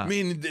 Yeah. I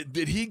mean,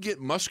 did he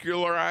get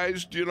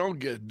muscularized,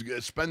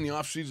 spend the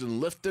offseason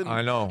lifting?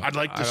 I know. I'd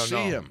like to I don't see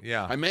know. him.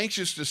 Yeah. I'm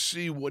anxious to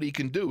see what he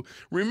can do.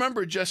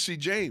 Remember Jesse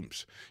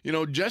James.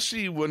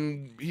 Jesse,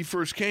 when he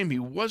first came, he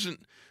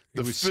wasn't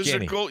the was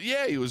physical. Skinny.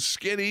 Yeah, he was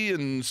skinny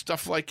and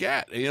stuff like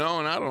that. And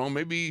I don't know,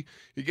 maybe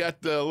he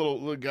got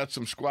got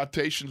some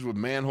squattations with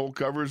manhole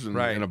covers and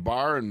in a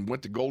bar and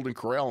went to Golden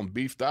Corral and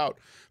beefed out.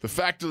 The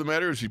fact of the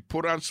matter is he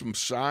put on some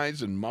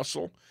size and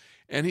muscle.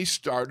 And he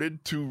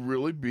started to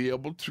really be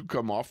able to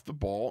come off the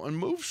ball and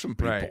move some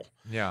people. Right.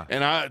 Yeah.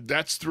 And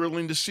that's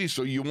thrilling to see.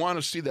 So you want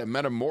to see that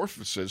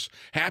metamorphosis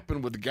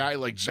happen with a guy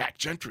like Zach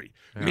Gentry.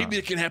 Yeah. Maybe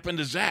it can happen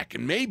to Zach.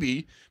 And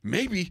maybe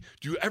do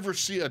you ever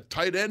see a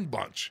tight end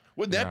bunch?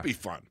 Wouldn't that be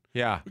fun?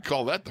 Yeah. We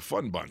call that the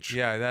fun bunch.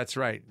 Yeah, that's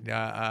right.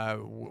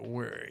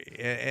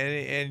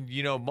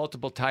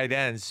 Multiple tight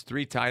ends,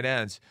 3 tight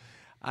ends.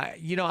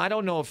 I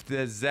don't know if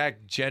the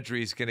Zach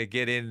Gentry is going to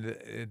get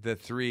in the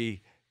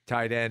 3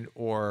 tight end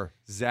or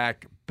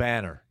Zach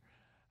Banner,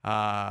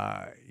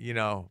 but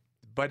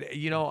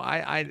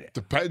I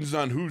depends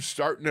on who's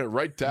starting at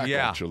right tackle.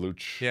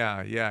 Chaluch.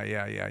 Yeah.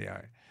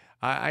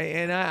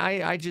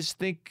 I just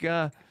think.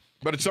 But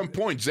at some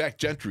point, Zach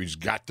Gentry's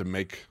got to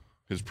make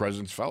his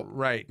presence felt.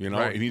 Right.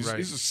 And he's a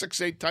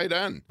 6'8" tight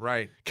end.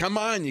 Right. Come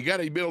on, you got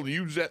to be able to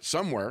use that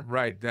somewhere.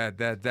 Right.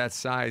 That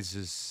size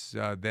is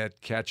that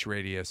catch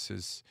radius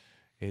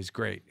is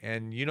great,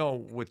 and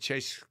with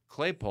Chase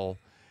Claypool.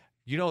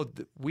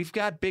 We've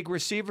got big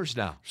receivers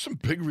now. Some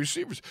big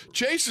receivers.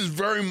 Chase is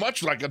very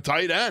much like a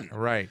tight end.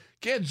 Right.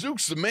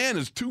 Gadzooks, the man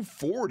is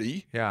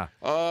 240. Yeah.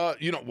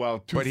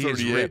 238. But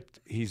he's ripped.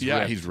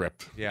 He's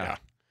ripped. Yeah.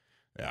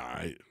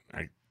 I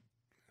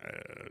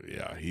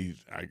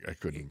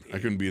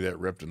couldn't be that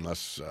ripped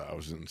unless I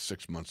was in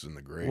 6 months in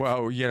the grave.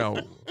 Well,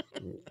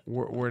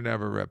 we're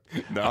never ripped.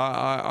 No.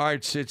 All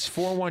right, so it's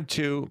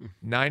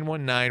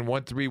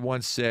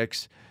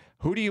 412-919-1316.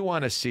 Who do you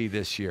want to see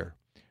this year?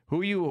 Who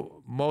are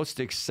you most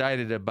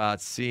excited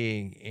about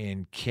seeing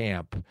in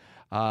camp?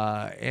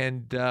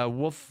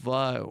 Wolf,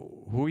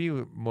 who are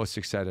you most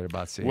excited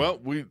about seeing? Well,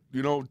 we,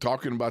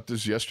 talking about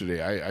this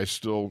yesterday, I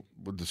still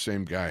with the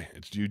same guy.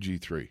 It's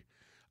UG3.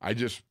 I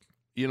just,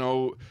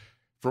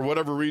 for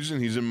whatever reason,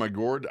 he's in my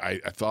gourd. I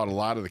thought a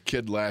lot of the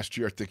kid last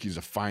year. I think he's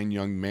a fine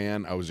young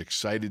man. I was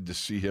excited to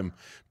see him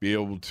be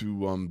able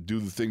to do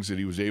the things that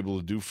he was able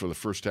to do for the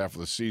first half of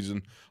the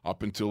season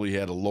up until he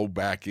had a low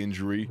back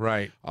injury.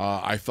 Right.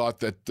 I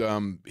thought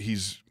that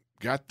he's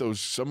got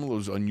some of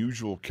those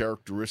unusual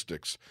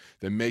characteristics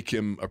that make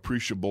him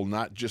appreciable,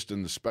 not just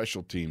in the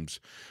special teams,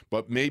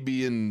 but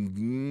maybe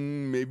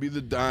in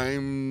the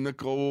dime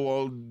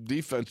nickel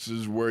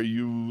defenses where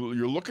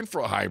you're looking for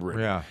a hybrid.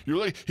 Yeah,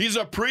 he's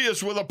a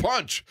Prius with a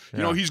punch.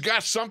 He's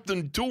got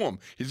something to him.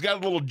 He's got a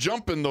little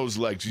jump in those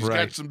legs. He's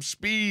got some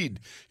speed.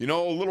 A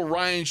little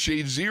Ryan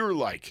Shazier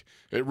like.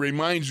 It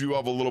reminds you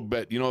of a little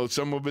bit.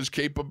 Some of his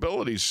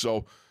capabilities.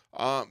 So,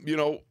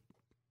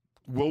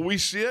 will we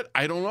see it?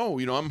 I don't know.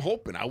 I'm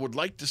hoping. I would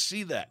like to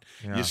see that.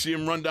 Yeah. You see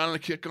him run down the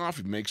kickoff.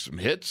 He makes some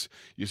hits.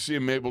 You see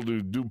him able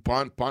to do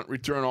punt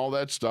return, all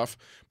that stuff.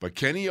 But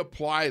can he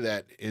apply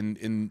that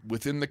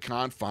within the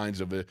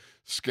confines of the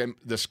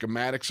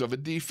schematics of a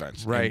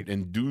defense? Right.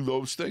 And do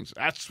those things.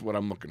 That's what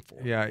I'm looking for.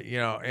 Yeah,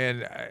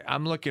 and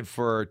I'm looking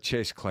for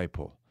Chase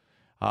Claypool.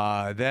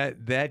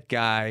 That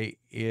guy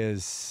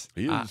is.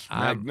 He is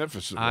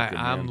magnificent.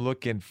 I'm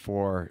looking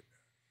for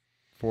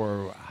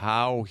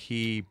how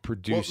he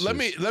produces. Well,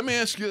 let me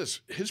ask you this: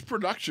 his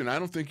production, I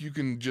don't think you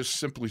can just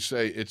simply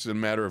say it's a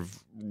matter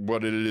of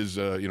what it is,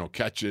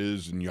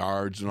 catches and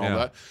yards and all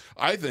that.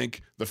 I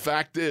think the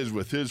fact is,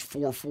 with his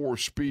 4.4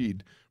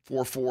 speed,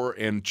 4.4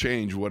 and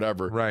change,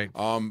 whatever. Right.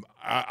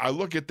 I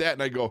look at that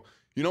and I go,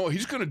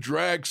 he's going to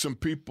drag some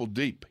people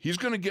deep. He's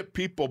going to get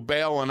people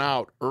bailing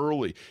out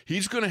early.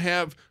 He's going to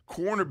have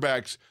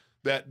cornerbacks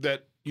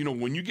that.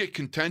 When you get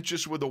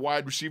contentious with a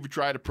wide receiver,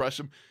 try to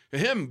press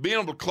him being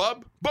able to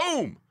club,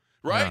 boom,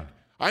 right? Yeah.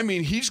 I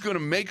mean, he's going to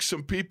make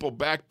some people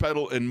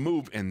backpedal and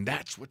move, and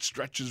that's what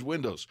stretches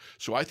windows.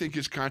 So I think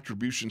his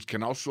contributions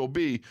can also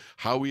be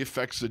how he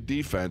affects the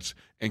defense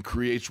and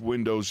creates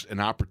windows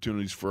and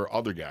opportunities for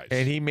other guys.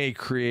 And he may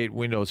create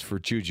windows for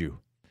Juju.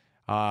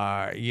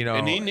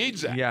 And he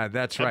needs that. Yeah,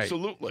 that's right.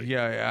 Absolutely.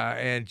 Yeah,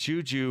 and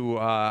Juju,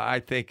 I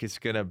think is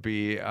going to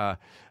be have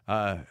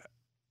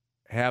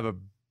a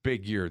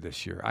big year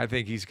this year. I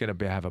think he's going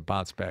to have a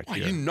bounce back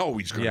year.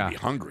 He's going to be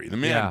hungry. The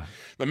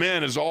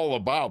man is all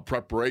about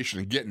preparation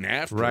and getting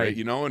after it,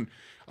 and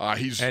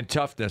and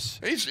toughness.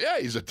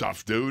 He's a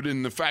tough dude.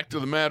 And the fact of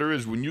the matter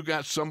is, when you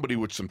got somebody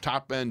with some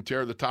top end,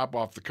 tear the top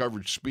off the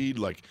coverage speed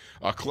like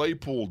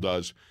Claypool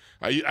does,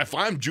 if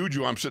I'm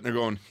Juju, I'm sitting there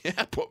going,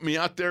 put me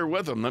out there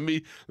with him. Let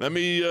me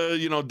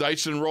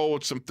dice and roll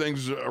with some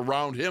things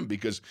around him,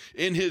 because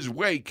in his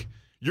wake,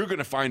 you're going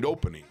to find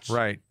openings.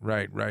 Right.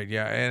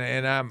 Yeah,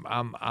 and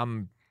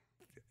I'm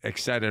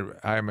excited.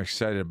 I'm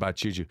excited about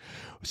Juju.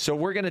 So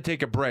we're going to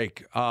take a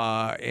break,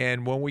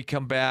 and when we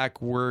come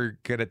back, we're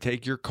going to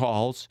take your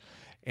calls.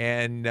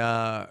 And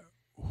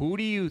who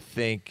do you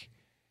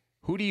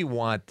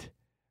want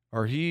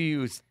or he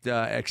used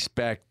to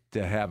expect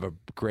to have a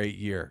great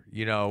year.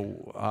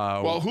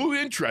 Well, who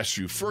interests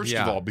you, first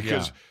of all?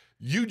 Because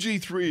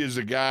UG3 is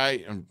a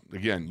guy, and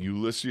again,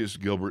 Ulysses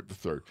Gilbert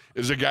III,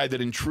 is a guy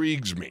that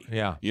intrigues me.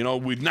 Yeah.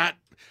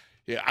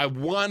 I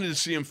wanted to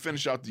see him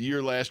finish out the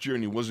year last year,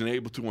 and he wasn't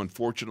able to,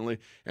 unfortunately.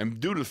 And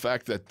due to the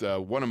fact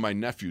that one of my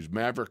nephews,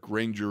 Maverick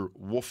Ranger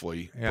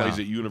Wolfley, plays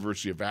at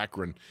University of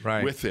Akron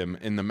with him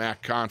in the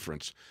MAC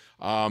conference.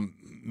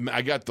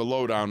 I got the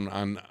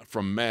lowdown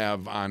from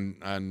Mav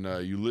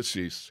on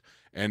Ulysses.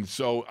 And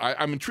so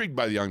I'm intrigued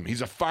by the young man.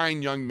 He's a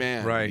fine young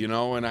man,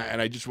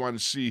 and I just want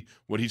to see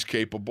what he's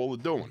capable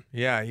of doing.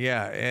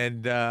 Yeah.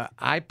 And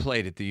I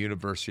played at the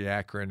University of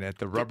Akron at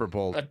the Rubber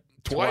Bowl.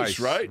 Twice,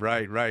 right?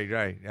 Right.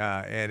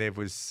 And it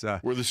was.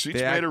 Were the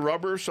seats made of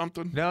rubber or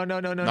something? No.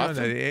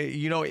 Nothing?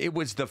 It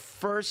was the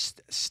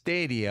first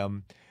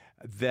stadium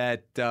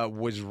that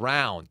was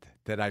round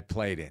that I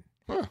played in.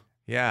 Huh.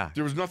 Yeah.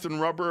 There was nothing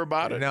rubber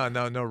about it?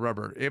 No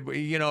rubber.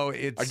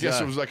 It's. I guess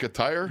it was like a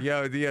tire?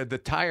 Yeah,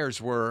 the tires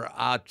were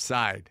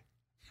outside.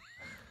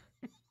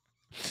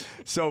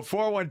 So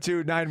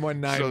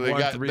 412-919-1316. So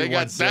they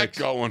got that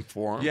going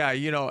for them. Yeah,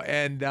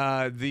 and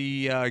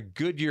the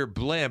Goodyear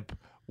blimp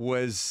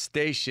was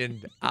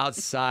stationed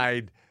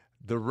outside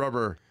the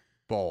Rubber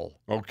Bowl.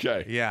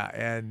 Okay. Yeah,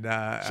 and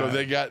so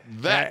they got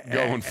that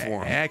going for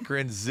them.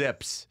 Akron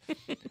Zips.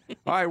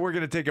 All right, we're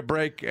going to take a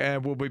break,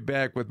 and we'll be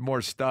back with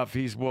more stuff.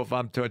 He's Wolf,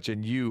 I'm Touch,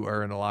 and you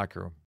are in the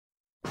locker room.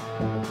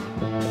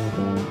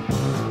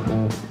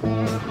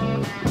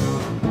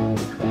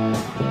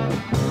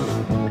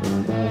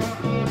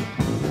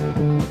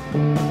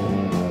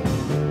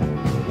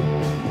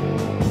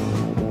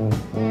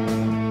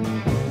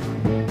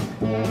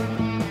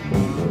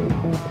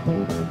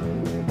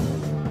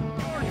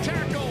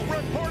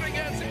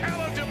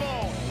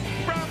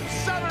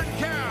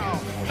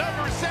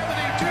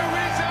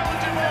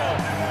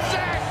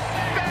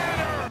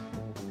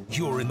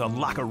 You're in the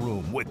locker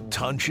room with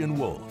Tunch and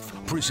Wolf,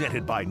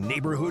 presented by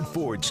Neighborhood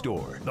Ford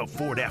Store. The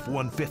Ford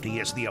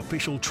F-150 is the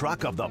official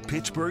truck of the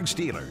Pittsburgh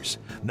Steelers.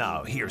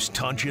 Now, here's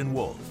Tunch and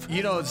Wolf.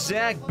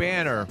 Zach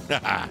Banner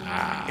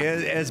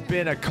has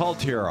been a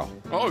cult hero.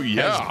 Oh,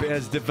 yeah.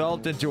 Has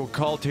developed into a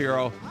cult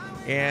hero.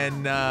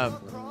 And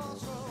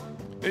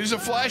he's a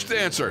flash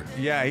dancer.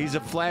 Yeah, he's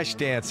a flash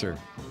dancer.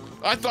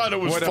 I thought it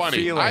was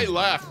funny. I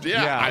laughed.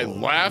 Yeah, I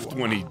laughed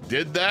when he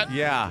did that.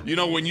 Yeah.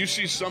 When you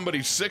see somebody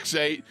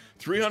 6'8",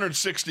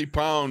 360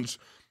 pounds,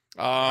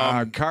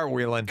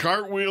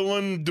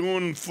 cartwheeling,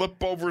 doing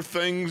flip over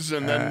things,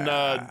 and then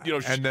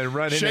and then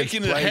running,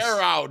 shaking his hair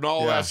out and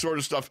all that sort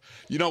of stuff.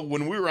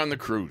 When we were on the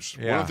cruise,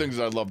 one of the things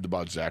I loved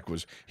about Zach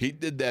was he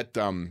did that.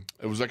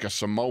 It was like a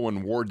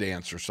Samoan war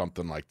dance or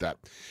something like that,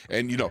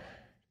 and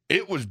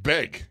it was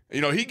big.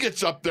 He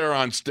gets up there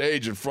on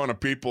stage in front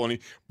of people and he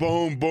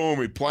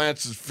he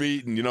plants his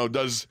feet and,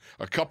 does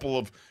a couple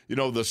of,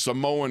 the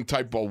Samoan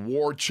type of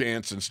war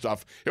chants and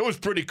stuff. It was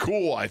pretty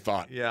cool, I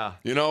thought. Yeah.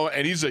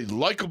 And he's a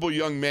likable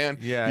young man.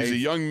 Yeah. He's a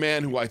young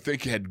man who I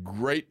think had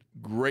great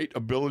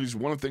abilities.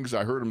 One of the things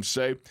I heard him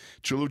say,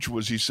 Chalucha,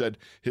 was he said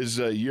his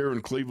year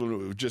in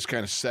Cleveland just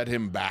kind of set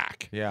him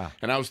back. Yeah.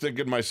 And I was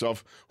thinking to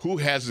myself, who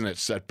hasn't it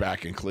set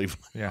back in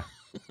Cleveland? Yeah.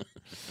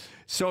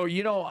 So,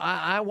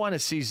 I want to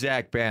see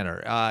Zach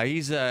Banner.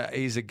 He's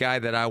a guy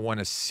that I want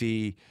to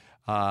see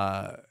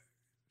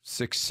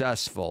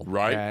successful.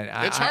 Right.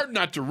 And it's hard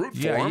not to root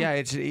for him.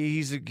 Yeah,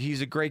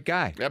 he's a great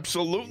guy.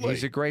 Absolutely.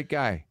 He's a great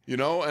guy.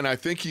 And I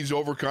think he's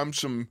overcome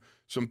some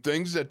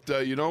things that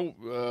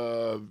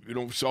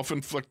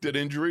self-inflicted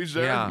injuries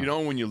there. Yeah.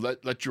 When you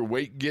let your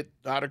weight get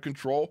out of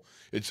control,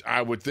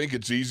 I would think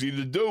it's easy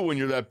to do when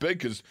you're that big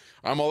because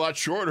I'm a lot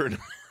shorter.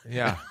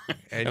 Yeah.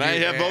 And I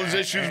have those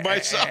issues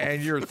myself.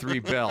 And you're 3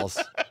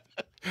 bells.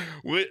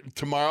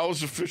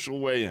 Tomorrow's official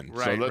weigh-in.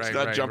 Right, so let's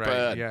not jump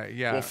ahead.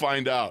 Yeah. We'll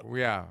find out.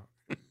 Yeah.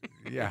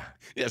 Yeah.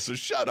 Yeah, so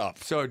shut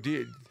up. So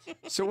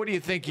what do you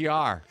think you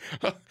are?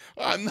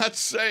 I'm not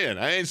saying.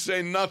 I ain't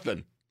saying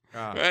nothing.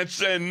 I ain't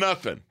saying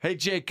nothing. Hey,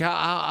 Jake,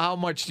 how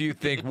much do you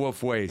think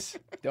Wolf weighs?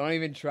 Don't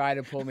even try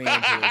to pull me into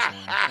this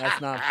one. That's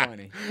not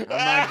funny. I'm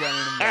not getting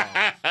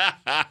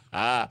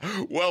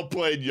involved. Well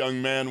played,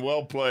 young man.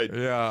 Well played.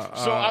 Yeah.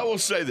 So I will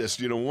say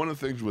this. One of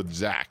the things with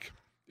Zach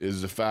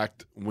is the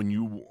fact when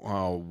you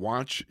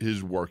watch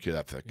his work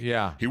ethic.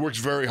 Yeah. He works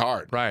very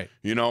hard. Right.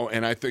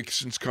 And I think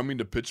since coming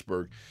to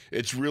Pittsburgh,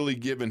 it's really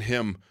given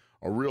him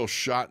a real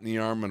shot in the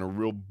arm and a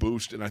real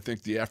boost. And I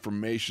think the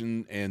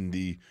affirmation and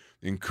the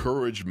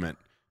encouragement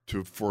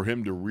for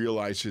him to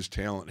realize his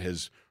talent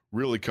has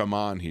really come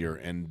on here,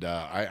 and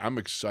I'm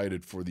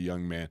excited for the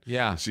young man.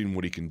 Yeah, and seeing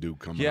what he can do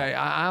coming. Yeah,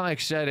 I'm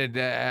excited.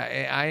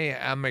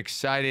 I'm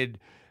excited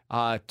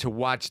to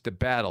watch the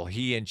battle.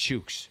 He and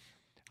Chooks.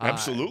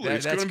 Absolutely,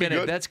 it's going to be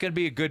good. That's going to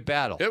be a good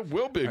battle. It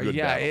will be a good battle.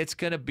 Yeah, it's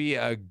going to be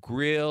a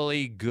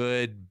really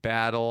good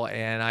battle,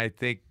 and I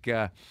think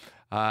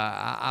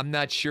I'm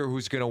not sure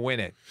who's going to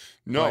win it.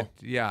 No. But,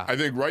 yeah. I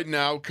think right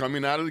now,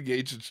 coming out of the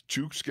gates,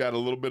 Chooks got a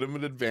little bit of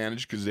an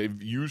advantage because they've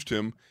used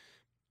him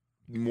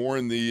more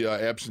in the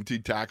absentee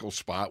tackle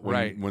spot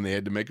when they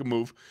had to make a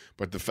move.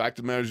 But the fact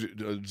of the matter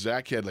is,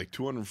 Zach had like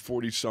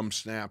 240-some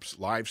snaps,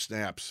 live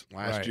snaps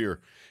last year.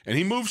 And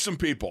he moved some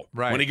people.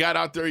 Right. When he got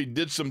out there, he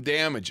did some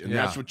damage, and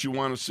that's what you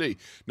want to see.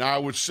 Now, I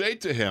would say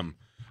to him,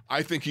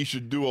 I think he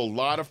should do a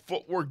lot of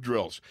footwork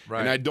drills.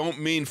 Right. And I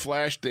don't mean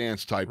flash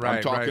dance type.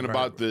 I'm talking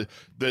about the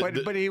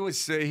But he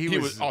was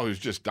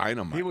just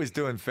dynamite. He was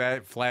doing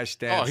flash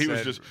dance. He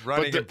was just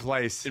running in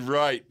place.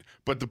 Right.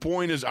 But the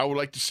point is, I would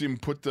like to see him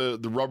put the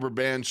rubber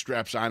band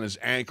straps on his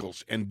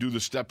ankles and do the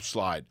step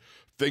slide,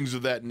 things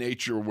of that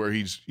nature, where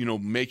he's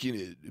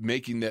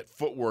making that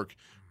footwork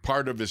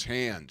part of his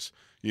hands.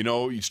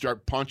 You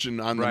start punching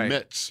on the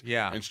mitts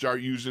and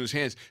start using his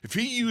hands. If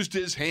he used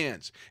his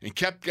hands and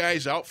kept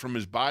guys out from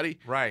his body,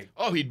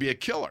 he'd be a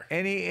killer.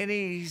 And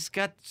he's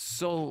got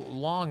so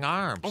long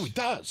arms. Oh, he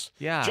does.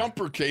 Yeah.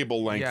 Jumper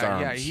cable length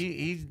arms. Yeah,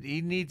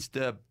 he needs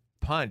to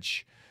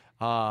punch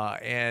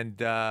and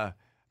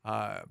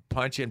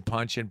punch and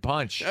punch and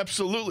punch.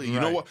 Absolutely. Right. You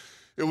know what?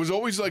 It was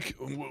always like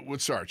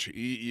with Sarge,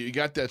 you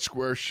got that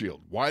square shield.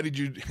 Why did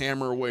you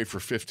hammer away for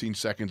 15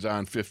 seconds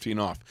on, 15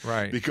 off?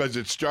 Right. Because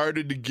it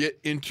started to get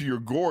into your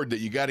gourd that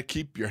you got to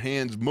keep your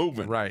hands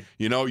moving. Right.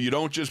 You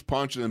don't just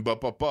punch and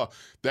then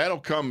That'll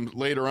come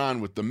later on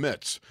with the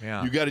mitts.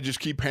 Yeah. You got to just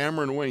keep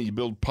hammering away. You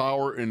build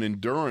power and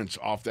endurance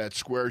off that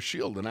square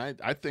shield. And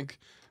I think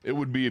it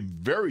would be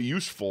very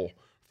useful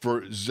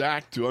for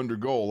Zach to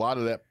undergo a lot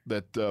of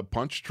that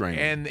punch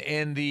training.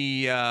 And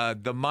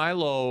the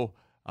Milo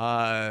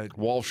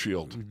wall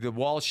shield. The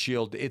wall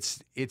shield.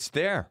 It's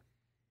there.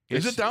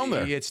 Is it down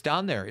there? It's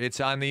down there. It's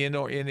on the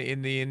indoor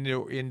in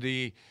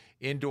the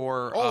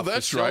indoor. Oh,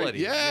 that's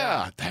facility. right.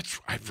 Yeah,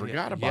 I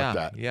forgot about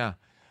that. Yeah.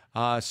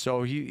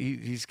 So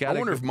he's got. I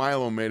wonder if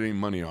Milo made any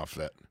money off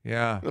that.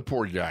 Yeah. The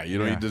poor guy.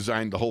 He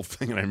designed the whole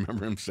thing, and I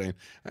remember him saying,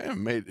 "I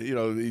haven't made."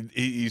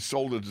 He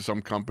sold it to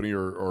some company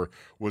or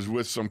was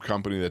with some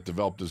company that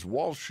developed this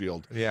wall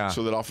shield. Yeah.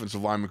 So that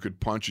offensive linemen could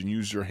punch and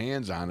use their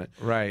hands on it.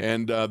 Right.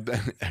 And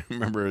then I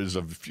remember it was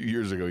a few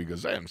years ago. He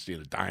goes, "I haven't seen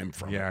a dime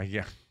from it."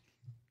 Yeah.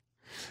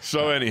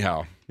 So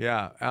anyhow.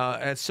 Yeah.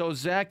 And so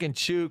Zach and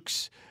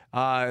Chooks.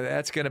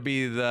 That's going to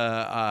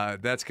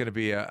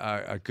be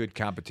a good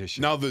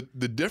competition. Now the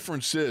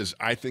difference is,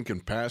 I think in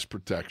pass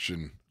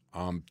protection,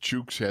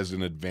 Chooks has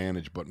an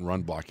advantage, but in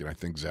run blocking, I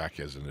think Zach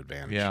has an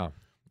advantage. Yeah.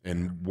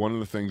 And one of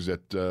the things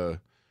that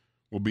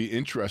will be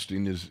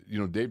interesting is,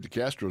 Dave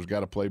DeCastro's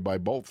got to play by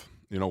both.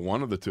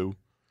 One of the two,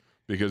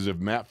 because if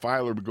Matt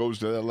Filer goes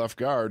to that left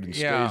guard and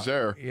stays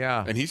there,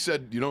 and he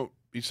said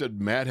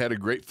Matt had a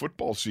great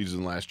football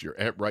season last year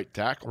at right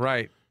tackle.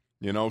 Right.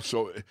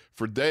 So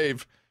for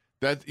Dave.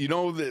 That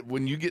that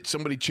when you get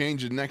somebody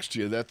changing next to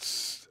you,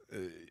 that's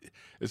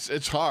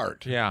it's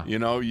hard. Yeah.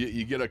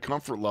 You get a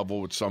comfort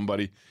level with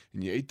somebody,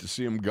 and you hate to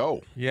see them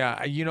go. Yeah.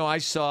 I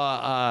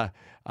saw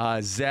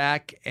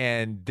Zach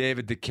and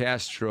David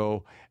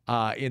DeCastro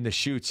in the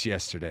chutes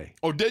yesterday.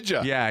 Oh, did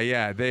you?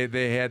 Yeah.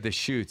 They had the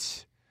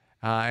chutes,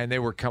 and they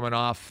were coming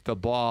off the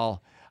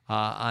ball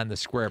on the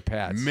square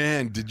pads.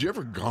 Man, did you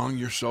ever gong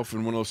yourself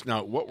in one of those?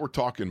 Now, what we're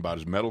talking about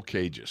is metal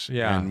cages.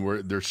 Yeah.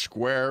 And they're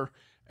square.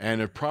 And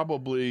they're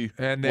probably,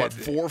 4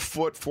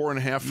 foot,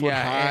 4.5 foot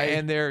high?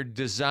 And they're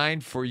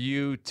designed for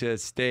you to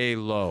stay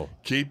low.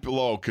 Keep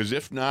low, because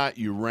if not,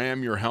 you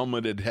ram your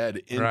helmeted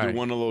head into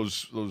one of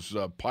those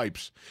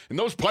pipes. And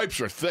those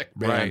pipes are thick,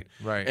 man.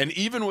 Right. And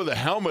even with a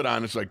helmet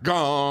on, it's like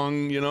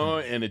gong,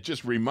 and it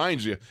just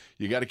reminds you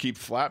got to keep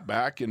flat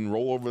back and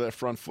roll over that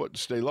front foot and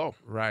stay low.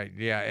 Right,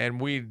 yeah. And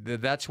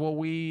that's what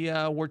we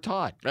were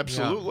taught.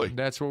 Absolutely. Yeah,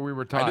 that's what we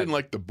were taught. I didn't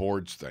like the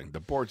boards thing. The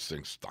boards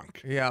thing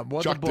stunk. Yeah.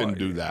 Well, Chuck didn't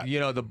do that.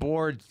 The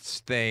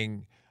boards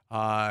thing,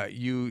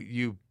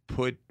 you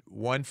put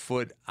one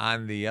foot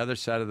on the other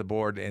side of the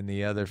board and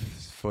the other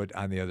foot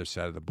on the other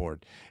side of the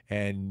board,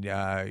 and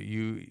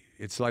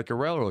it's like a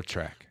railroad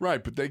track.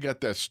 Right, but they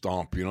got that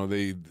stomp.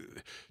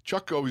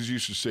 Chuck always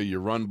used to say, "You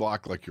run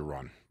block like you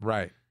run."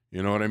 Right.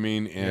 You know what I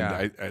mean?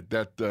 And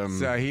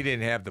so he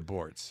didn't have the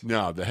boards.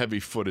 No, the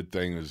heavy-footed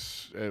thing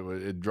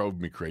it drove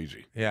me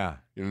crazy. Yeah.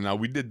 Now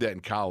we did that in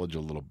college a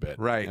little bit.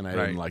 Right. And I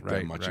didn't like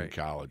that much in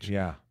college.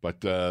 Yeah.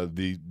 But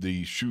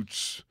the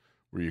chutes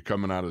where you're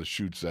coming out of the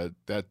chutes,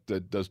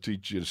 that does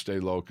teach you to stay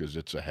low, because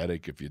it's a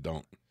headache if you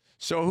don't.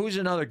 So who's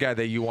another guy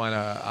that you want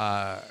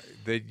to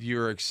that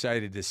you're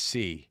excited to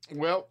see?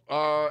 Well,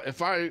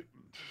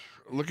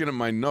 looking at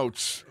my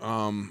notes,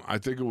 I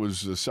think it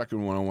was the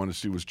second one I wanted to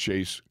see was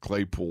Chase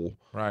Claypool.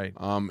 Right.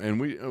 And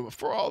we,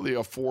 for all the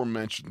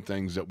aforementioned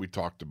things that we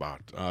talked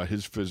about,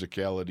 his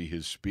physicality,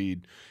 his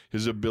speed,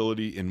 his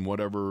ability in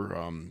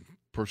whatever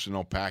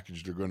personnel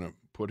package they're going to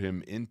put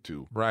him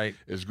into,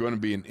 is going to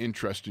be an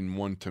interesting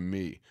one to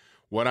me.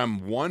 What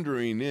I'm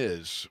wondering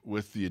is,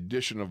 with the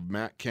addition of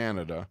Matt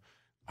Canada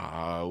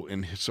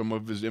and some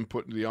of his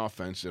input into the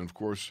offense, and of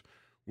course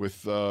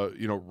with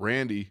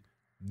Randy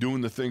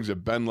doing the things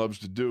that Ben loves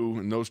to do,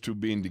 and those two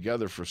being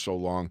together for so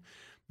long,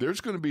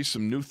 there's going to be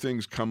some new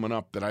things coming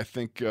up that I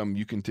think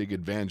you can take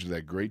advantage of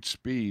that great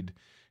speed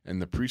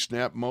And the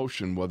pre-snap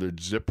motion, whether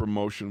it's zipper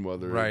motion,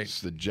 whether Right.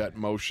 it's the jet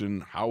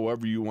motion,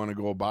 however you want to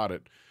go about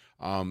it,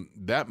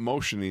 that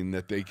motioning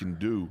that they can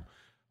do,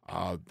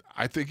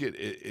 I think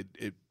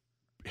it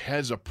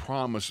has a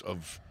promise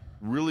of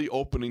really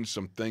opening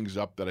some things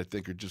up that I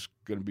think are just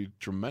going to be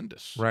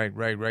tremendous. Right.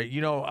 You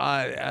know,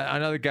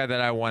 another guy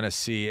that I want to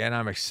see, and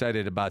I'm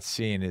excited about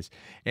seeing, is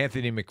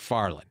Anthony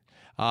McFarland.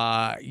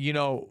 You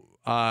know,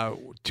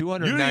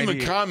 290. You didn't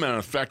even comment on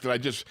the fact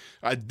that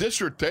a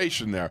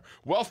dissertation there,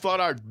 well thought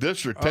out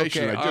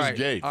dissertation I just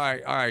gave. All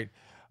right.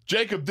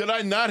 Jacob, did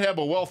I not have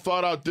a well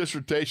thought out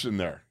dissertation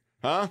there?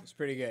 Huh? It's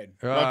pretty good.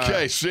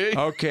 Okay, see?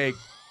 Okay.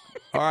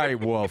 All right,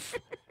 Wolf.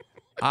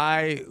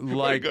 I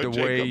like go, the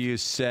way Jacob. you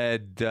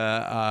said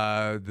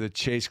the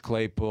Chase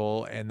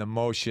Claypool and the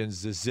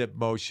motions, the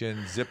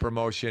zipper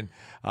motion,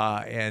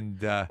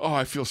 and Oh,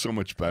 I feel so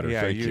much better.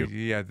 Thank you.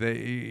 Yeah,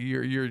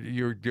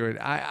 you're doing.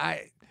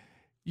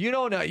 You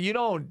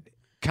don't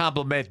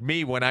compliment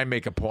me when I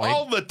make a point.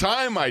 All the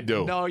time I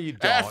do. No, you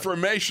don't.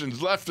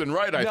 Affirmations left and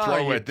right I no, throw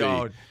you at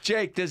don't.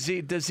 Jake, does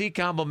he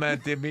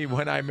compliment me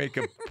when I make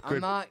a I'm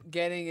good? not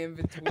getting in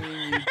between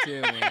you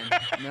two, man.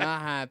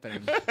 Not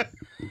happening.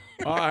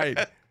 All right.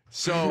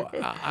 So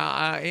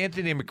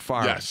Anthony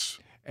McFarland. Yes.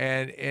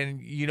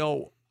 And you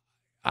know,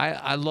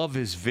 I love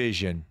his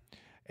vision,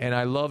 and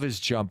I love his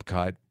jump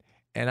cut,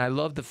 and I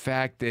love the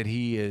fact that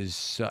he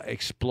is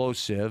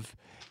explosive,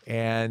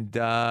 and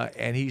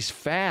he's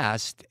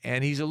fast,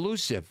 and he's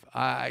elusive.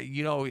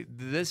 You know,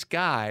 this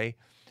guy,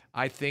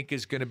 I think,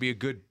 is going to be a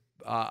good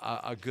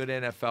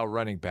NFL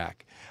running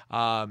back.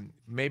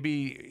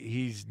 Maybe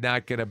he's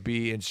not going to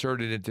be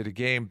inserted into the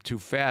game too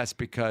fast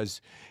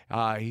because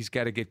he's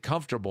got to get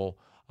comfortable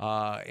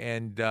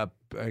and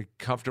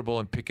comfortable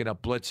in picking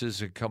up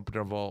blitzes and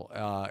comfortable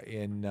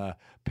in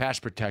pass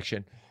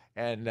protection.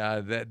 And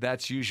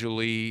that's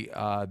usually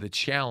the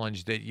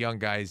challenge that young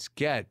guys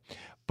get.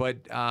 But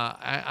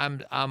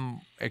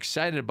I'm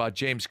excited about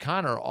James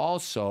Conner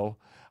also.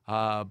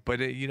 But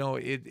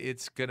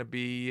it's going to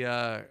be.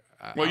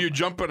 Well, you're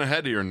jumping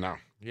ahead here now.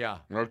 Yeah.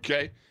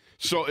 Okay?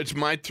 So it's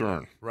my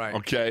turn. Right.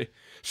 Okay?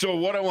 So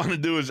what I want to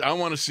do is I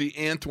want to see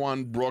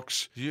Antoine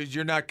Brooks.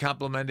 You're not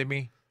complimenting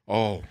me?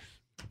 Oh,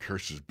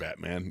 curses,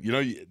 Batman. You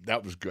know,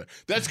 that was good.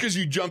 That's because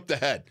you jumped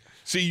ahead.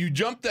 See, you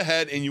jumped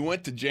ahead and you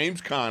went to James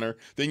Conner,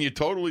 then you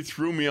totally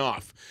threw me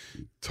off.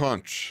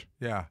 Tunch.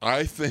 Yeah.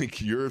 I think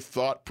your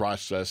thought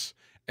process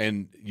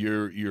and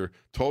your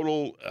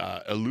total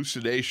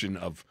elucidation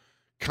of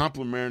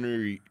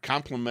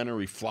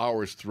complimentary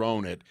flowers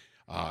thrown at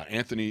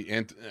Anthony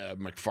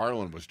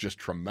McFarland was just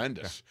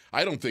tremendous.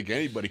 I don't think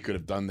anybody could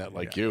have done that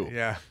like you.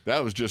 Yeah.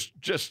 That was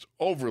just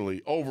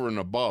overly over and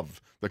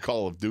above the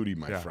Call of Duty,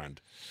 my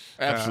friend.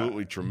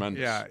 Absolutely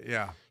tremendous.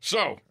 Yeah.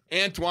 So,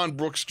 Antoine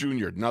Brooks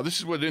Jr. Now, this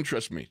is what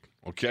interests me,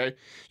 okay?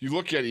 You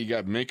look at it, you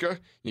got Minka,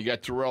 you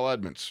got Terrell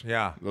Edmonds.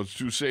 Yeah. Those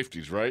two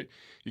safeties, right?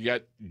 You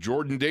got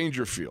Jordan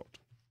Dangerfield.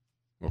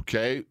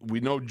 Okay, we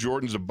know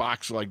Jordan's a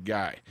box-like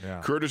guy.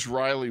 Yeah. Curtis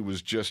Riley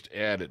was just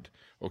added.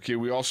 Okay,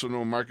 we also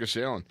know Marcus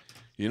Allen.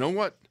 You know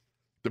what?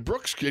 The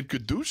Brooks kid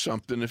could do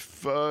something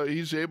if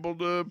he's able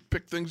to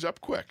pick things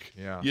up quick.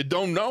 Yeah. You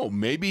don't know.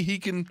 Maybe he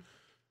can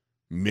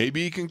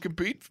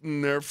compete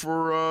in there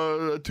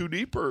for a two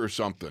deeper or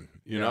something.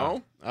 You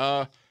know,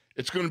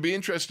 it's going to be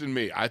interesting to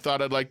me. I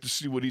thought I'd like to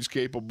see what he's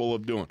capable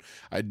of doing.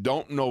 I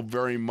don't know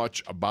very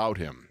much about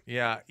him.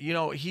 Yeah. You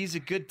know, he's a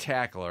good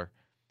tackler.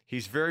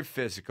 He's very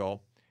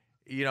physical.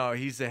 You know,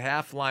 he's a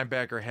half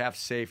linebacker, half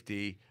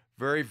safety,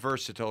 very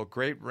versatile,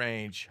 great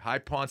range, high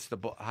points the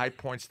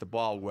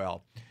ball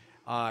well.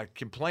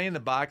 Can play in the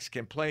box,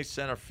 can play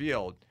center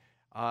field.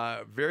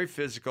 Very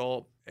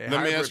physical.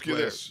 Let me ask you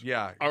this.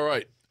 Yeah. All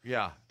right.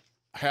 Yeah.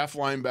 Half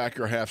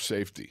linebacker, half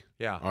safety.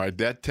 Yeah. All right.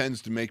 That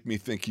tends to make me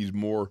think he's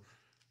more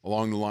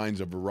along the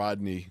lines of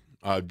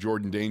a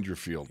Jordan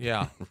Dangerfield.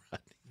 Yeah.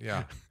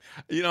 Yeah.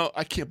 You know,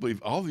 I can't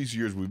believe all these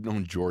years we've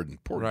known Jordan.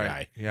 Poor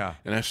guy. Yeah.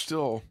 And I'd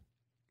still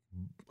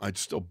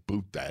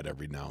boot that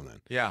every now and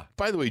then. Yeah.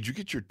 By the way, did you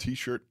get your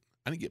T-shirt?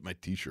 I didn't get my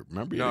T-shirt.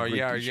 Remember? You had a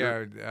great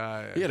T-shirt?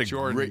 He had a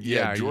Jordan, great-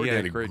 Jordan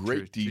had a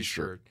great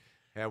T-shirt.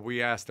 Yeah,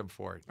 we asked him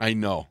for it, I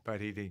know.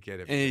 but he didn't get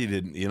it. And he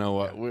didn't. You know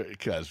what?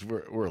 Because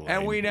we're lame.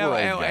 And we know,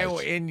 We're old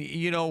guys. and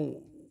you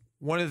know,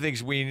 one of the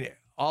things we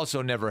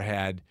also never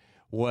had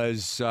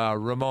was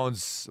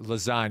Ramon's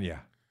lasagna.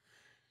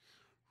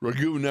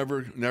 Ragu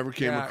never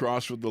came Yeah.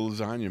 across with the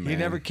lasagna, man. He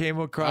never came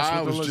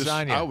across with the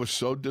lasagna. I was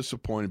so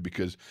disappointed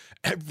because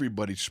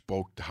everybody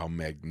spoke to how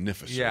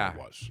magnificent it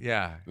was.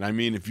 Yeah. And I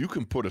mean, if you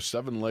can put a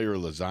 7-layer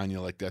lasagna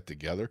like that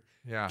together,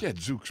 Yeah.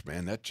 Zooks,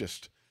 man, that's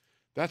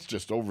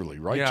just overly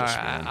righteous,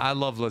 man. I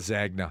love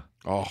lasagna.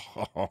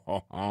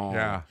 Oh.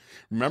 Yeah.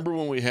 Remember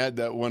when we had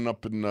that one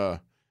up in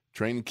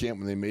training camp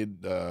when they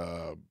made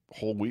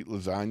whole wheat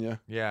lasagna?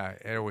 Yeah,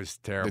 and it was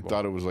They terrible.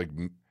 thought it was like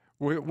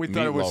we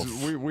thought it was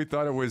meatloaf. we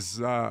thought it was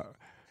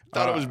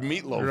thought it was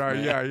meatloaf. Right,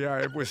 man. yeah,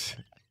 it was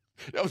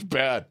That was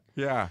bad.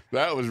 yeah.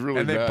 That was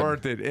really And they bad.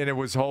 burnt it and it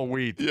was whole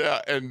wheat.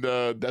 Yeah, and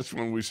that's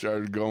when we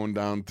started going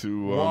down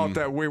to Walt,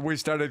 we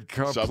started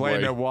Subway.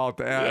 complaining to Walt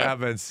Yeah.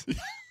 Evans.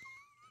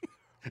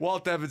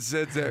 Walt Evans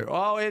sits there.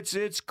 Oh,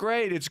 it's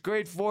great. It's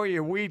great for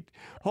you.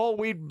 Whole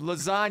wheat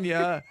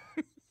lasagna,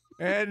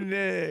 and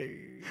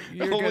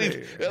you're gonna...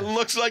 It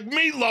looks like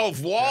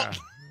meatloaf, Walt.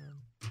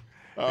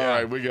 Yeah. All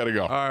right, we got to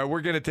go. All right,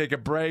 we're going to take a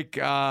break.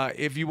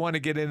 If you want to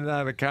get in and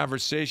out of the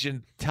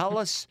conversation, tell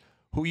us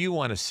who you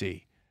want to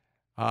see.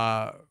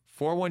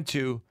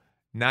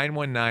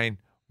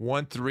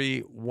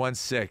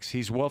 412-919-1316.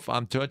 He's Wolf,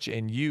 I'm Tunch,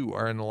 and you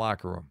are in the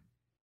locker room.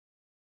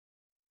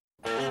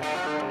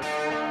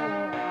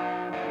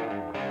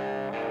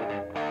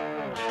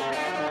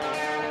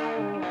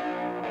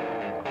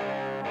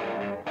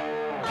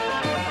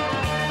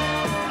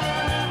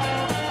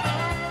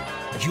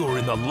 You're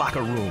in the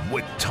locker room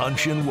with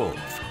Tunch and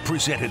Wolf.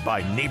 Presented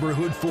by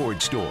Neighborhood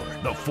Ford Store.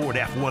 The Ford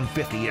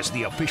F-150 is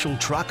the official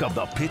truck of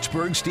the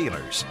Pittsburgh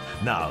Steelers.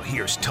 Now,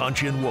 here's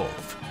Tunch and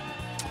Wolf.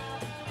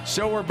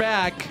 So we're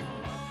back.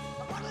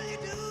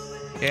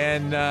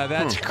 And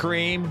that's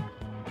Cream.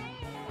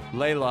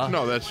 Layla.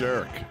 No, that's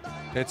Eric.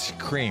 It's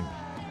Cream.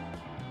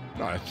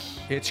 No,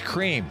 It's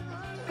Cream.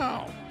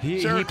 No.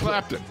 It's Eric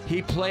Clapton.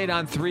 He played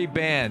on 3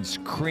 bands: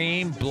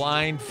 Cream,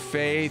 Blind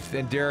Faith,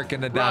 and Derek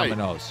and the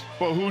Dominoes.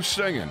 Right. Well, who's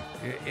singing?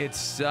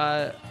 It's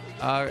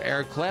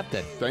Eric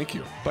Clapton. Thank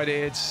you. But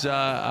it's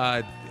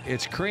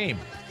Cream.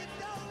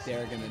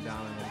 Derek and the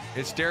Dominoes.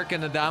 It's Derek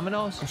and the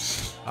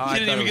Dominoes? You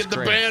didn't even get the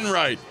band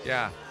right.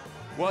 Yeah.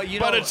 Well,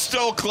 but it's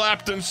still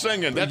Clapton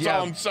singing. That's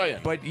all I'm saying.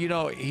 But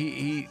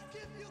he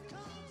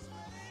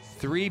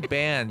 3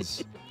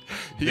 bands.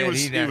 he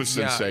was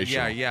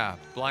sensational. Yeah.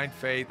 Blind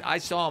Faith. I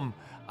saw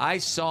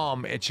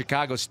him at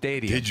Chicago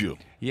Stadium. Did you?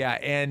 Yeah,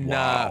 and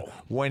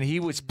when he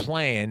was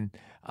playing,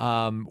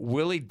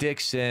 Willie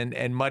Dixon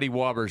and Muddy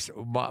Waters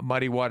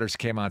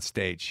came on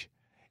stage,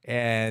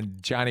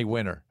 and Johnny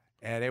Winter,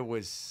 and it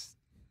was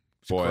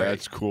boy, great.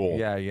 That's cool.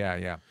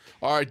 Yeah.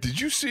 All right, did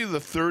you see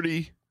the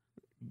 30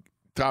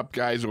 top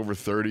guys over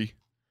 30?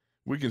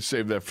 We can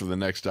save that for the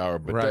next hour,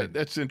 but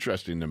that's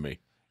interesting to me.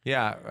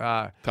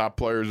 Yeah. Top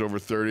players over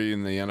 30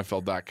 in the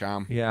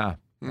NFL.com. Yeah.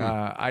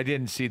 I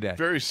didn't see that.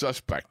 Very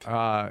suspect.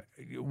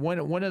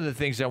 One of the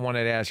things I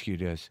wanted to ask you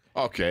is,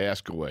 okay,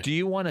 ask away. do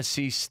you want to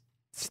see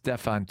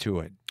Stephon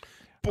Tuitt?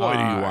 Boy, do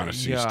you want to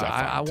see Stephon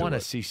I want to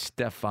Tuitt. see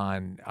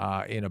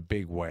Stephon in a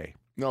big way.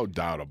 No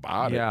doubt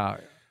about it. Yeah.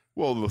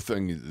 Well, the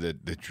thing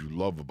that you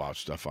love about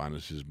Stephon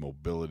is his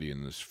mobility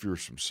and his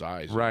fearsome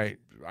size. Right.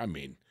 I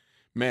mean,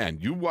 man,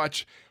 you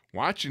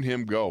watching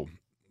him go.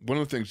 One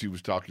of the things he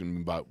was talking to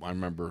me about, I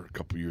remember a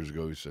couple years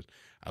ago, he said,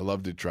 I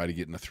love to try to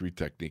get in a 3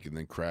 technique and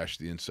then crash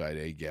the inside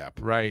A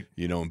gap. Right.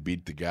 And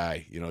beat the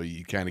guy.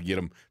 You kind of get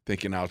him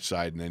thinking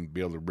outside and then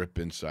be able to rip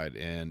inside.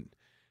 And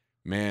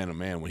man, oh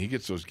man, when he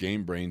gets those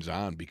game brains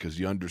on, because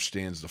he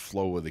understands the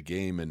flow of the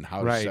game and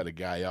how to set a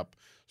guy up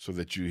so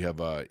that you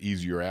have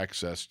easier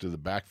access to the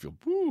backfield.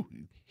 Woo.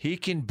 He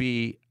can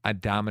be a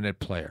dominant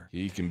player.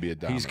 He can be a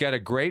dominant. He's got a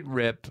great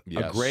rip,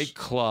 Yes. a great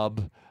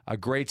club, a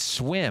great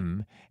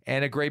swim,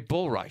 and a great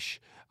bull rush.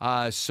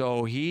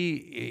 So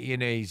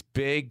he's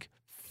big,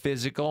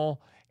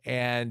 physical,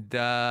 and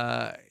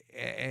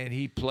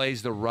he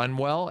plays the run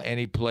well, and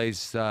he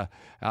plays.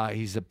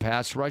 He's a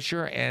pass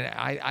rusher, and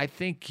I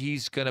think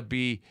he's going to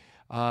be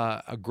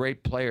a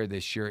great player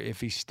this year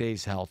if he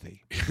stays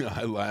healthy.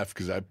 I laugh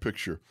because I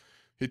picture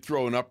he'd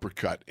throw an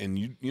uppercut, and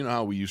you know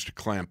how we used to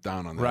clamp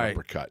down on that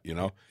uppercut,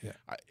 Yeah.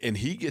 And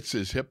he gets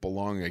his hip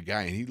along a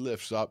guy, and he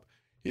lifts up.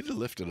 He'd have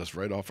lifted us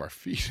right off our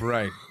feet.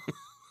 Right.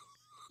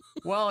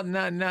 Well,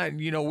 not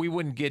we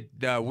wouldn't get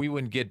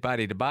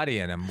body to body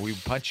in him. We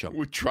punch him.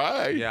 We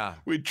try. Yeah.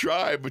 We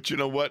try, but you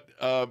know what?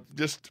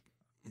 Just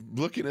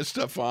looking at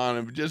Stephon,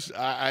 and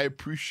I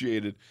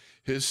appreciated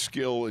his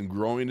skill in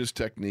growing his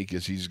technique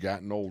as he's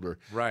gotten older.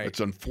 Right.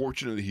 It's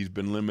unfortunate that he's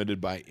been limited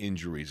by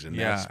injuries, and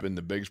that's been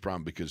the biggest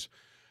problem, because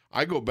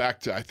I go back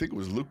to, I think it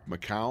was Luke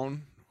McCown,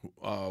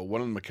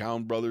 one of the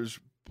McCown brothers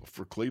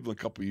for Cleveland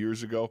a couple of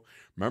years ago.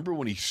 Remember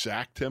when he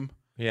sacked him?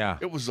 Yeah.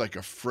 It was like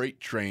a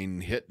freight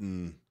train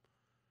hitting,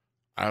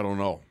 I don't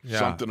know,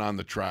 something on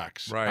the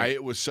tracks. Right. I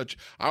was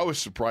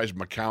surprised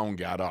McCown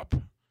got up.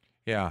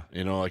 Yeah.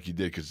 Like he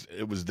did, because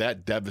it was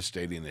that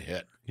devastating a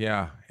hit.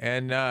 Yeah.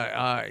 And,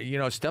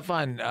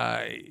 Stephon,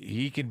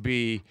 he can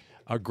be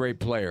a great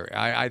player.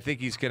 I think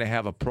he's going to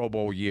have a Pro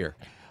Bowl year.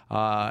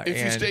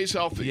 If he stays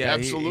healthy,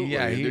 absolutely.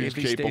 If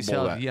he stays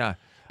healthy, yeah.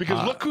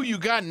 Because look who you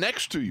got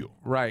next to you.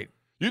 Right.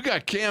 You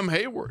got Cam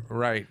Hayward.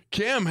 Right.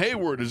 Cam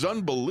Hayward is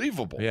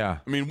unbelievable. Yeah.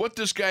 I mean, what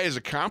this guy has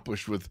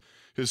accomplished with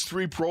his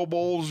 3 Pro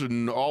Bowls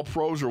and All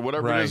Pros or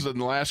whatever it is in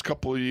the last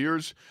couple of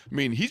years, I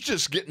mean, he's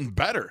just getting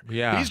better.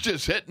 Yeah. He's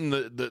just hitting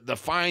the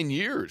fine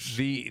years.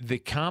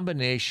 The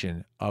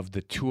combination of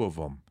the two of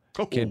them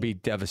can be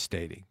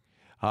devastating.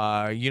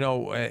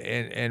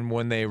 And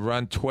when they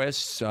run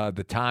twists,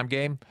 the time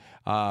game,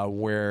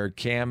 where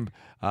Cam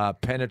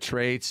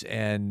penetrates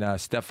and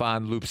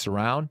Stefan loops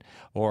around,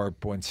 or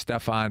when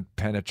Stefan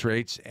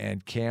penetrates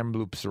and Cam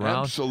loops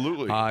around.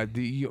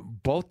 Absolutely.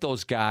 Both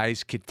those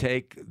guys could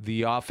take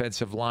the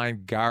offensive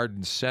line, guard,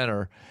 and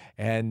center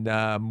and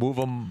move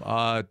them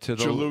to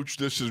the. Chaluch,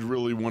 this is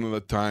really one of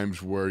the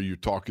times where you're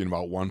talking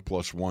about 1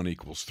 + 1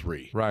 =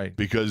 3. Right.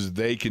 Because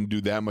they can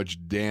do that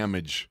much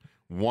damage,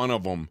 one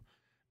of them,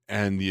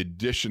 and the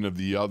addition of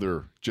the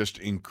other just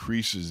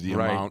increases the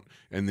amount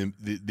and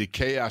the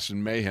chaos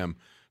and mayhem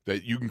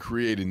that you can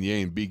create in the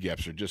A and B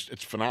gaps are just,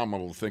 it's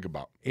phenomenal to think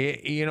about.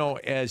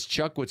 As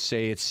Chuck would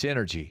say, it's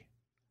synergy.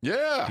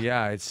 Yeah.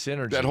 Yeah, it's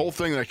synergy. That whole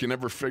thing that I can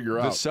never figure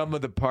the out. sum of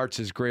the parts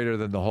is greater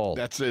than the whole.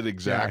 That's it,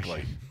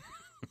 exactly.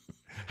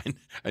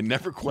 I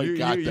never quite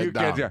got that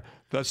down.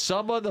 The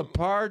sum of the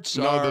parts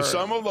No, the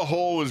sum of the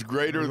whole is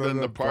greater than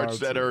the parts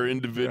that are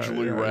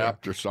individually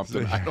wrapped or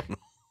something. I don't know.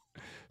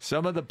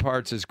 Some of the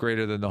parts is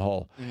greater than the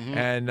whole. Mm-hmm.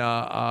 And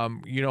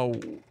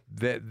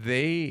that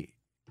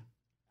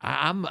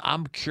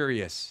I'm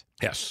curious.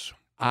 Yes.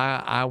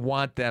 I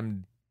want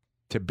them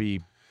to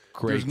be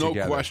great. There's no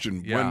together.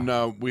 question. Yeah.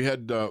 When we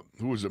had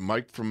who was it?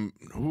 Mike from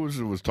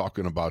was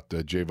talking about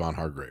Javon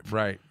Hargrave.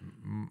 Right.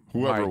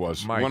 Whoever Mike, it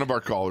was. Mike. One of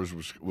our callers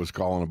was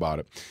calling about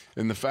it.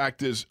 And the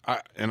fact is, I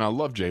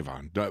love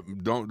Javon.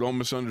 Don't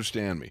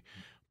misunderstand me.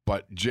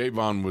 But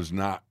Javon was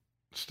not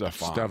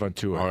Stefan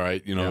Tuitt. All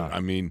right.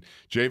 I mean,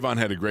 Javon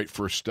had a great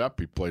first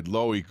step. He played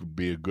low. He could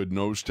be a good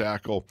nose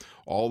tackle.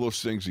 All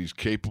those things. He's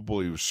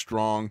capable. He was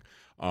strong.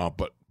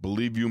 But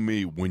believe you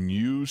me, when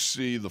you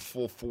see the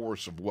full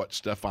force of what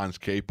Stefan's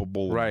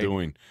capable of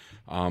doing,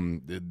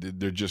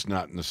 they're just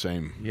not in the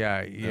same.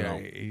 Yeah.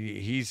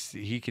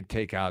 He could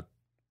take out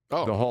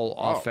the whole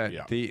offense,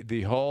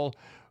 the whole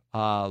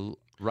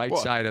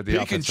side of the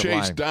offensive line. He can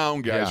chase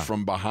down guys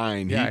from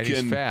behind. Yeah, he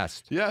can, he's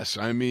fast. Yes,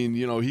 I mean,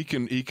 he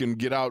can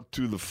get out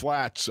to the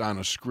flats on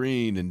a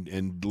screen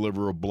and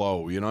deliver a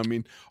blow. I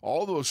mean,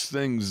 all those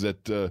things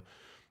that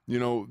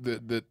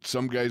that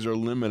some guys are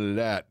limited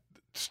at.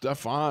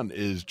 Stefan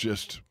is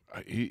just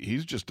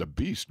he's just a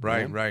beast.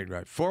 Man. Right.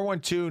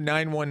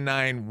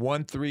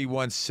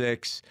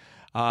 412-919-1316.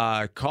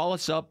 Call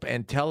us up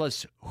and tell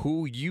us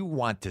who you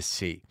want to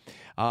see.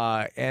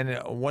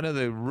 And one of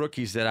the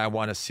rookies that I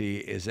want to see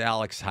is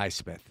Alex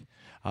Highsmith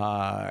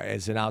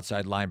as an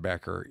outside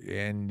linebacker.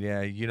 And,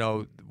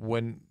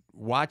 when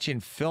watching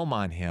film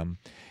on him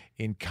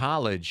in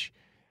college,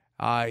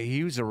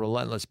 he was a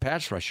relentless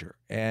pass rusher.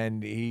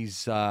 And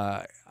he's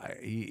got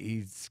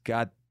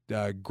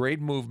great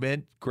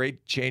movement,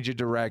 great change of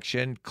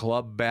direction,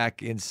 club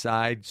back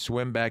inside,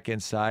 swim back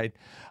inside.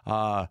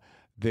 The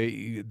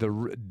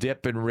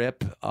dip and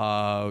rip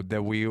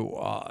that we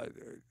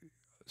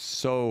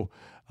so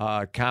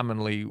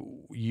commonly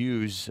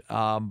use,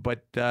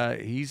 but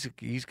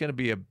he's going to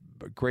be a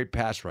great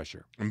pass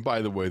rusher. And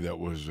by the way, that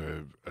was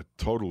a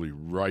totally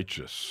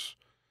righteous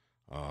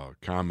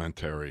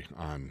commentary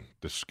on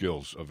the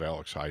skills of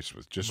Alex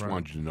Highsmith. Just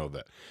wanted you to know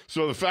that.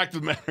 So the fact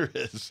of the matter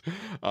is,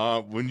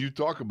 when you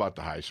talk about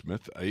the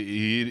Highsmith,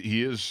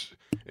 he is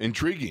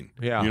intriguing.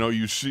 Yeah.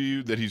 You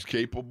see that he's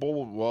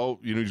capable. Well,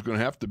 he's going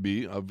to have to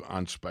be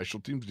on special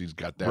teams. He's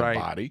got that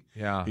body.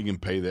 Yeah. He can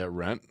pay that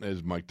rent,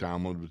 as Mike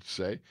Tomlin would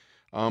say.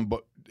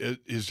 But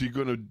is he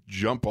going to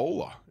jump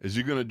Ola? Is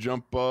he going to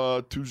jump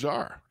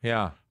Tuzar?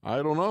 Yeah.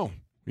 I don't know.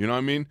 You know what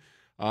I mean?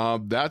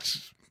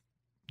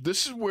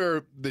 This is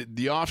where the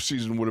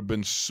offseason would have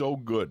been so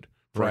good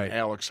for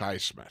Alex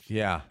Highsmith.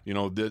 Yeah.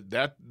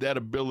 That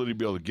ability to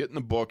be able to get in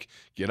the book,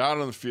 get out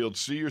on the field,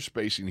 see your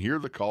spacing, hear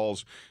the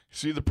calls,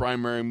 see the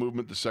primary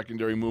movement, the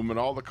secondary movement,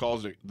 all the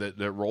calls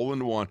that roll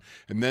into one,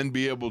 and then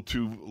be able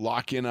to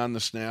lock in on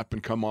the snap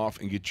and come off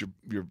and get your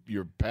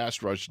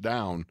pass rush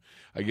down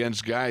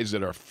against guys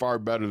that are far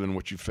better than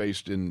what you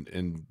faced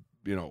in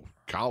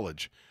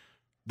college.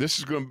 This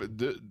is going to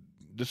be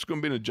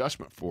an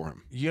adjustment for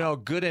him.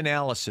 Good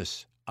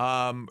analysis.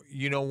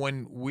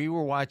 When we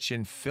were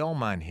watching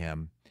film on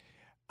him,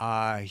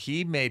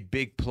 he made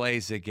big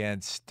plays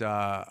against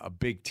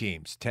big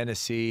teams,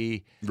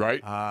 Tennessee,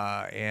 right?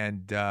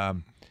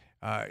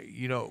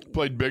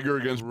 Played bigger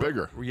against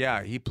bigger.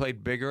 Yeah, he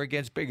played bigger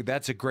against bigger.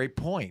 That's a great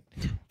point.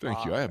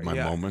 Thank you. I have my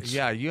moments.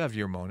 Yeah, you have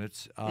your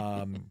moments.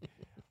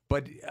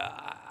 But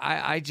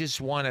I just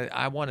want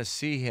to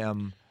see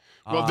him.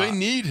 Well, they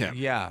need him.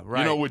 Yeah,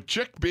 right. With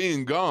Chick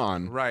being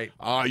gone, right?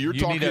 You're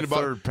talking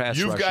about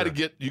you've got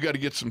to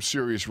get some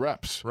serious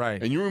reps,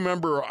 right? And I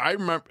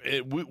remember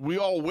we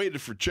all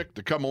waited for Chick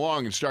to come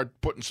along and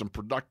start putting some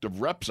productive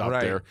reps out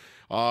there,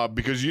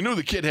 because you knew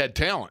the kid had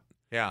talent.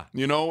 Yeah.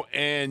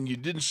 And you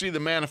didn't see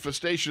the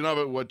manifestation of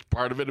it. What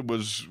part of it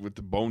was with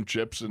the bone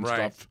chips and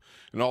stuff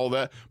and all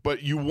that.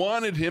 But you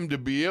wanted him to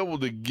be able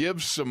to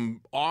give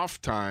some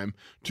off time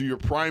to your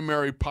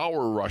primary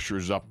power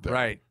rushers up there.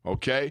 Right.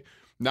 Okay.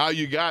 Now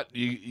you got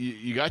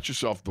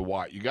yourself the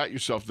Watt. You got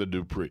yourself the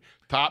Dupree.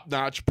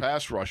 Top-notch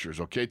pass rushers,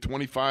 okay?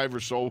 25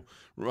 or so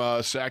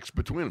sacks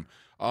between them.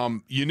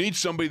 You need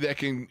somebody that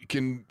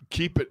can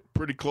keep it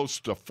pretty close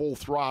to full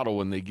throttle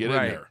when they get in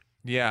there.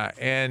 Yeah,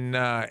 and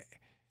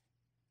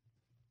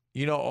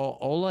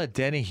Ola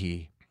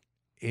Dennehy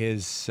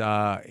is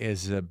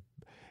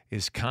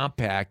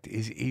compact.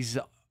 He's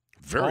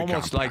Very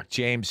almost compact. like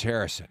James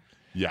Harrison.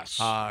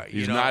 Yes,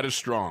 he's not as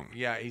strong.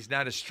 Yeah, he's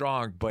not as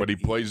strong, But he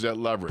plays that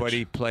leverage. But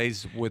he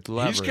plays with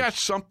leverage. He's got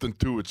something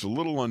too. It's a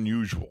little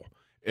unusual.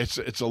 It's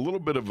a little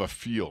bit of a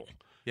feel.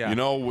 Yeah.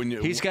 When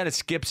he's got a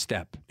skip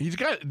step.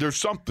 There's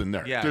something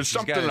there. Yeah, there's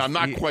something I'm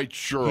not quite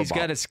sure He's about.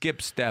 got a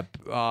skip step,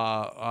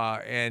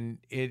 and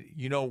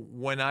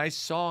when I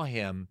saw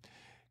him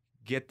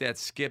get that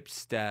skip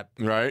step,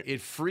 right,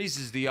 it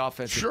freezes the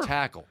offensive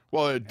tackle.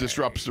 Well, it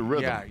disrupts the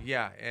rhythm.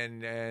 Yeah,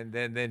 and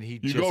then he you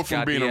just go from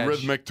got being the a edge.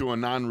 rhythmic to a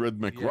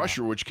non-rhythmic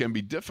rusher, which can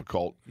be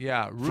difficult.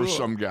 For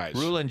some guys.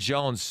 Rulon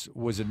Jones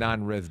was a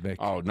non-rhythmic.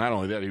 Oh, not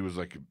only that,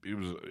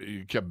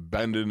 he kept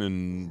bending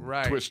and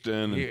twisting.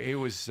 And he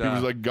was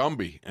like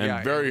Gumby,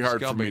 and very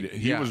hard for me.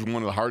 He Yeah. was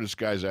one of the hardest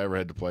guys I ever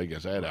had to play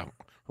against. I had a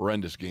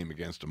horrendous game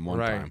against him one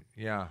time.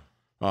 Yeah.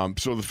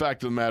 So the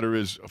fact of the matter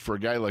is, for a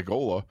guy like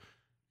Ola,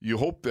 you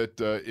hope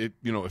that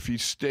if he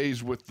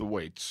stays with the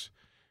weights,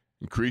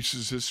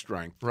 increases his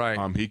strength,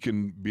 he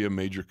can be a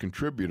major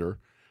contributor.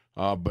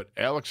 But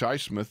Alex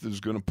Highsmith is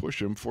going to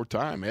push him for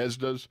time, as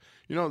does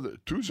the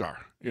Tuzar.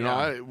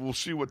 We'll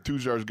see what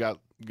Tuzar's got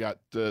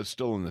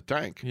still in the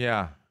tank.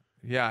 Yeah,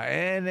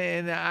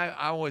 and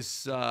I was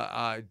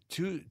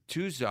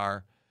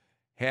Tuzar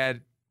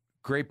had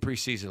great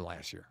preseason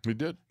last year. He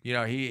did.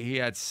 He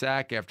had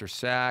sack after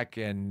sack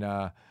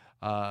and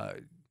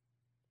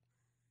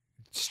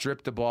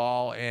stripped the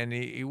ball, and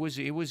he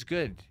was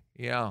good.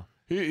 Yeah,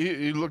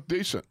 he looked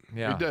decent.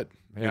 Yeah, he did.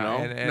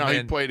 And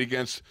he played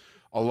against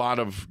a lot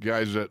of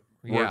guys that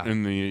weren't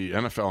in the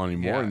NFL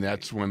anymore, and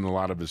that's when a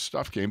lot of his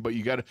stuff came. But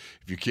if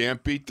you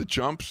can't beat the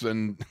chumps,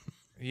 then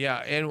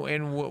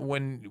and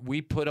when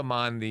we put him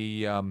on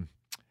the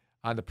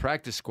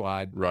practice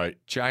squad,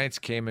 Giants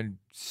came and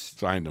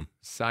signed him,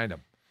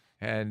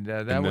 and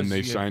that and was then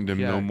they signed him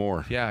no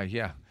more.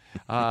 Yeah.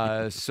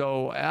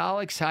 So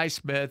Alex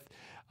Highsmith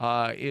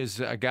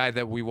is a guy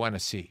that we want to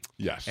see.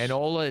 Yes. And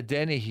Ola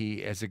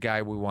Dennehy is a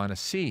guy we want to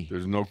see.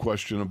 There's no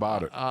question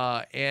about it.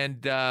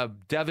 And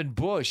Devin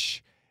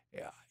Bush,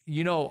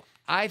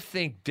 I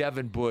think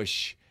Devin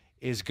Bush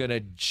is going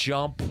to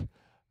jump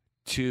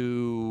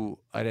to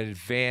an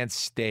advanced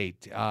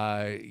state.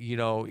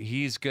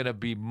 He's going to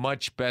be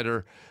much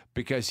better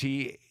because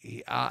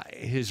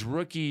his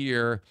rookie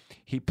year,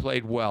 he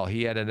played well.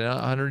 He had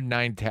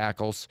 109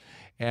 tackles.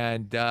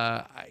 And,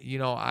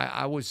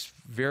 I was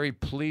very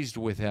pleased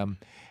with him.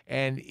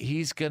 And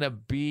he's going to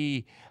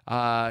be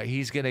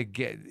he's going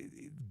to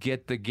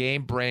get the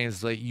game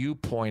brains that you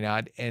point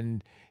out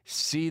and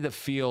see the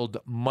field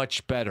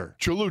much better.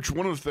 Chaluch,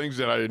 one of the things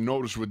that I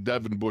noticed with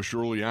Devin Bush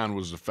early on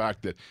was the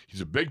fact that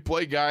he's a big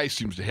play guy,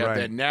 seems to have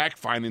that knack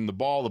finding the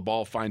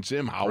ball finds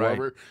him,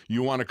 however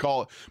you want to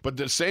call it. But at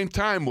the same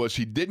time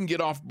he didn't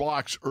get off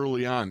blocks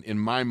early on, in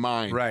my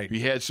mind. He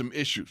had some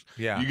issues.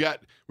 Yeah.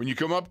 When you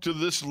come up to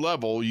this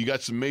level, you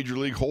got some major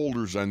league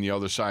holders on the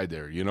other side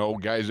there,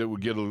 guys that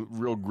would get a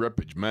real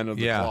grippage, men of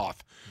the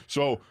cloth.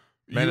 So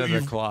Men of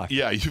the cloth.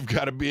 Yeah, you've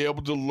got to be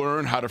able to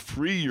learn how to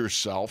free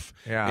yourself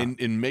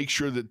and make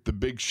sure that the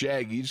big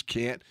shaggies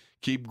can't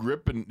keep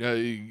gripping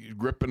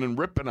and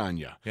ripping on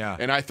you. Yeah.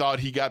 And I thought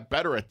he got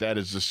better at that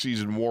as the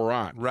season wore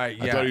on. I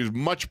thought he was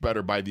much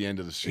better by the end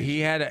of the season. He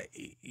had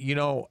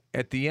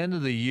at the end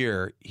of the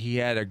year, he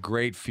had a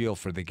great feel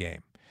for the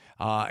game.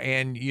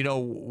 And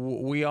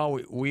we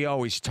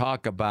always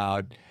talk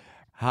about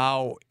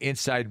how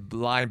inside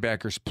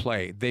linebackers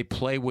play. They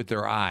play with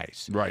their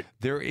eyes. Right.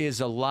 There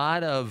is a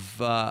lot of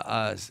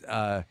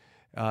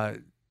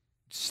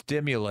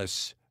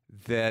stimulus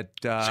that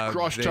it's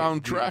crosstown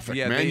traffic,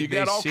 man. You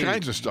got all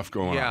kinds of stuff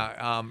going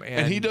on.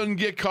 And he doesn't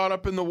get caught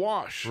up in the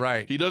wash.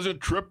 Right. He doesn't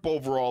trip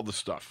over all the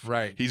stuff.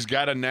 Right. He's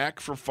got a knack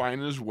for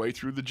finding his way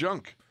through the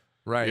junk.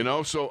 Right.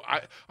 So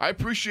I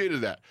appreciated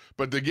that.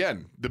 But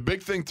again, the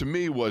big thing to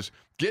me was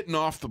getting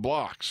off the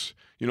blocks,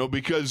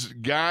 because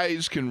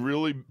guys can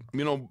really,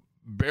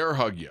 bear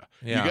hug you.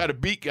 Yeah. You got to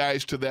beat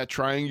guys to that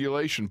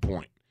triangulation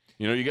point.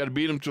 You got to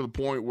beat them to the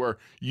point where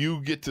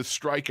you get to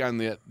strike on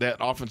that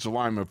offensive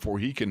lineman before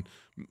he can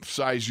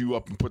size you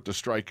up and put the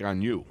strike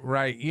on you.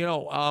 Right.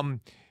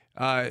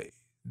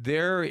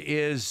 There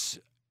is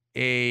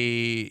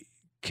a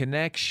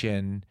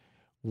connection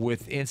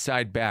with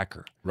inside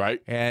backer.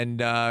 Right.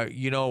 And,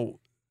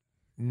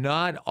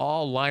 not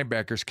all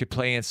linebackers could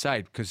play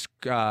inside because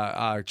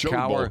Cower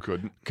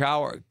couldn't.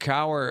 Cower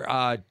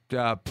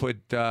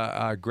put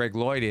Greg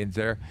Lloyd in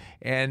there,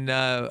 and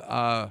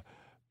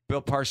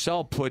Bill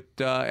Parcells put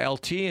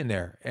LT in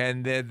there,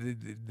 and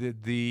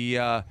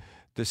the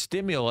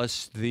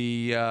stimulus,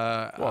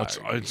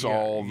 it's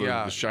all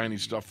the shiny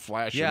stuff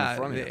flashing in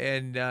front of you,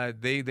 and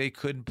they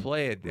couldn't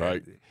play it.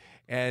 Right.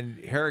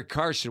 And Harry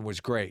Carson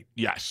was great.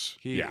 Yes.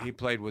 He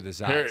played with his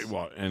eyes.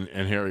 Harry,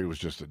 and Harry was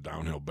just a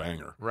downhill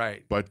banger.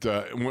 Right. But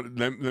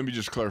let me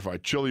just clarify.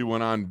 Chili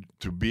went on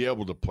to be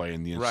able to play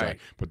in the inside. Right.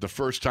 But the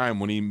first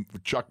time when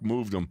Chuck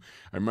moved him,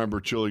 I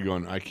remember Chili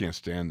going, I can't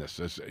stand this.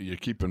 You're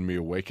keeping me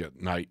awake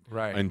at night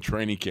in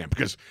training camp.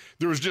 Because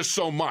there was just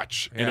so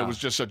much, and it was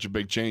just such a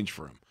big change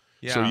for him.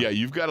 Yeah. So,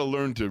 you've got to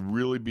learn to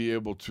really be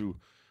able to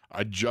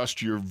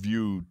adjust your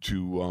view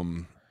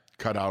to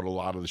cut out a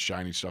lot of the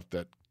shiny stuff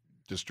that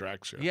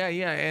distracts you. Yeah,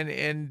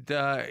 and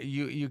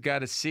you got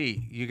to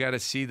see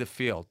the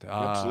field.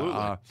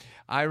 Absolutely.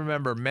 I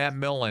remember Matt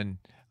Millen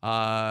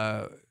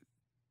talking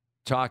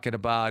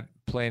about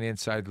playing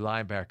inside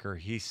linebacker.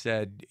 He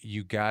said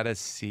you got to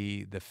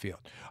see the field.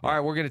 All right,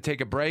 we're going to take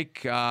a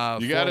break. You got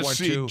to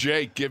see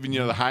Jake giving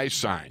you the high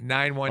sign.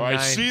 919. All right,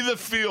 see the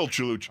field,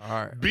 Chaluch.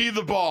 All right. Be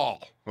the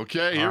ball.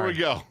 Okay, here we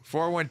go.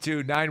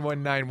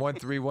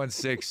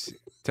 412-919-1316.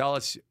 Tell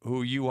us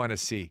who you want to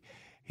see.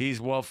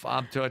 He's Wolf,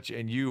 I'm Touch,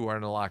 and you are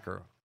in the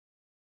locker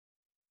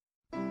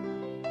room.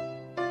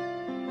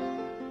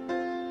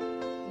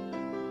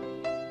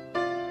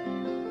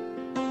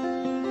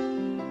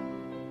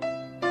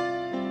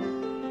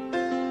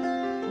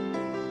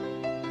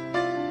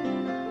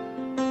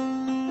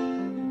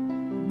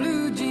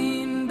 Blue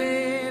jean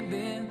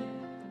baby.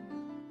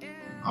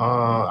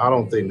 I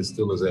don't think the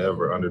Steelers are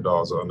ever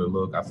underdogs or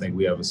underlooked. I think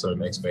we have a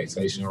certain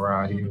expectation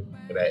around here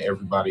that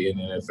everybody in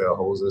the NFL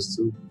holds us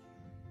to.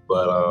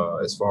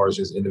 But as far as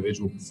just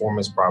individual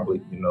performance, probably,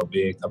 Ben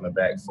coming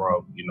back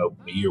from,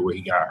 a year where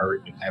he got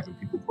hurt and having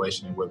people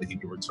questioning whether he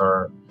can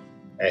return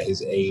at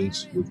his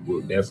age, which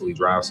will definitely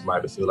drive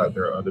somebody to feel like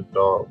they're an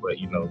underdog. But,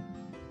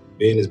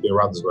 Ben is Ben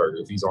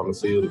Roethlisberger. If he's on the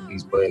field, if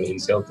he's playing and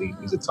he's healthy,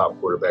 he's a top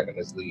quarterback in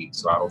this league.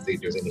 So I don't think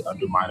there's any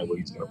undermining what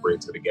he's going to bring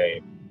to the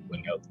game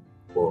when healthy.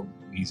 Well,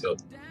 he's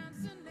healthy.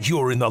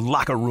 You're in the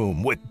locker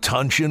room with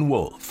Tunch and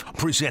Wolf,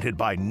 presented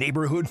by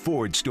Neighborhood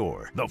Ford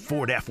Store. The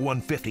Ford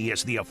F-150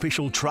 is the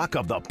official truck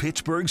of the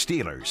Pittsburgh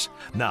Steelers.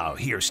 Now,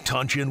 here's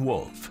Tunch and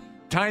Wolf.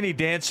 Tiny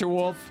Dancer,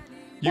 Wolf.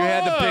 You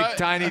had to pick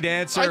Tiny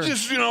Dancer. I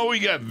just, we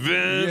got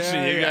Vince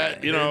and you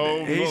got,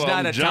 he's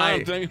not a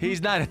John thing.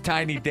 He's not a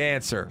tiny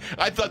dancer.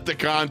 I thought the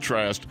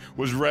contrast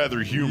was rather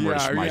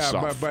humorous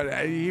myself.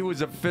 But he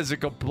was a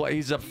physical player.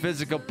 He's a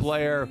physical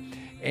player,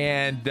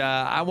 and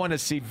I want to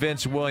see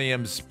Vince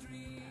Williams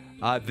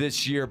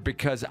this year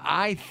because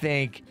I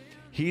think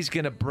he's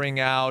going to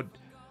bring out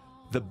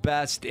the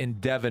best in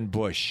Devin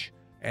Bush.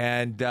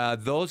 And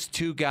those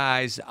two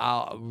guys,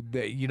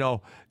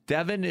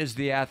 Devin is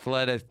the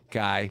athletic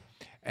guy,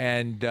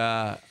 and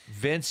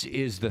Vince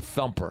is the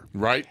thumper.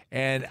 Right.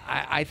 And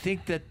I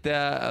think that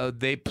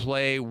they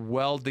play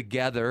well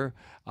together.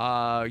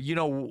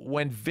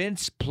 When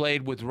Vince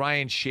played with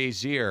Ryan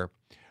Shazier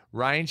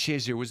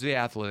was the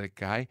athletic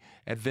guy,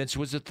 and Vince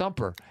was a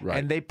thumper. Right.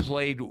 And they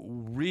played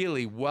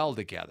really well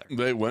together.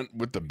 They went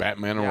with the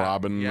Batman and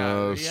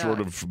Robin sort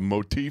of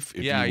motif,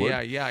 if you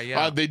would.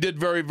 Yeah. They did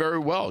very, very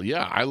well.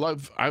 Yeah,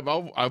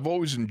 I've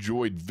always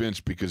enjoyed Vince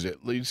because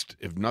at least,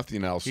 if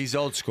nothing else, he's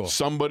old school.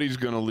 Somebody's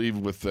going to leave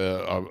with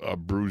a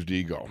bruised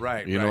ego.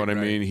 Right. You know what I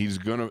mean? He's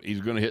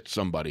gonna hit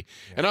somebody,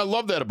 and I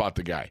love that about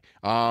the guy.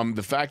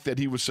 The fact that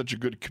he was such a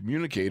good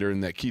communicator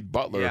and that Keith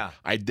Butler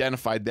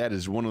identified that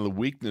as one of the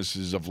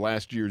weaknesses of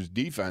last year's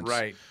defense.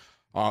 Right.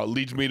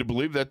 Leads me to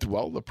believe that,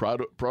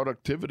 the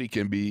productivity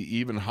can be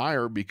even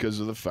higher because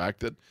of the fact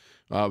that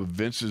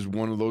Vince is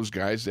one of those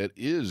guys that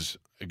is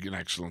an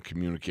excellent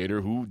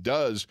communicator who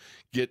does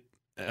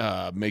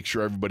make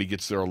sure everybody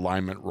gets their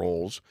alignment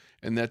roles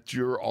and that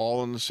you're all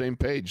on the same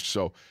page.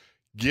 So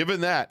given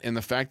that and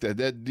the fact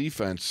that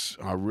defense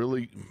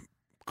really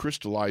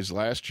crystallized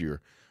last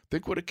year,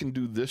 think what it can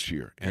do this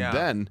year. And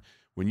then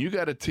when you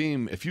got a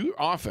team, if your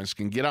offense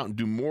can get out and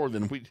do more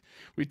than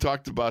we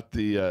talked about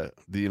the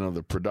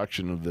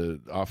production of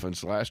the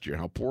offense last year,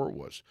 how poor it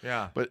was.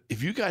 Yeah. But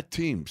if you got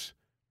teams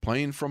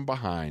playing from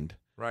behind,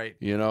 right,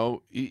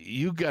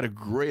 you got a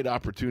great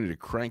opportunity to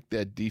crank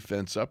that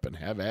defense up and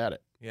have at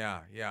it. Yeah.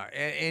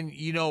 And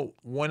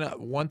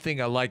one thing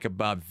I like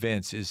about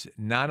Vince is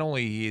not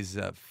only he's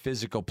a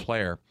physical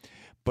player,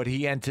 but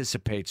he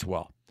anticipates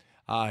well.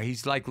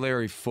 He's like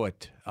Larry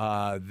Foote.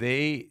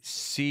 They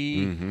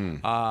see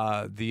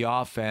the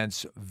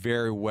offense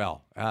very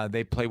well.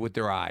 They play with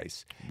their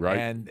eyes, right?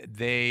 And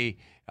they,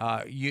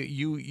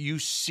 you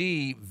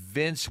see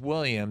Vince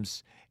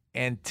Williams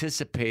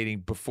anticipating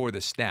before the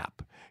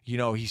snap.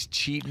 He's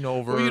cheating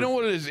over. Well, you know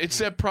what it is? It's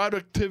that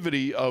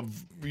productivity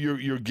of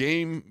your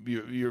game,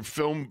 your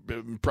film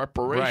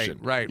preparation.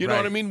 Right. You know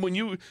what I mean? When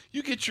you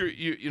get your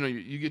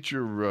you get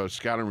your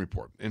scouting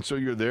report, and so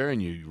you're there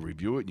and you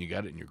review it and you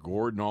got it in your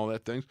gourd and all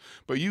that things.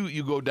 But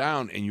you go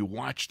down and you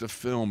watch the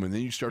film and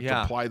then you start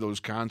to apply those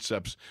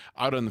concepts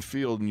out on the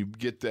field and you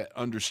get that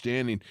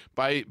understanding.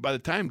 By the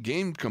time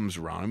game comes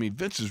around, I mean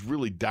Vince is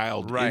really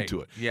dialed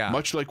into it. Yeah.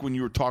 Much like when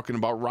you were talking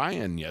about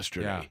Ryan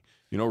yesterday. Yeah.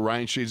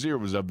 Ryan Shazier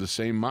was of the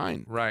same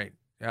mind. Right.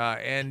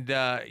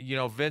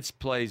 Vince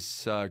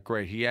plays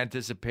great. He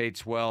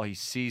anticipates well. He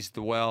sees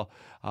the well,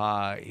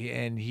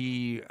 and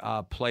he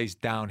plays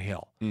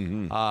downhill.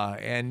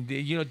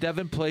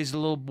 Devin plays a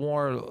little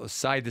more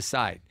side to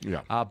side.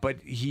 Yeah. But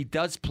he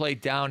does play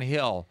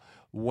downhill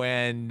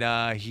when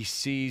he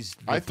sees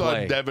the I thought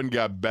play. Devin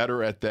got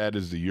better at that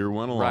as the year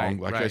went along.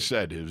 Right, I right.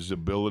 said, his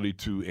ability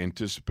to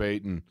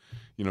anticipate and,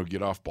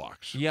 get off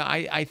blocks. Yeah,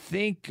 I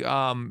think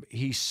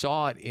he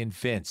saw it in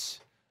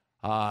Vince.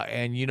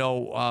 When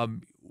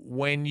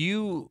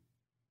you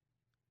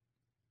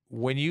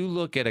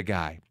look at a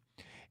guy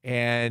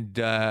and,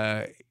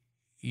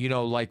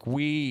 like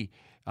we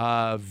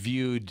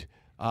viewed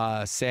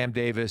Sam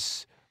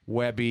Davis,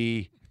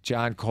 Webby,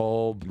 John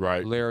Kolb,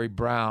 Right. Larry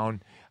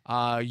Brown,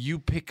 you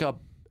pick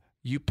up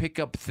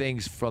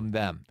things from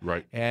them.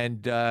 Right.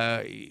 And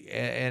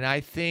I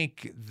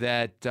think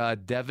that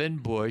Devin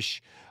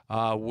Bush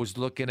was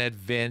looking at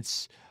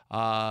Vince,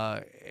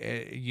 on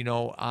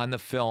the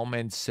film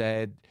and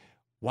said,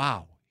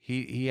 wow,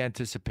 he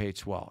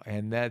anticipates well.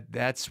 And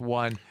that's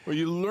one. Well,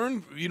 you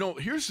learn,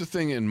 here's the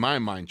thing in my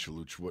mind,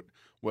 Chaluch,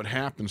 what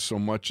happens so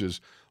much is,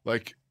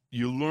 like,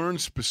 you learn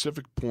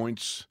specific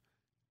points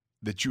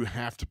that you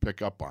have to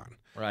pick up on.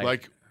 Right.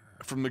 Like,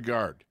 from the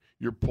guard,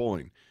 you're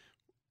pulling.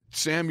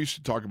 Sam used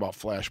to talk about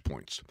flash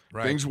points.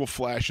 Right. Things will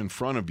flash in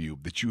front of you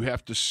that you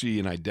have to see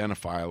and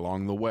identify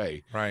along the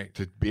way Right.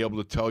 to be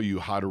able to tell you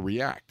how to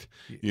react.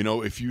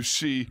 If you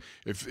see,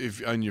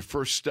 if on your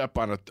first step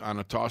on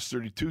a toss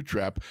 32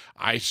 trap,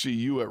 I see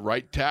you at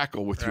right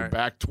tackle with your Right.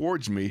 back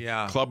towards me,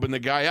 Yeah. clubbing the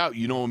guy out,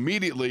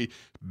 immediately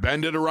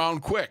bend it around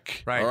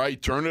quick. Right. All right,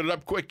 turn it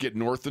up quick, get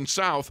north and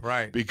south.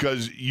 Right.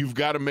 Because you've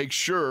got to make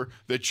sure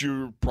that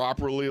you're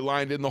properly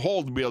aligned in the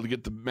hole to be able to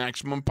get the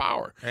maximum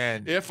power.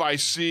 And- if I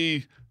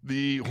see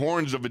the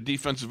horns of a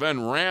defensive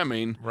end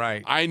ramming,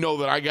 Right. I know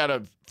that I got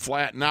to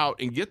flatten out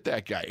and get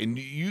that guy. And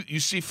you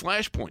see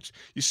flash points.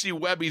 You see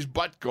Webby's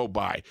butt go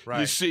by. You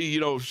Right. see,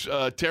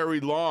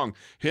 Terry Long,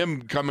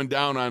 him coming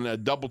down on a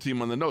double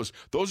team on the nose.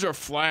 Those are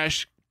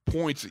flash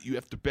points that you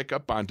have to pick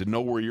up on to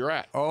know where you're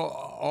at.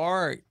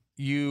 Or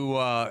you,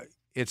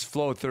 it's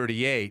flow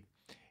 38,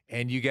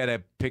 and you got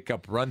to pick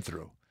up run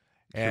through.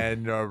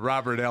 And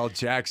Robert L.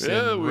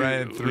 Jackson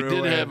ran through. We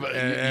did and- have.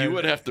 and- You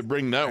would have to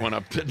bring that one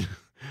up.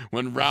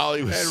 When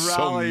Raleigh was And so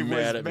Raleigh mad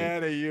was at me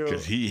mad at you.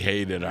 because he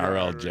hated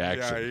R.L.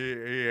 Jackson. Yeah,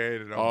 he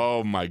hated him.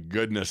 Oh my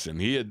goodness!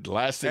 And he had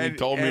last thing he And-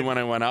 told me and- when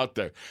I went out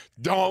there,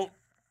 don't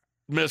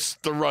miss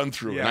the run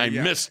through. And I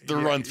missed the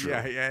run through.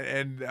 Yeah,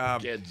 and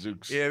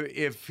Gadzooks.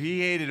 if he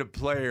hated a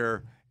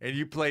player and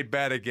you played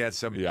bad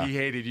against him, Yeah. he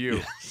hated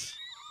you.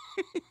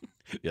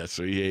 Yeah,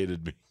 so he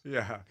hated me.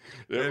 Yeah,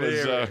 It And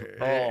was, he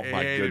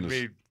my hated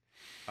goodness. me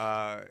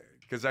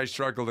because I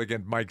struggled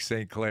against Mike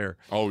St. Clair.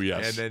 Oh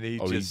yes. And then he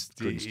Oh, just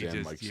couldn't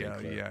stand Mike St. yeah,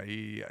 Clair. yeah,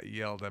 he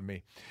yelled at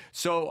me.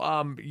 So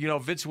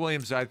Vince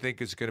Williams, I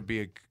think, is going to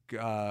be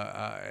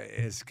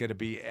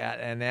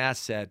an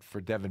asset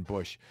for Devin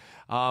Bush,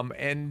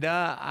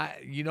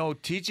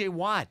 T.J.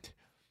 Watt.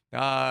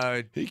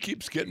 He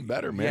keeps getting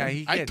better, man.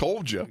 Yeah, I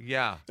told you.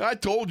 Yeah, I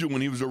told you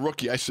when he was a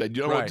rookie. I said,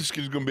 you know what, Right. this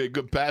kid's going to be a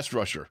good pass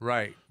rusher.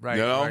 right. You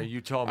know, Right. You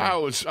told me. I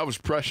was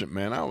prescient,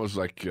 man. I was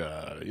like,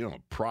 a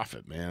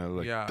prophet, man. I was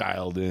like Yeah.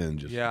 dialed in.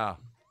 Just Yeah.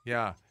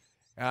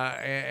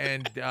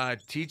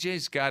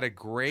 TJ's got a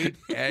great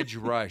edge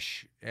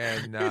rush,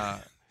 and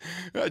I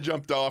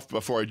jumped off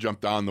before I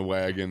jumped on the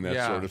wagon, that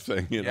Yeah. sort of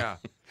thing. Yeah.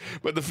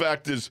 But the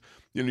fact is,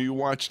 you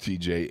watch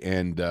TJ,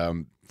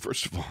 and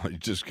first of all, he's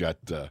just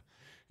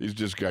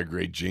got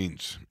great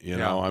genes.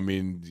 Yeah. I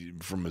mean,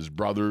 from his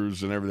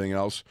brothers and everything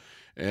else,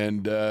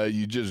 and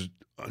you just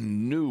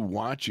knew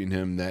watching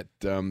him that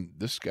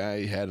this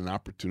guy had an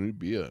opportunity to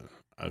be a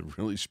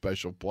really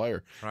special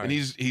player, Right. and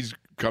he's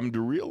come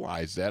to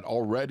realize that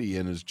already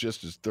in his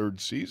third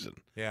season.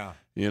 yeah.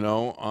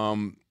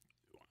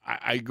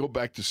 I go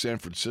back to San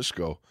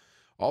Francisco,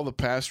 all the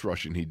pass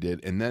rushing he did,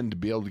 and then to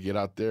be able to get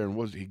out there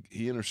and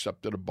he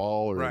intercepted a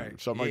ball or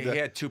Right. something like that. He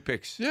had 2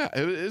 picks. Yeah,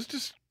 it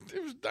was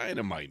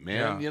dynamite,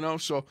 man. Yeah.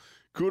 So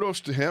kudos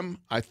to him.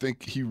 I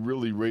think he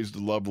really raised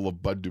the level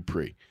of Bud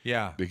Dupree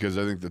Yeah. because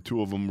I think the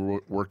two of them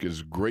work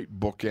as great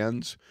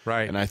bookends.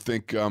 Right. And I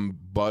think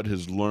Bud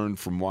has learned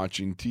from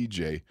watching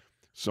TJ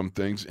some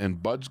things,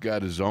 and Bud's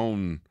got his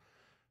own.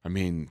 I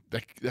mean,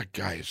 that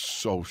guy is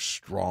so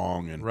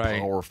strong and Right.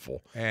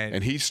 powerful,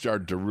 And- he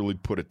started to really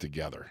put it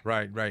together.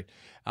 Right.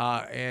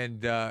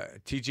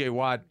 TJ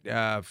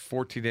Watt,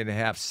 14 and a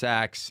half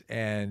sacks,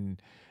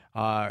 and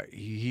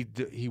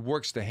he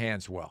works the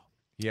hands well.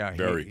 Yeah,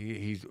 Very.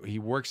 he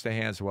works the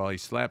hands well. He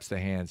slaps the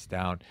hands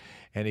down,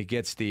 and he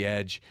gets the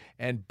edge.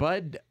 And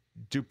Bud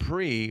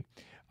Dupree,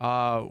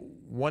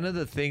 one of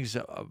the things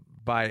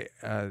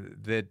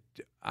that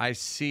I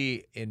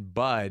see in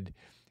Bud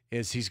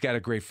is he's got a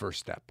great first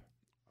step.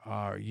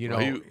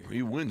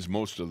 He wins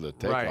most of the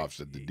Right. takeoffs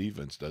that the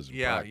defense does. in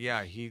Yeah, practice.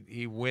 yeah.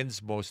 He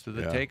wins most of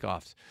the Yeah.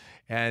 takeoffs,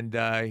 and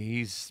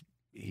he's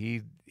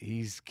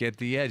get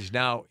the edge.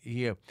 Now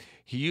he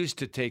used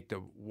to take the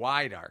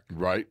wide arc,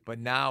 Right. but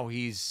now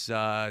he's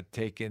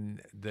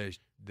taken the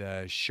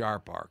the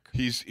sharp arc.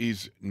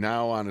 He's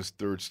now on his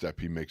third step.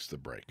 He makes the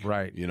break.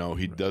 Right. You know,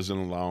 he doesn't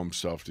allow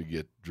himself to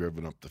get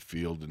driven up the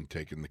field and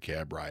taking the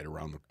cab ride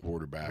around the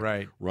quarterback.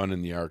 Right.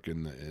 Running the arc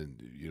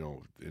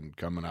and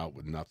coming out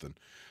with nothing.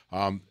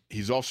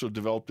 He's also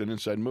developed an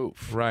inside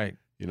move. Right.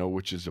 You know,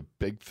 which is a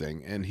big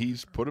thing, and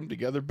he's put them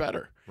together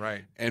better.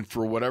 Right. And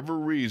for whatever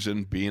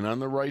reason, being on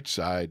the right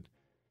side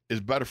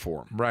is better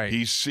for him. Right.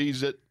 He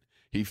sees it.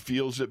 He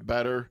feels it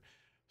better.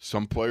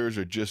 Some players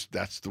are just,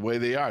 that's the way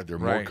they are. They're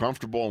more Right.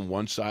 comfortable on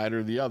one side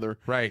or the other.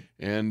 Right.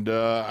 And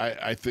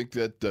I think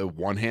that the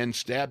one-hand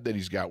stab that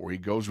he's got where he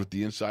goes with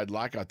the inside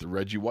lockout, the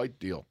Reggie White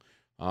deal,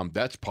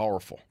 that's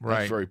powerful. Right.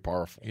 That's very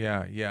powerful.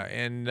 Yeah, yeah.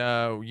 And,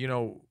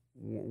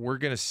 we're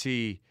going to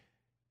see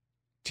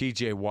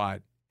T.J.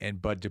 Watt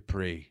and Bud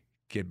Dupree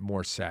get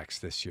more sacks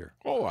this year.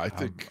 Oh, I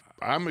think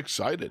I'm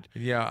excited.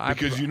 Yeah.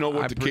 Because you know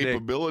what I the predict-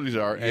 capabilities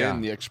are Yeah.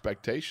 and the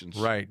expectations.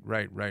 Right.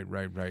 Yeah.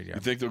 You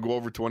think they'll go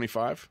over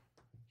 25?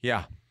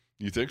 Yeah.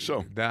 You think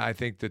so? I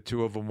think the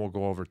two of them will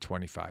go over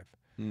 25.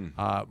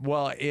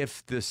 Well,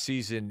 if the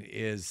season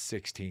is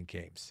 16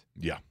 games.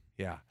 Yeah.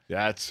 Yeah.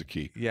 That's the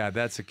key. Yeah,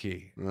 that's a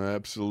key.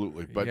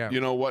 Absolutely. But Yeah.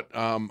 you know what?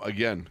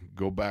 Again,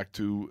 go back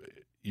to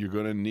you're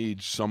going to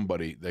need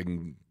somebody that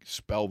can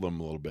spell them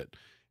a little bit.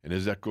 And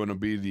is that going to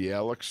be the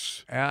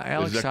Alex?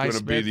 Alex Is that going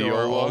to be Highsmith the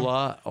or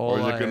Ola? Or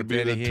is it going to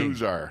be the Benihim?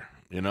 Tuzar?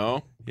 You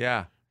know?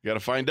 Yeah. You got to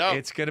find out.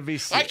 It's going to be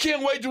I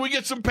can't wait till we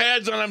get some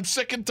pads on. I'm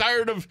sick and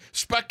tired of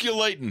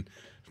speculating.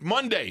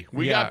 Monday,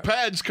 we got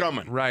pads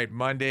coming. Right.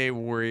 Monday,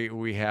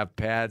 we have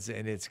pads,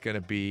 and it's going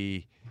to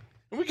be.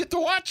 And we get to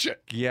watch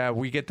it. Yeah,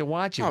 we get to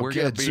watch it. Oh, we're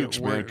going to be.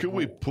 Gadzooks, man. Could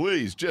we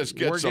please just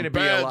get some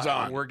pads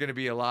on? We're going to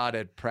be allowed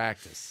at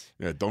practice.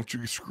 Yeah, don't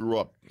you screw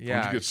up.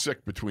 Yeah. Don't you get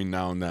sick between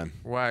now and then.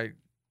 Why?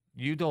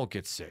 You don't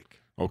get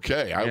sick.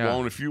 Okay, I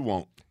won't if you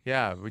won't.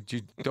 Yeah, but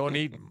you don't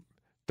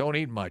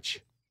eat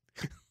much.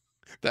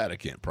 That I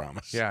can't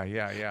promise. Yeah.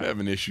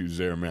 Having issues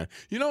there, man.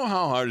 You know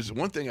how hard it is?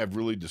 One thing I've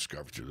really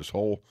discovered through this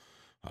whole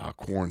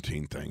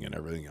quarantine thing and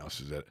everything else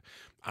is that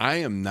I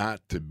am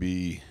not to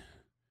be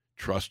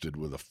trusted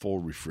with a full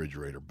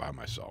refrigerator by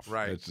myself.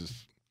 Right. It's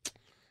just,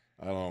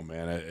 I don't know,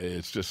 man.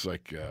 It's just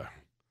like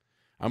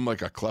I'm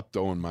like a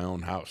klepto in my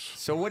own house.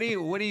 So what are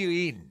you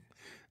eating?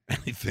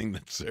 Anything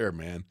that's there,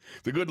 man.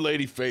 The good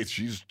lady Faith,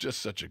 she's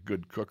just such a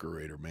good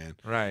cookerator, man.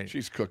 Right.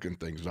 She's cooking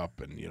things up,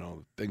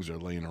 and things are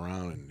laying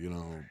around,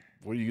 and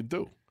what do you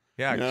do?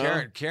 Yeah, You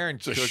know? Karen.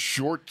 It's a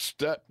short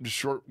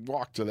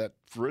walk to that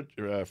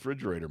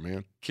refrigerator,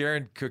 man.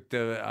 Karen cooked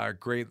a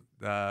great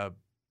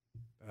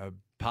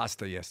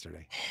pasta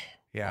yesterday.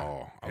 Yeah,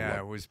 Oh,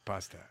 it was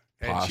pasta,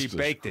 and Pasta's she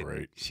baked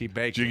great. it. She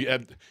baked Did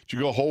it. you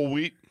go whole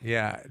wheat?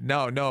 Yeah,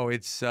 no,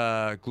 it's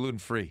gluten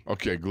free.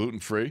 Okay, gluten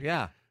free.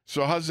 Yeah,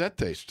 So how's that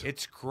taste?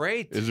 it's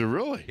great. Is it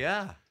really?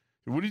 Yeah.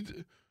 What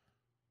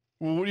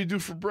do you do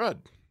for bread?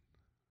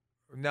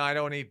 No, I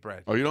don't eat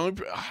bread. Oh, you don't.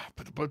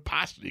 But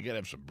pasta, you gotta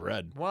have some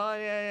bread. Well,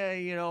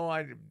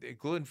 yeah,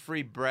 gluten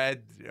free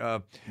bread.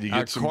 You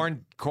get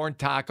some corn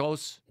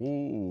tacos.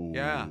 Ooh.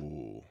 Yeah.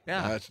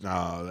 That's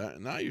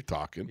now you're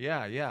talking.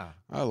 Yeah.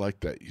 I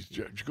like that.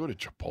 Did you go to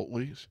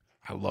Chipotle's?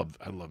 I love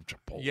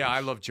Chipotle. Yeah,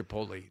 I love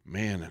Chipotle.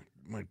 Man,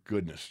 my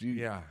goodness.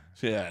 Yeah.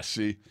 Yeah.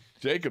 See,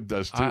 Jacob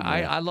does too.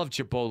 I man. love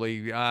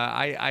Chipotle.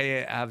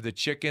 I have the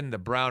chicken, the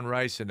brown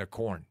rice, and the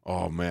corn.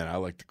 Oh man, I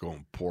like to go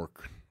on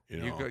pork.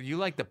 You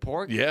like the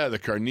pork? Yeah, the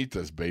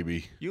carnitas,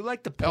 baby. You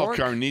like the El pork?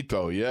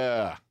 Carnito,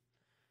 yeah.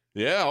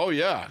 Yeah, oh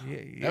yeah.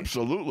 Yeah.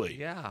 Absolutely.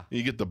 Yeah.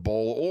 You get the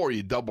bowl or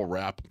you double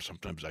wrap.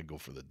 Sometimes I go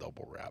for the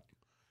double wrap.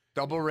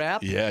 Double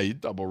wrap? Yeah, you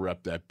double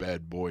wrap that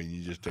bad boy and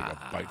you just take a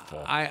bite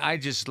full. I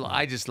just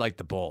like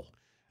the bowl.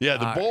 Yeah,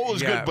 the bowl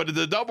is yeah. good, but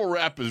the double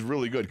wrap is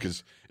really good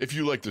because if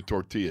you like the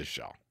tortilla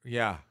shell,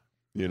 Yeah.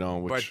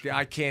 which But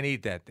I can't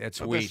eat that.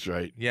 That's Oh, wheat. that's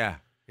right. Yeah,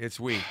 it's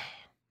wheat.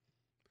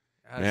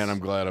 man, I'm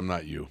glad I'm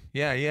not you.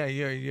 Yeah.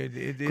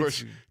 Of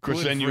course,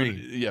 then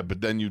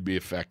then you'd be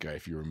a fat guy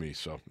if you were me.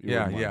 So you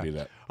wouldn't want to be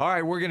that. All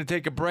right, we're gonna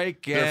take a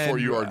break. Therefore,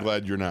 and, you are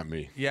glad you're not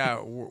me.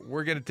 Yeah,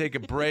 we're gonna take a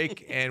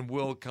break and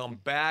we'll come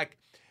back.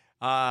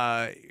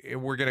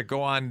 We're gonna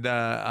go on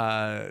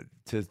to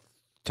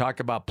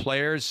talk about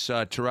players: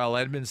 Terrell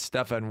Edmonds,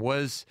 Stefan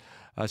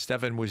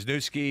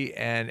Wisniewski,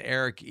 and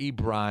Eric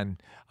Ebron.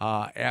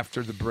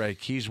 After the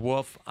break, he's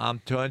Wolf. I'm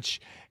Tunch.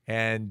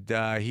 And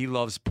he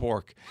loves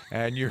pork.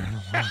 And you're.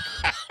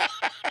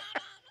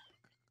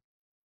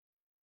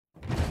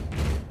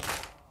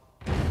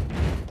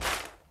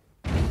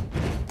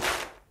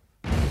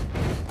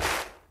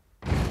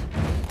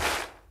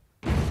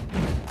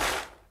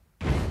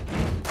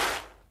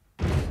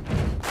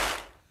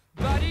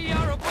 Buddy,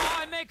 you're a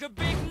boy, make a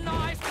big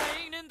noise,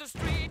 playing in the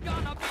street,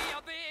 gonna be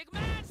a big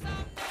man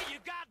someday. You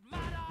got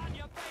mud on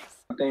your face.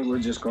 I think we're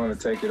just going to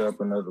take it up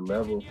another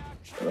level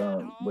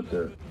with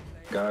the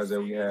guys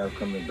that we have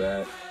coming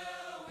back.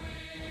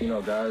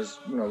 Guys,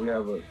 we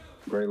have a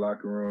great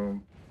locker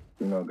room.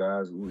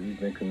 Guys, we've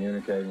been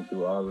communicating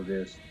through all of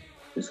this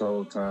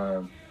whole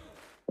time.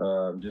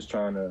 Just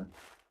trying to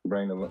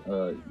bring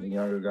the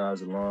younger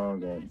guys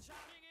along and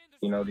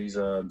these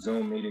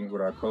Zoom meetings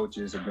with our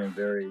coaches have been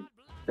very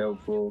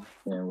helpful,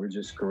 and we're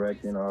just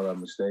correcting all our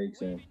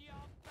mistakes and,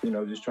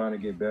 just trying to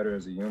get better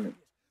as a unit.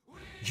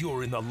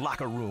 You're in the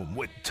locker room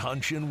with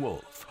Tunch and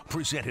Wolf,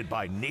 presented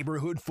by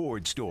Neighborhood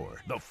Ford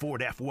Store. The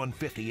Ford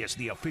F-150 is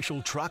the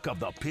official truck of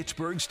the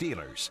Pittsburgh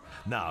Steelers.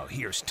 Now,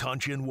 here's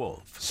Tunch and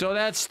Wolf. So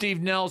that's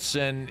Steve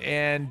Nelson,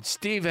 and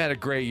Steve had a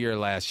great year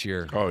last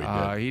year. Oh, he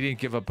did. He didn't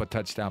give up a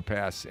touchdown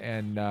pass,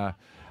 and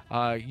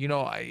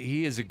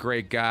he is a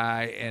great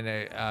guy and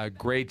a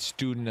great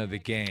student of the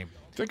game.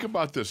 Think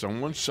about this. On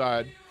one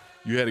side,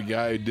 you had a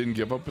guy who didn't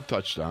give up a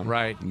touchdown.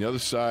 Right. On the other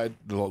side,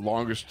 the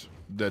longest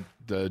that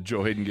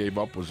Joe Hayden gave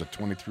up was a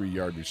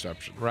 23-yard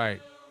reception. Right.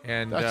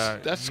 And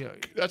that's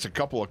a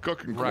couple of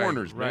cooking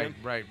corners, man.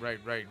 Right.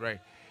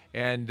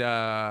 And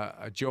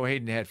Joe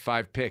Hayden had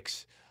 5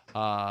 picks.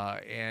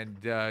 I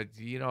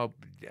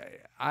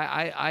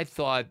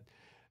thought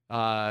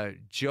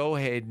Joe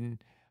Hayden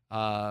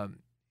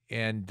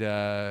and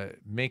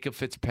Minkah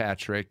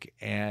Fitzpatrick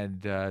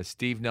and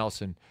Steve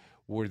Nelson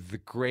were the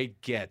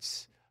great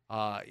gets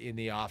in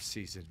the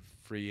offseason.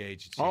 Free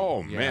agency.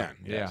 Oh, man.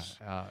 Yes.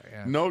 Yeah.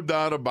 No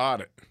doubt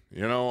about it.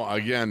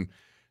 Again,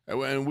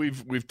 and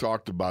we've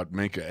talked about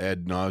Minkah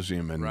ad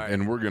nauseum,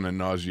 and we're going to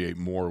nauseate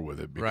more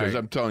with it because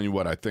I'm telling you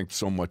what, I think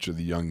so much of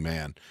the young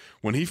man.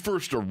 When he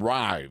first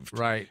arrived,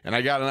 and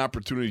I got an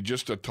opportunity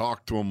just to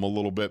talk to him a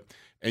little bit,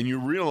 and you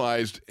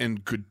realized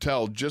and could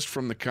tell just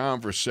from the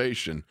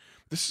conversation,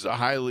 this is a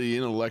highly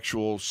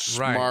intellectual,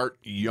 smart,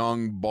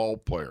 young ball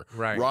player.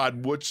 Right.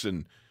 Rod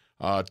Woodson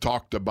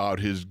talked about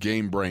his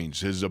game brains,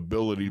 his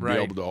ability to be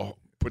able to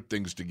put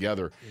things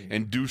together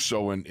and do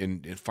so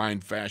in fine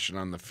fashion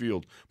on the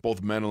field,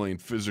 both mentally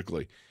and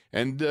physically.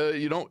 And,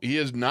 he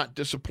is not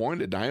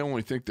disappointed. I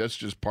only think that's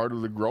just part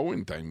of the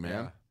growing thing, man.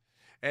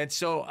 Yeah. And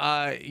so,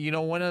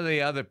 one of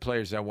the other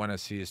players I want to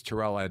see is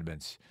Terrell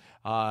Edmunds.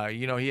 He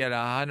had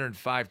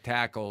 105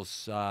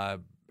 tackles,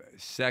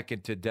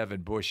 second to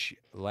Devin Bush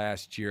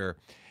last year.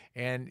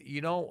 And,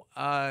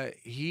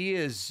 he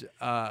is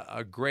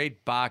a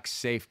great box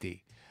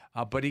safety,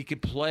 but he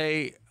could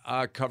play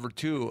cover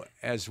 2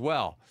 as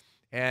well.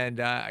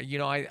 And,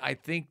 I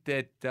think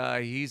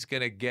that he's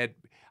going to get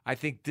 – I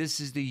think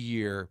this is the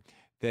year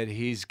that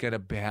he's going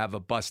to have a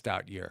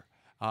bust-out year,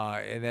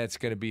 and that's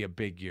going to be a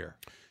big year.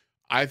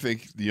 I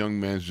think the young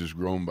man's just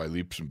grown by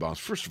leaps and bounds.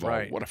 First of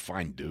all, what a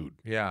fine dude.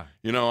 Yeah.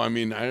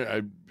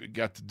 I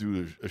got to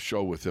do a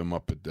show with him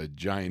up at the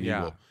Giant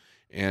Eagle.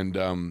 And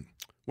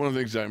one of the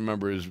things I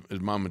remember is his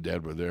mom and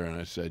dad were there, and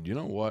I said, you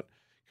know what?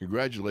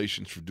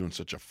 Congratulations for doing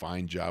such a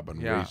fine job on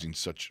raising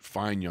such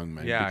fine young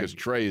men. Yeah. Because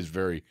Trey is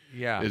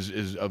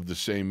is of the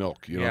same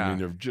ilk.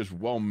 They're just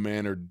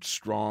well-mannered,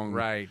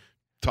 strong,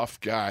 tough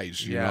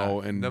guys, you know.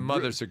 And the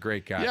mother's a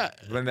great guy. Yeah.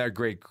 And that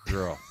great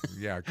girl.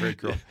 Yeah, great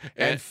girl.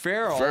 And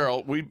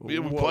Farrell, we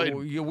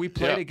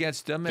played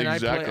against him, and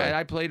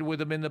I played with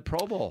him in the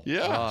Pro Bowl.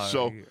 Yeah.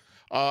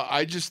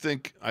 I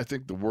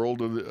think the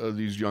world of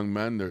these young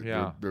men.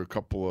 They're a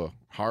couple of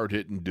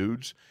hard-hitting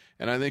dudes,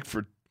 and I think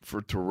for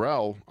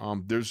Terrell,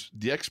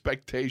 the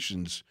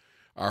expectations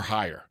are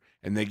higher,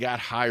 and they got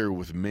higher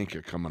with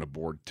Minkah coming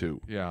aboard too.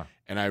 Yeah.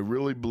 And I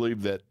really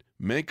believe that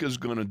Minkah's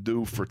going to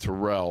do for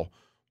Terrell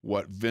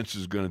what Vince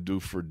is going to do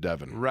for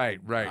Devin. Right.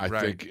 I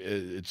think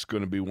it's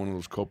going to be one of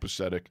those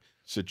copacetic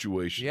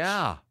situations.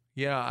 Yeah.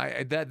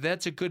 Yeah,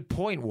 that's a good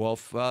point,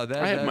 Wolf. I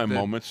had my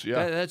moments.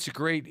 Yeah, that's a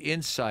great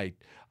insight,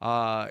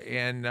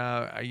 and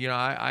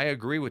I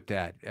agree with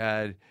that.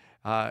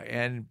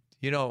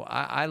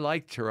 I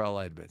like Terrell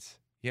Edmunds.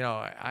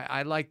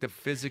 I like the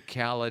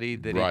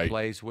physicality that he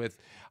plays with.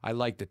 I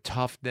like the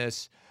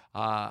toughness.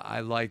 I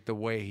like the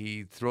way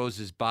he throws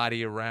his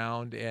body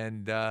around,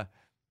 and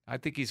I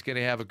think he's going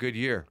to have a good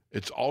year.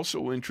 It's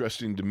also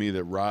interesting to me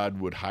that Rod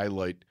would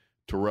highlight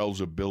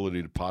Terrell's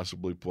ability to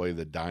possibly play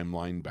the dime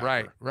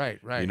linebacker. Right.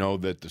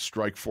 That the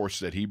strike force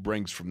that he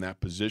brings from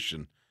that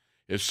position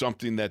is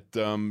something that,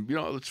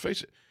 let's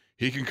face it,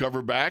 he can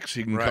cover backs,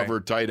 he can cover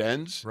tight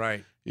ends.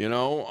 Right.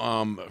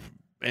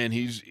 And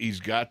he's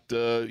got,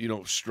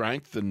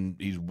 strength, and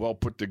he's well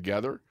put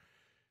together.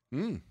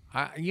 To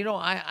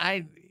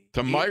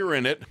mire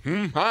in it.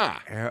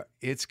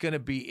 It's going to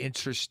be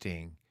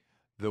interesting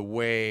the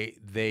way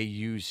they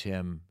use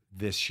him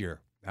this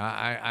year.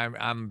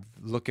 I'm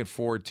looking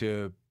forward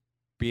to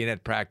being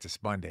at practice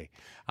Monday.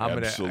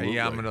 Absolutely.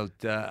 I'm gonna.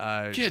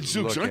 Kid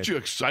Zooks, aren't you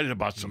excited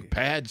about some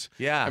pads?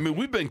 Yeah. I mean,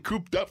 we've been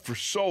cooped up for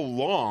so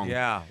long.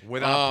 Yeah,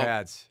 without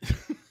pads.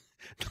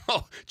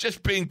 No,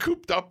 just being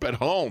cooped up at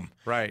home.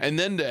 Right. And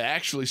then to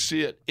actually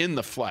see it in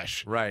the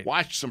flesh. Right.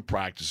 Watch some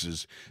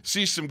practices.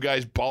 See some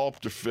guys ball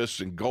up their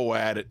fists and go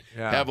at it.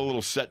 Yeah. Have a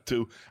little set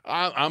to.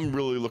 I'm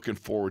really looking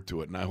forward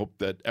to it, and I hope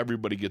that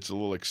everybody gets a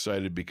little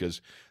excited,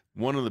 because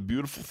one of the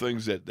beautiful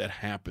things that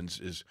happens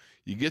is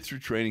you get through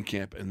training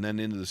camp and then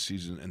into the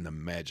season, and the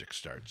magic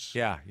starts.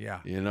 Yeah.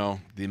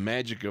 The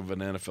magic of an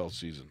NFL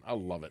season. I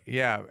love it.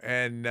 Yeah,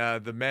 and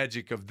the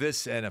magic of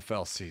this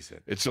NFL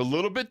season. It's a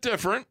little bit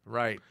different.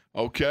 Right.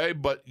 Okay,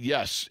 but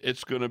yes,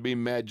 it's going to be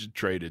magic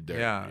traded there.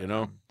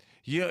 Yeah.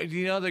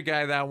 The other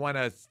guy that I want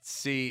to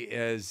see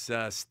is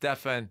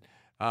Stefan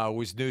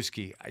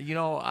Wisniewski.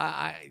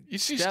 You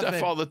see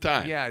Steph all the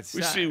time. Yeah,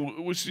 we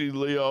see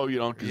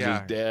Leo, because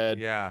his dad.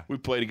 Yeah, we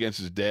played against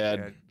his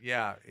dad.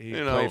 Yeah, he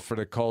played for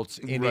the Colts,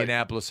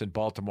 Indianapolis, and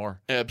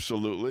Baltimore.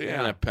 Absolutely,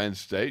 and at Penn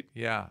State.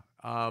 Yeah,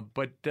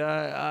 because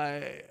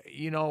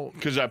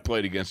I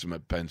played against him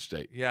at Penn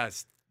State.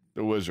 Yes.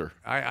 The Whizzer.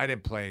 I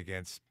didn't play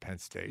against Penn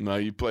State. No,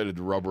 you played at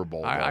the Rubber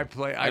Bowl. I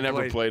played the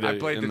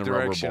the directional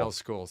Rubber Bowl.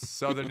 schools,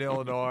 Southern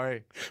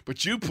Illinois.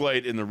 But you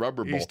played in the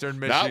Rubber Bowl. Eastern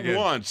Michigan. Not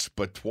once,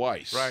 but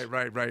twice.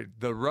 Right.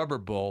 The Rubber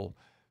Bowl,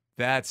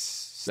 that's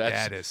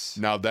status.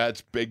 Now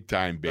that's big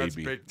time, baby. That's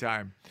big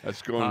time.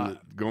 That's going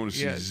to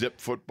see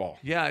Zip football.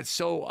 Yeah,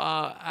 so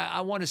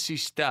I want to see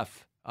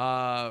Steph.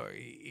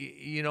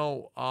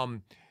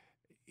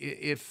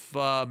 If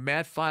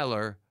Matt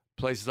Filer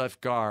plays left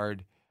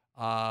guard,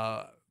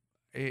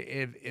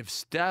 if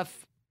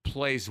Steph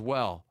plays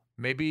well,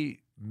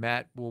 maybe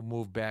Matt will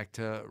move back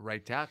to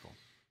right tackle.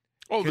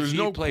 Oh, there's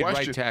no question.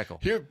 Right tackle.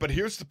 But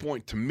here's the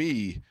point. To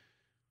me,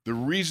 the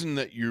reason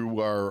that you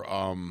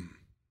are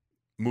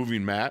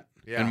moving Matt,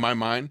 in my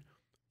mind,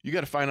 you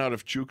got to find out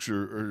if Chooks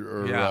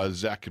or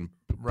Zach can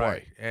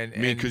play. Right.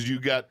 Because you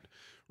got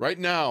right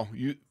now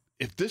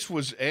if this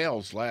was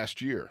Al's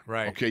last year,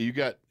 right? Okay, you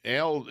got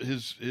Al.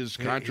 His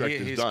contract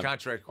is done. His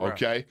contract.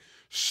 Okay,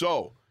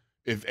 so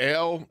if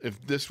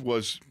this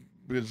was,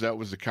 because that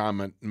was the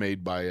comment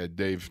made by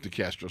Dave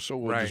DeCastro, so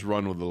we'll just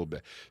run with it a little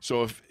bit.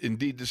 So if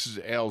indeed this is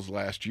Al's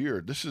last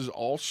year, this is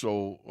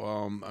also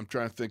I'm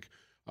trying to think.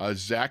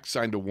 Zach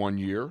signed a 1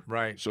 year,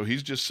 right? So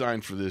he's just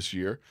signed for this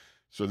year.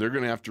 So they're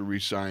going to have to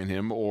re-sign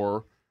him.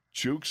 Or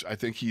Chooks, I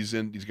think he's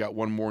got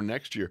one more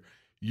next year.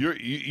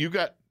 You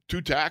got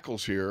two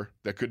tackles here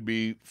that could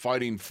be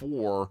fighting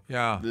for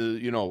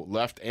the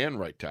left and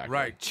right tackle.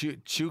 Right.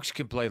 Chooks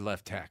can play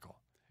left tackle,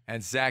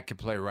 and Zach can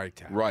play right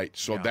tackle. Right.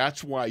 So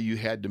that's why you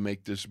had to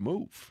make this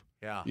move.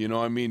 Yeah.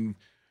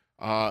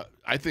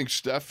 I think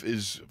Steph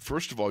is,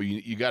 first of all,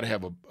 you got to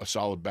have a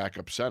solid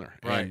backup center.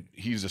 Right. And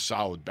he's a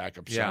solid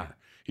backup center.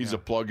 He's a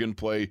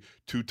plug-and-play,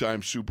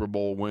 2-time Super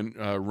Bowl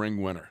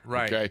ring winner.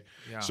 Right. Okay?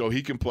 Yeah. So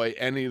he can play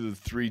any of the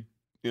three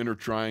inner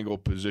triangle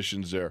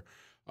positions there.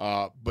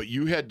 But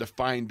you had to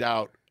find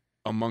out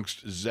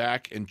amongst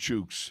Zach and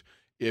Chooks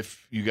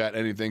if you got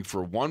anything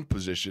for one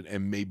position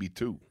and maybe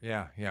two.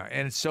 Yeah.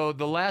 And so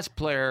the last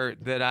player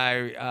that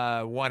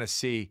I want to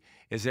see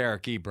is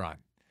Eric Ebron.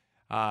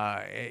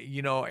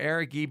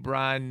 Eric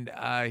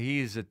Ebron,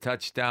 he's a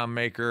touchdown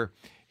maker.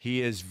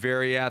 He is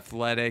very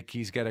athletic.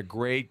 He's got a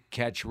great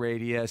catch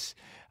radius.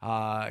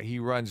 He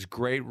runs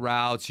great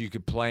routes. You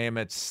could play him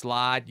at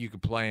slot. You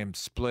could play him,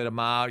 split him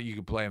out. You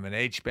could play him in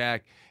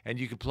H-back, and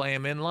you could play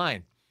him in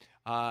line.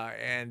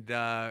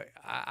 I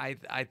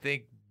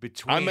think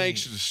between... I'm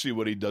anxious to see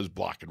what he does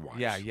blocking wise.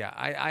 Yeah.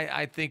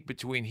 I think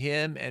between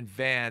him and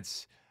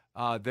Vance,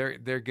 they're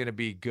going to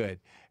be good.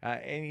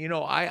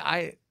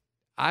 I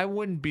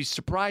wouldn't be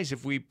surprised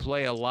if we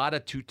play a lot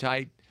of too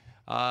tight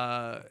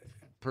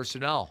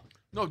personnel.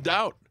 No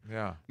doubt.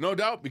 Yeah. No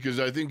doubt, because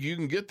I think you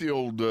can get the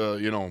old,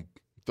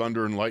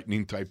 thunder and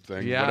lightning type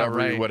thing,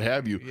 what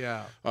have you.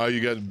 Yeah. You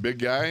got a big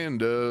guy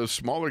and a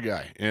smaller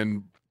guy.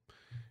 And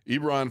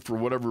Ebron, for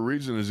whatever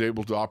reason, is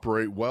able to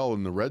operate well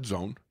in the red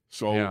zone.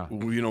 So,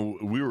 we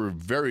were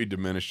very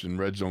diminished in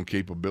red zone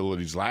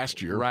capabilities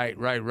last year. Right.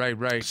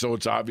 So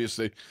it's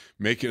obviously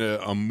making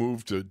a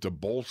move to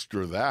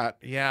bolster that.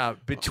 Yeah,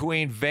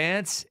 between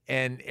Vance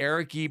and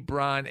Eric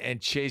Ebron and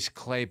Chase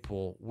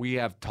Claypool, we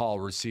have tall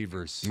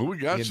receivers in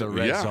the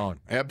red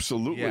zone.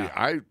 Absolutely.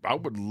 Yeah. I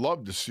would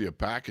love to see a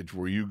package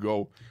where you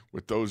go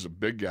with those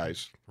big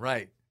guys.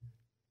 Right.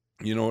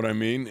 You know what I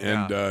mean?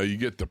 And you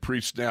get the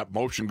pre-snap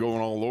motion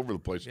going all over the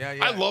place. Yeah.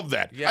 I love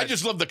that. Yeah. I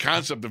just love the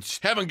concept of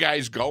having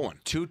guys going.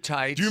 Too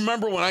tight. Do you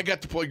remember when I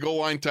got to play goal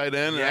line tight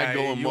end and I'd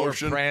go in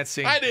motion? You were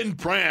prancing. I didn't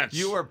prance.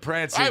 You were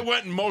prancing. I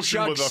went in motion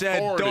Chuck with said,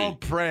 authority. "Don't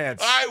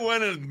prance." I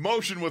went in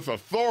motion with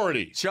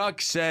authority.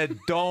 Chuck said,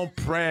 "Don't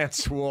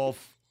prance,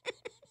 Wolf."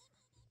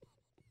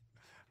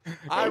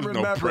 I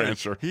remember. No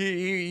prancer.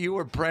 You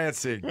were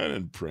prancing. I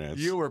didn't prance.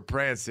 You were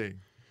prancing.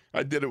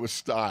 I did it with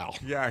style.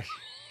 Yeah.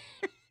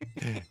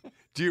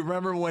 Do you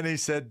remember when he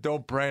said,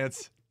 "Don't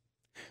prance"?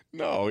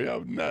 No,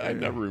 I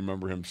never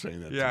remember him saying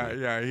that. to me.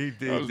 Yeah, he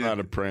did. I was not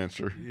a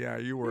prancer. Yeah,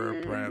 you were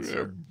a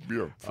prancer.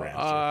 You're a prancer.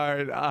 All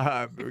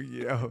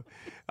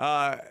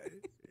right.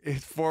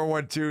 It's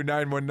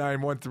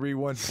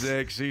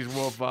 412-919-1316. He's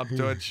Wolf. I'm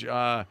Touch.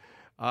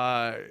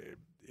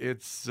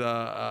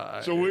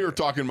 So we were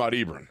talking about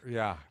Ebron.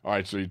 Yeah. All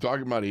right, so you're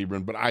talking about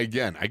Ebron, but I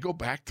go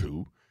back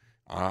to,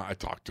 I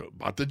talked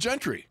about the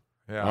Gentry.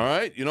 Yeah. All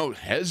right,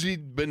 has he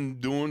been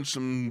doing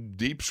some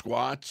deep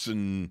squats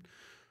and,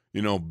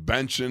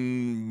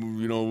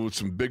 benching,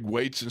 some big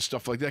weights and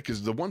stuff like that?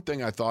 Because the one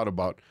thing I thought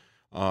about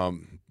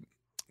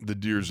the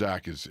Dear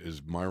Zach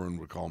is Myron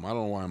would call him. I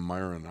don't know why I'm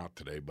Myron out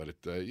today, but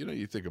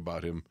you think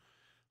about him.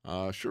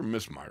 Sure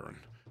miss Myron.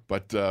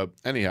 But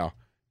anyhow,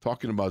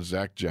 talking about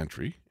Zach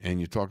Gentry, and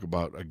you talk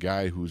about a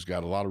guy who's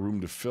got a lot of room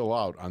to fill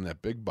out on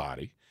that big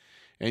body.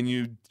 And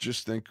you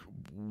just think,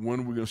 when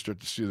are we going to start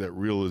to see that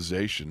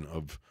realization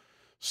of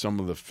some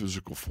of the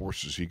physical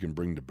forces he can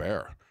bring to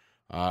bear?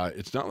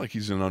 It's not like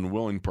he's an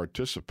unwilling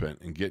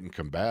participant in getting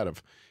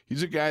combative.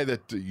 He's a guy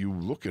that you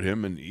look at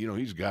him and,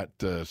 he's got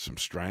some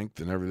strength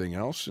and everything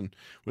else. And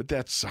with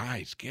that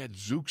size,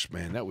 Gadzooks,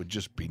 man, that would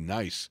just be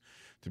nice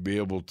to be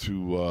able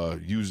to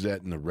use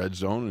that in the red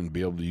zone and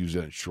be able to use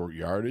that at short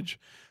yardage.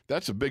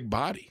 That's a big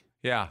body.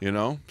 Yeah.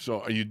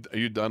 So are you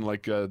done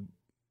like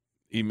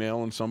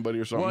emailing somebody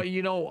or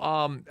something?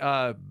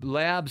 Well,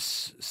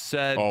 Labs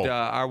said,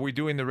 are we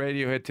doing the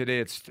radio hit today?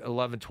 It's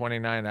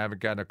 11:29. I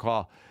haven't gotten a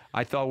call.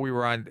 I thought we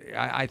were on.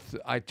 I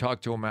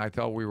talked to him. And I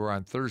thought we were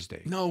on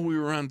Thursday. No, we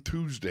were on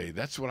Tuesday.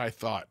 That's what I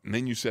thought. And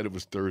then you said it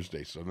was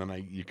Thursday. So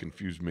then you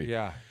confused me.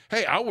 Yeah.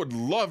 Hey, I would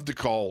love to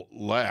call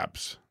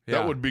Labs. Yeah.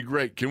 That would be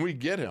great. Can we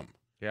get him?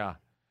 Yeah.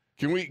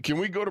 Can we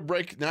go to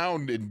break now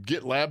and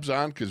get Labs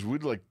on? Because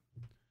we'd like.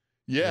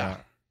 Yeah.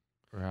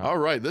 All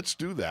right. Let's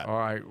do that. All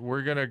right.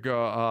 We're gonna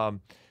go.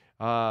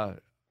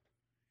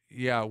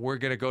 We're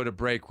gonna go to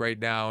break right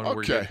now, and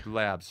we're getting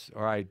Labs.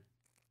 All right.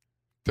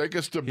 Take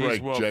us to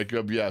break,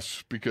 Jacob.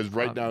 Yes, because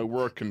right now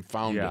we're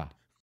confounded. Yeah.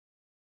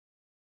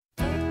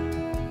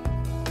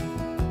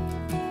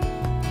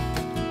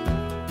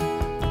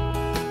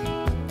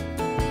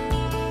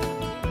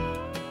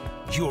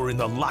 You're in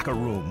the locker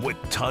room with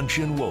Tunch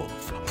and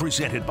Wolf,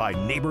 presented by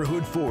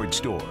Neighborhood Ford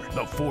Store.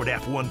 The Ford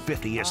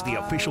F-150 is the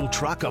official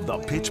truck of the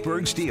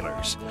Pittsburgh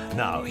Steelers.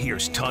 Now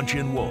here's Tunch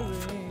and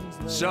Wolf.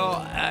 So,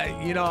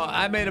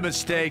 I made a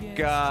mistake.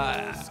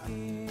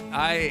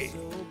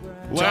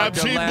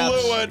 Labs, he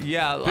blew it.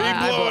 Yeah, he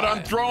blew it.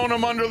 I'm throwing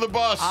him under the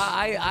bus.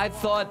 I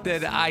thought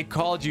that I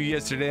called you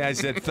yesterday. I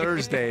said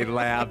Thursday,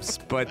 Labs,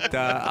 but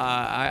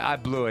I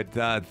blew it.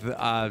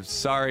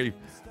 Sorry,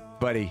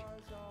 buddy.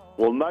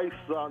 Well, nice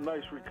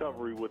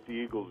recovery with the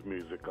Eagles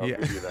music. I'll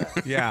give you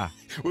that. Yeah.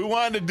 We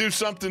wanted to do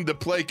something to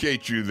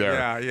placate you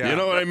there. Yeah. You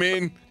know what I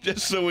mean?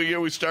 Just so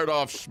we start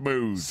off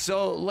smooth.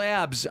 So,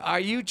 Labs,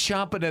 are you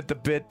chomping at the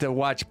bit to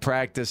watch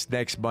practice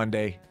next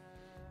Monday?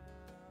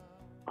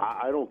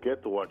 I don't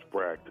get to watch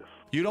practice.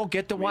 You don't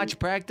get to watch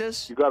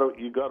practice? You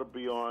gotta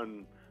be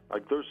on,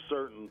 like, there's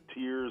certain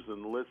tiers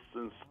and lists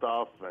and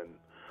stuff, and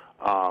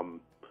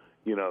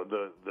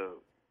the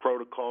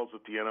protocols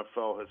that the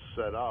NFL has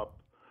set up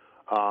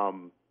are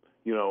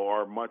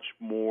much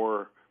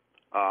more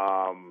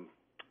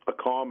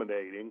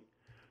accommodating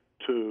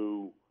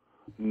to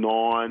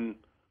non-team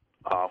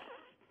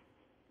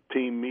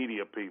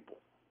media people.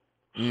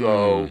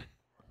 So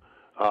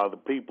the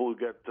people who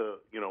get to,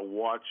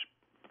 watch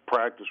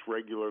practice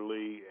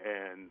regularly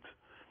and,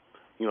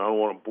 I don't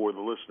want to bore the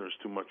listeners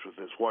too much with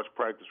this, watch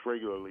practice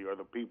regularly are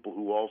the people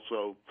who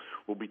also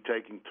will be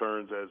taking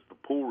turns as the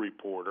pool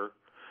reporter,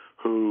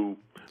 who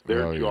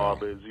their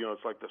job is,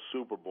 it's like the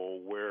Super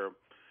Bowl where,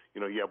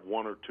 you have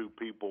one or two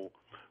people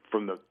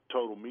from the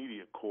total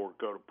media corps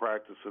go to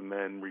practice and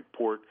then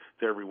report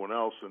to everyone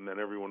else, and then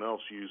everyone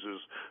else uses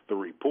the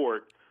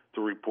report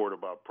to report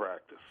about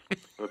practice.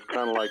 It's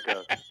kind of like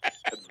a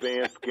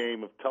advanced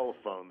game of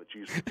telephone that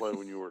you used to play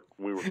when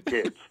we were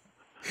kids.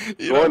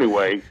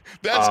 Anyway,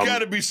 that's got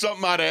to be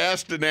something I'd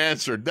asked and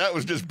answered. That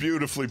was just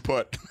beautifully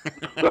put.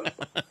 But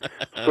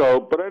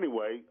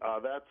anyway,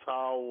 that's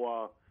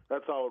how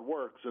it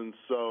works. And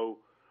so,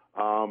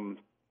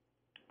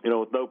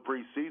 with no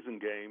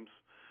preseason games,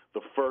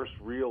 the first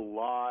real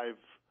live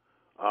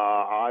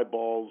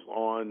eyeballs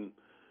on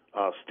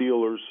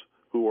Steelers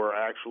who are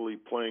actually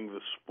playing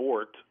the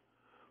sport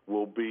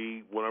will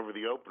be whenever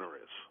the opener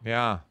is.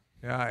 Yeah.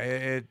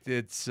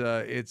 It's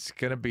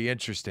going to be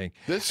interesting.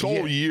 This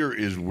whole year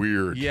is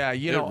weird. Yeah,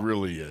 it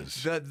really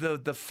is.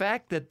 The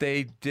fact that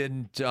they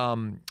didn't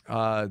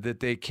that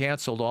they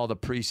canceled all the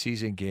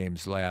preseason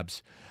games,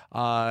 Labs.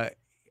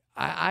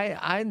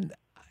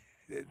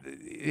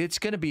 It's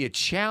going to be a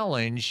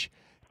challenge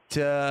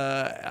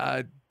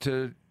to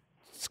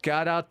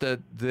scout out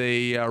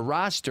the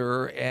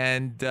roster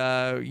and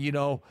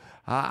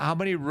how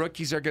many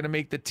rookies are going to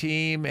make the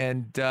team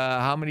and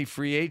how many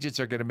free agents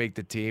are going to make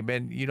the team.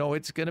 And,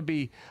 it's going to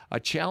be a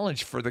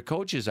challenge for the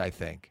coaches, I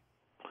think.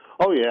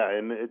 Oh, yeah,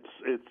 and it's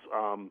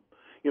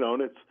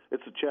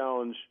a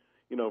challenge,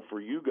 for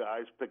you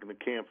guys picking the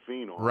Camp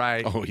Phenom.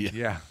 Right. Oh,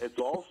 yeah. It's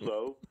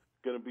also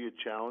going to be a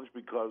challenge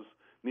because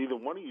neither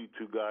one of you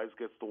two guys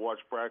gets to watch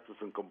practice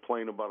and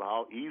complain about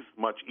how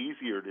much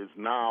easier it is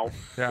now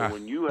than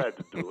when you had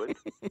to do it.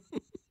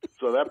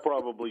 So that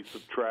probably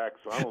subtracts,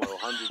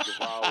 hundreds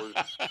of hours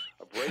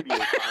of radio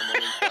time on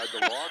inside the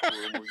locker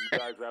room where you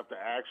guys have to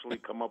actually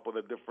come up with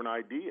a different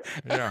idea.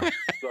 Yeah.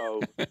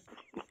 So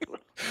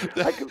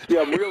I can see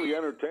I'm really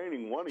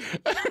entertaining one of you.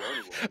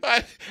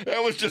 Anyway.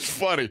 That was just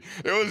funny.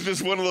 It was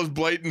just one of those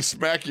blatant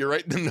smack you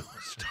right in the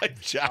nose type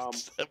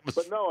jobs.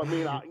 But no,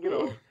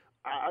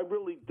 I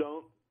really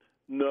don't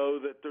know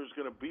that there's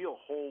going to be a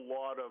whole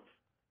lot of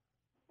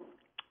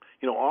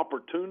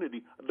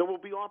opportunity. There will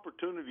be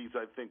opportunities,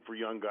 I think, for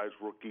young guys,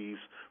 rookies,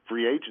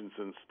 free agents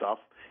and stuff,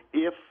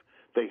 if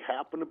they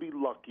happen to be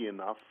lucky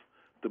enough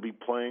to be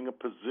playing a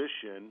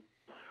position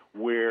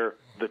where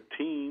the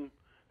team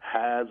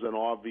has an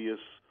obvious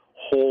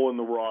hole in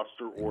the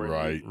roster or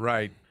a need.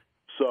 Right.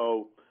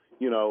 So,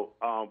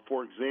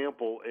 for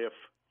example, if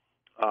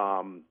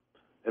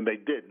and they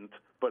didn't,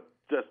 but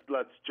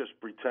let's just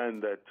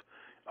pretend that.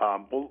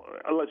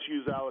 Let's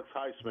use Alex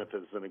Highsmith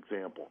as an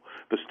example.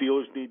 The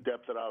Steelers need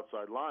depth at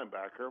outside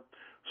linebacker,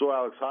 so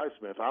Alex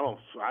Highsmith.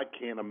 I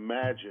can't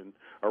imagine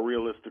a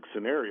realistic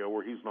scenario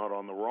where he's not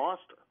on the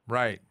roster.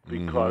 Right.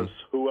 Because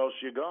who else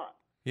you got?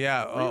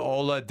 Yeah,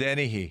 Ola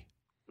Dennehy.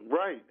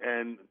 Right,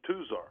 and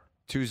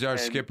Tuzar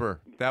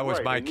Skipper. That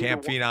was my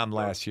camp phenom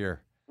last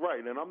year.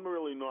 Right, and I'm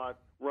really not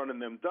running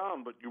them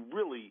down, but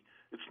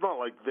it's not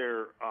like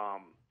they're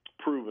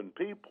proven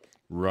people.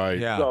 Right.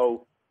 Yeah.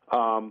 So,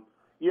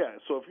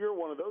 so if you're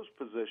one of those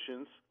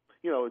positions,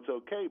 it's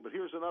okay. But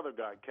here's another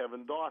guy,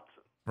 Kevin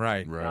Dotson.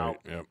 Right. Now,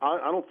 Yep.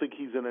 I don't think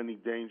he's in any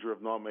danger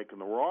of not making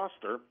the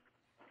roster,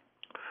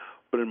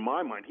 but in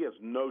my mind, he has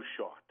no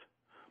shot,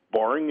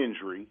 barring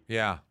injury,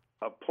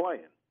 of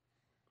playing.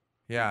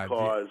 Yeah.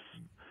 Because,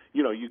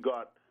 you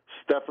got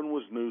Stefan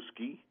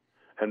Wisniewski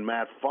and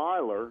Matt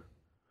Filer,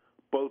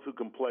 both who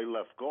can play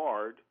left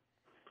guard,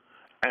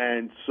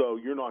 and so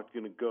you're not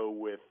going to go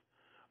with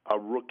a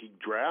rookie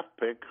draft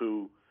pick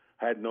who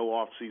had no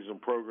off-season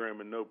program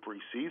and no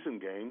preseason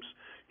games.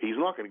 He's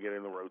not going to get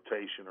in the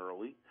rotation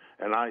early.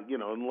 And I'm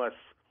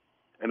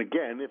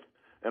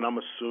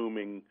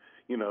assuming,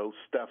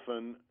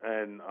 Stefan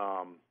and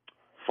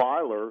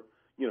Filer,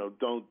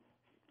 don't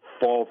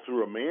fall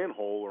through a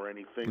manhole or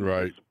anything,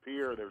 right.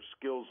 disappear. Their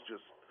skills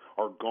just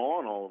are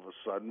gone all of a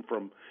sudden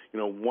from,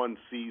 one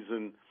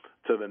season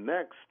to the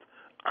next.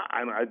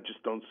 I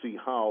just don't see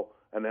how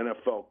an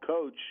NFL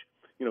coach,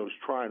 is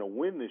trying to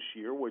win this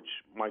year, which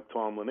Mike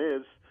Tomlin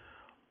is.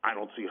 I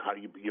don't see how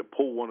you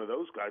pull one of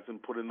those guys and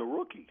put in the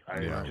rookie.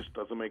 It just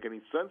doesn't make any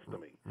sense to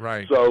me.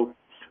 Right. So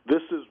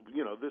this is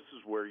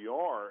where you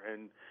are,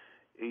 and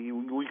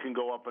we can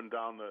go up and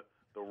down the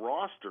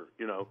roster.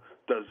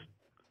 Does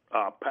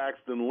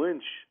Paxton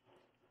Lynch,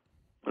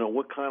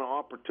 what kind of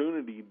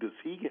opportunity does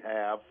he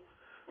have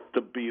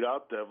to beat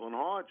out Devlin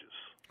Hodges?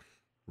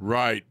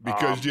 Right,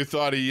 because you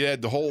thought he had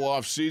the whole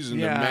offseason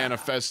to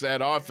manifest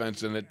that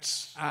offense, and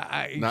it's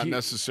not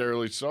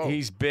necessarily so.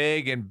 He's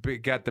big and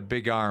got the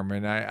big arm,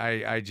 and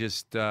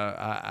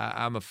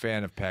I'm a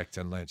fan of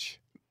Paxton Lynch.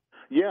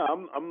 Yeah,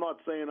 I'm not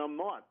saying I'm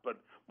not,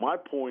 but my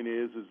point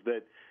is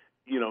that,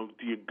 do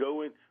you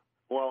go in?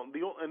 Well,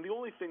 the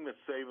only thing that's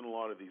saving a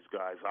lot of these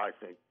guys, I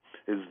think,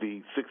 is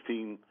the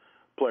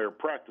 16-player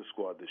practice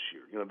squad this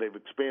year. They've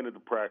expanded the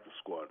practice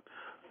squad,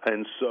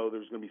 and so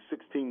there's going to be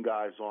 16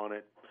 guys on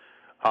it.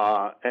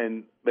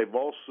 And they've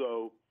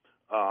also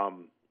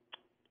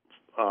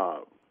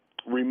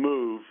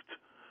removed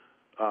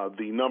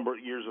the number of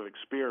years of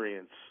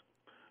experience.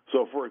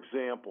 So, for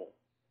example,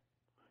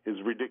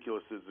 as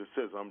ridiculous as this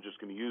is, I'm just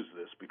going to use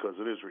this because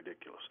it is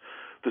ridiculous.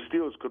 The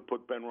Steelers could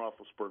put Ben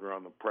Roethlisberger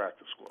on the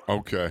practice squad.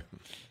 Okay.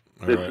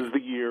 This is the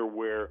year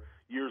where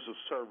years of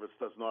service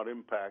does not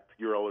impact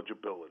your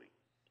eligibility.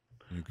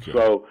 Okay.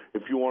 So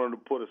if you wanted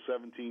to put a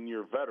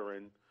 17-year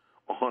veteran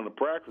on the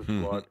practice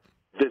squad,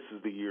 this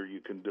is the year you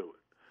can do it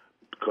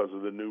because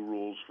of the new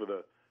rules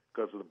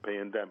because of the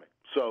pandemic.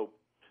 So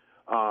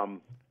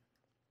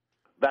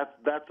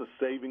that's a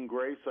saving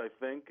grace, I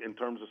think, in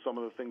terms of some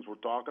of the things we're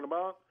talking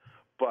about.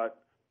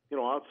 But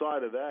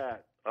outside of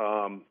that,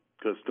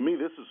 because to me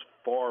this is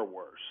far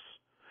worse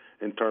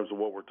in terms of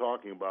what we're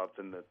talking about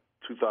than the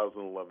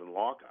 2011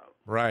 lockout.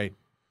 Right.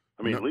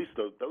 I mean, at least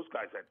those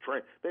guys had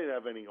they didn't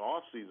have any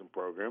off-season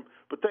program,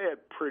 but they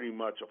had pretty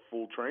much a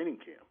full training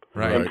camp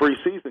and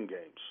preseason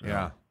games.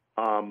 Yeah.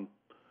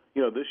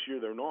 This year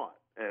they're not,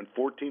 and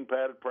 14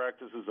 padded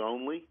practices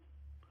only,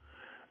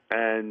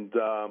 and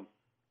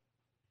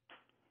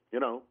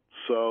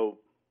so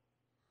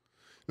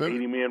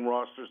 80-man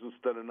rosters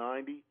instead of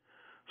 90,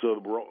 so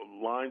the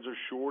lines are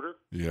shorter.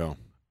 Yeah.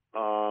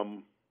 I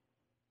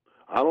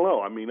don't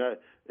know. I mean,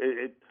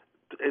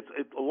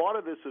 it's a lot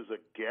of this is a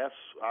guess,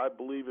 I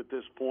believe, at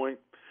this point.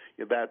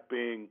 That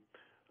being,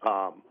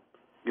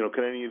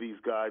 can any of these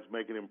guys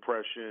make an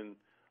impression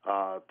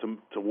to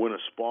win a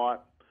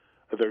spot?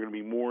 Are there going to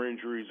be more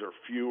injuries or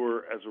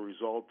fewer as a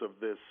result of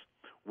this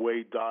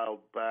way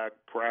dialed back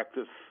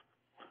practice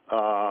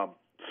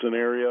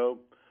scenario?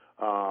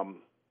 I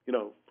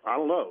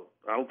don't know.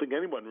 I don't think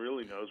anyone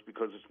really knows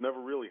because it's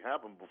never really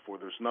happened before.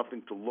 There's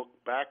nothing to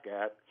look back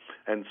at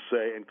and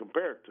say and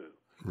compare it to.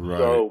 Right.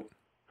 So,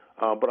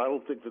 but I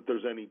don't think that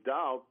there's any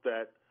doubt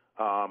that,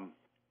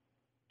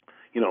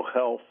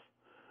 health,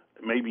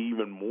 maybe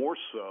even more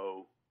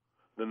so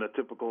than the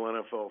typical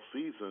NFL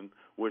season,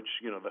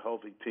 which, the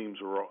healthy teams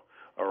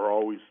are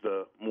always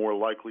the more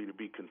likely to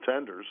be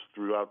contenders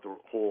throughout the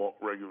whole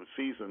regular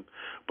season.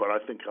 But I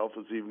think health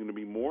is even going to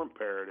be more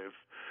imperative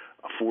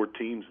for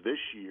teams this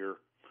year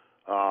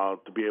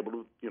to be able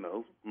to,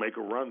 make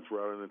a run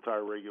throughout an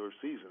entire regular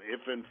season,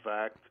 if in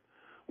fact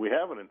we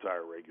have an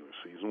entire regular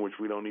season, which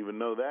we don't even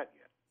know that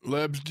yet.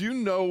 Lebs, do you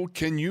know,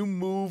 can you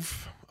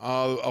move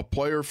a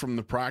player from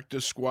the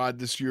practice squad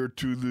this year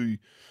to the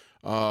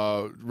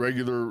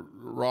regular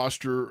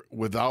roster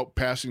without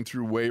passing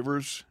through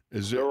waivers?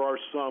 There are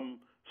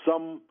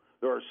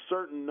there are a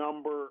certain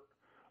number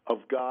of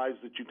guys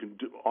that you can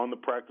do on the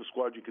practice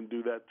squad. You can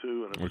do that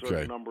too, and a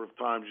certain number of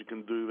times you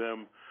can do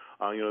them.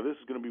 This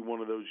is going to be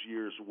one of those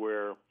years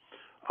where,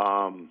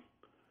 I'll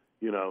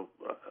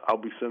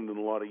be sending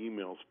a lot of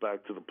emails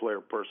back to the player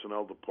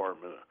personnel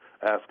department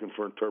asking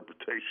for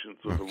interpretations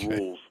of the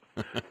rules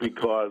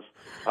because,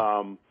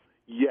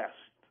 yes,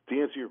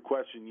 to answer your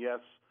question, yes,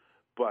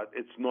 but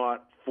it's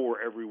not for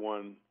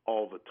everyone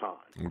all the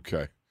time.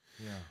 Okay.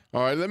 Yeah.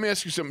 All right, let me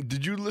ask you something.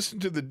 Did you listen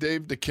to the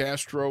Dave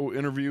DeCastro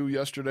interview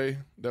yesterday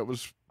that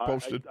was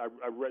posted?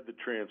 I read the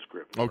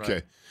transcript. Okay.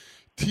 Right.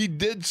 He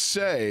did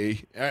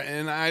say,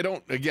 and I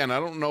don't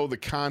know the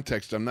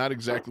context. I'm not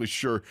exactly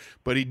sure,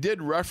 but he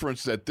did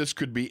reference that this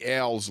could be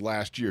Al's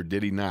last year,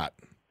 did he not?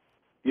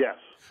 Yes.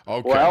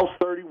 Okay. Well, Al's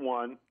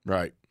 31.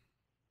 Right.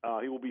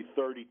 He will be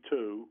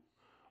 32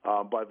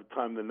 by the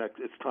time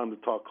it's time to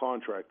talk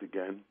contract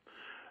again.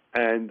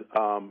 And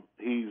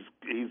he's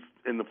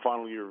in the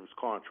final year of his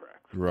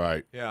contract.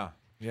 Right. Yeah.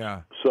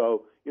 Yeah.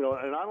 So,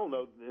 and I don't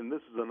know, and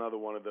this is another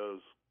one of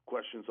those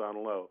questions I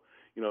don't know.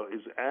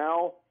 Is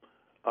Al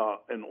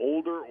an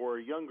older or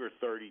a younger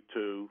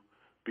 32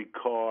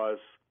 because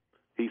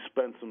he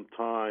spent some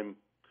time,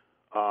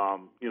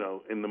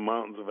 in the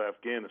mountains of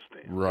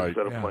Afghanistan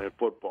instead of playing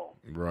football?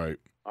 Right.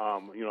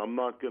 I'm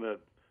not going to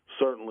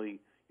certainly,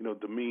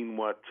 demean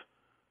what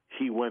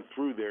he went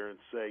through there and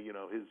say,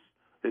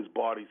 his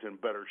body's in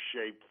better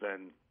shape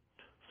than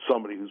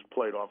somebody who's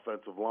played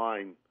offensive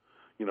line,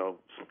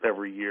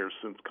 every year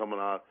since coming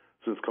out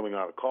of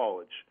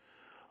college.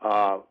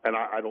 And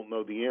I don't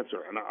know the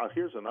answer. And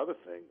here's another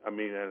thing. I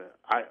mean, and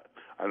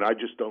I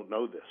just don't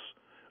know this.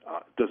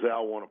 Does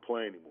Al want to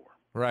play anymore?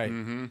 Right.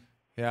 Mm-hmm.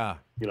 Yeah.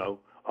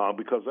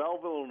 Because Al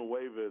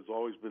Villanueva has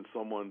always been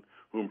someone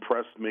who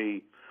impressed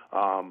me.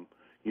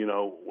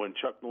 When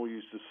Chuck Noll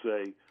used to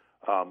say,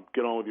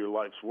 get on with your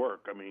life's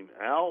work. I mean,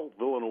 Al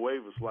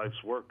Villanueva's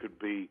life's work could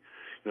be,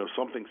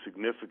 something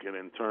significant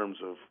in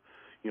terms of,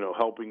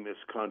 helping this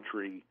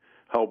country,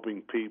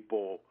 helping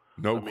people.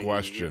 No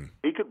question.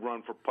 He could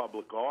run for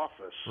public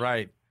office.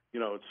 Right.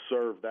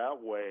 Serve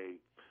that way.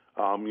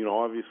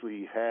 Obviously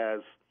he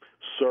has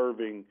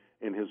serving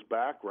in his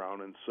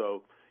background, and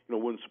so, it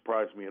wouldn't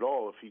surprise me at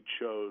all if he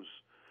chose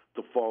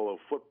to follow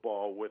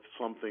football with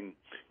something,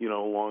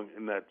 along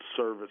in that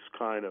service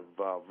kind of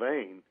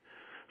vein.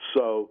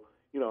 So,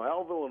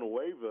 Al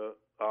Villanueva,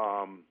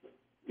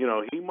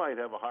 he might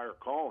have a higher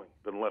calling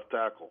than left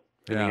tackle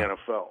in the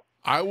NFL.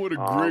 I would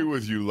agree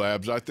with you,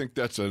 Labs. I think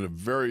that's a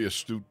very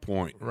astute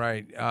point.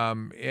 Right.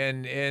 One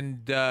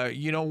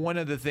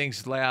of the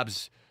things,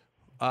 Labs,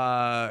 who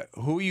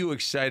are you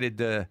excited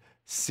to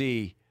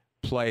see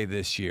play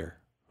this year?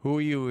 Who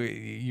are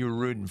you're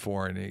rooting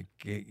for and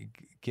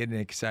getting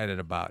excited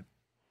about?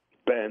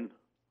 Ben.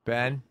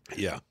 Ben?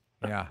 Yeah.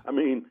 Yeah. I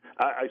mean,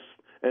 that's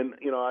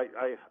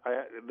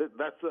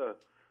a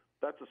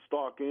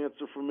stock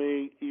answer for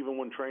me. Even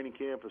when training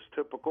camp is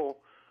typical,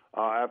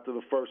 after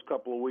the first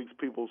couple of weeks,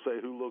 people say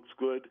who looks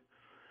good,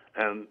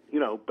 and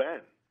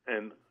Ben.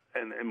 And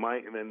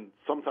then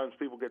sometimes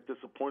people get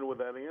disappointed with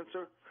that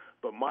answer.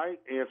 But my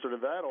answer to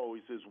that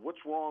always is,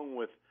 what's wrong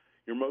with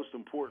your most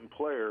important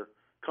player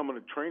coming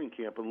to training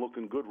camp and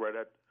looking good right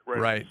at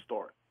the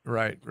start?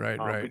 Right.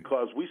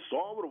 Because we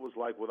saw what it was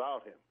like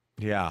without him.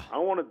 Yeah. I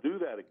want to do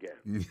that again.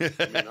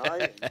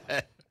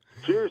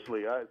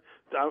 Seriously,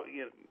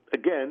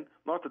 again,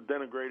 not to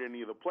denigrate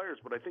any of the players,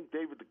 but I think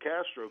David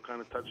DeCastro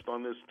kind of touched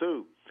on this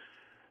too.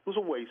 It was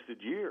a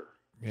wasted year.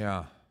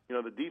 Yeah.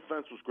 The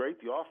defense was great.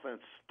 The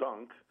offense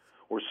stunk,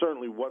 or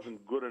certainly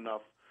wasn't good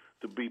enough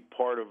to be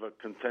part of a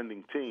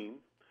contending team.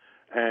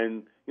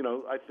 And,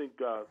 I think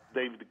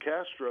David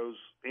DeCastro's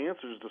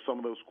answers to some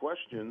of those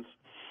questions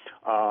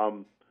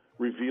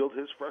revealed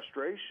his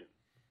frustration.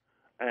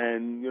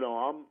 And,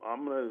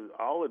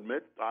 I'll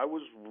admit I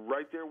was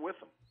right there with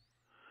him.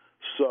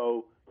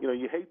 So,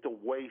 you hate to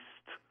waste,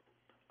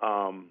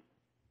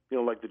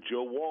 like the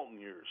Joe Walton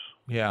years.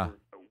 Yeah.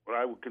 What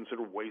I would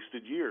consider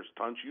wasted years.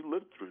 Tunch, you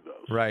lived through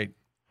those. Right.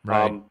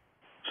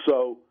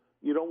 So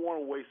you don't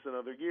want to waste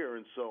another year.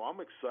 And so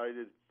I'm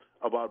excited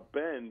about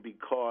Ben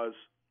because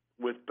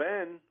with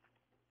Ben,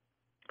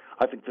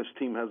 I think this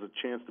team has a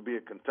chance to be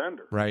a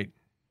contender. Right.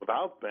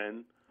 Without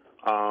Ben,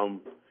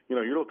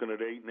 you're looking at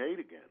 8-8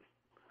 again.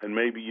 And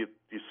maybe you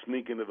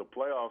sneak into the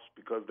playoffs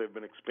because they've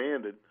been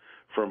expanded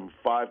from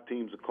 5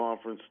 teams of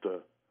conference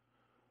to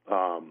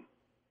 7.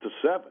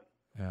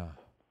 Yeah.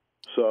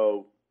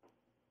 So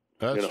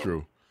that's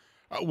true.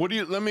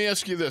 Let me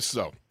ask you this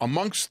though: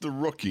 amongst the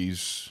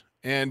rookies,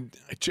 and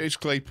Chase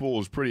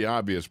Claypool is pretty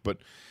obvious, but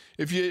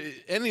if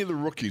any of the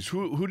rookies,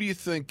 who do you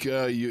think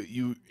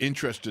you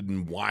interested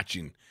in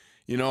watching?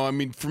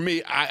 For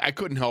me, I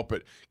couldn't help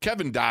it.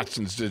 Kevin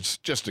Dotson's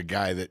just a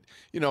guy that,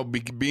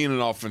 being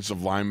an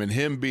offensive lineman,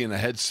 him being a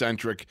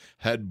head-centric,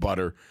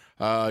 head-butter,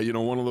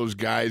 One of those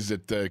guys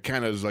that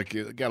kind of is like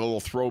got a little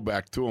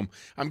throwback to him.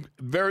 I'm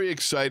very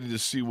excited to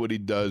see what he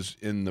does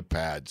in the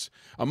pads.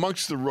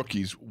 Amongst the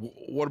rookies,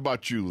 what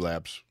about you,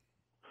 Labs?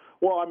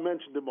 Well, I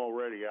mentioned him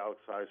already, Alex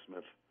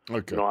Highsmith.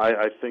 Okay.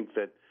 I think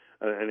that,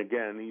 and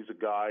again, he's a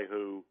guy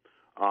who,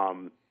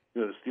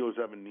 the Steelers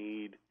have a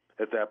need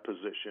at that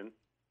position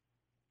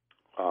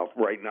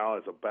right now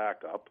as a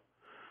backup.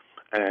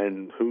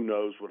 And who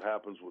knows what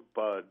happens with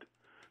Bud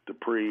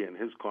Dupree and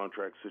his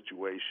contract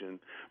situation.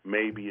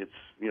 Maybe it's,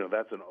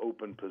 that's an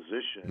open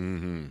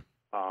position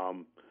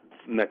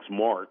next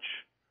March.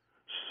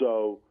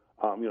 So,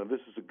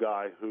 this is a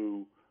guy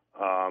who,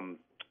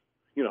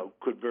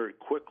 could very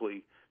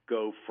quickly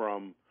go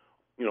from,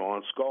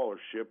 on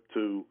scholarship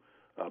to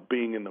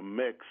being in the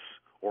mix,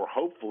 or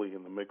hopefully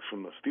in the mix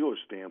from the Steelers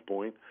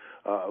standpoint,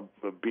 of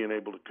being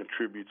able to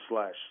contribute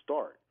 /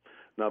 start.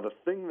 Now, the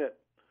thing that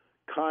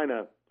kind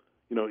of,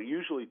 it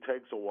usually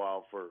takes a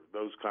while for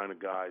those kind of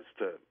guys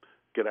to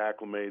get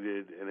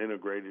acclimated and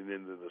integrated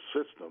into the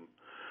system.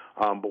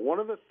 But one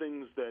of the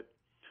things that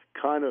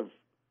kind of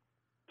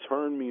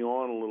turned me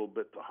on a little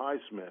bit to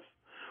Highsmith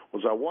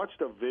was I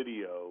watched a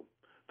video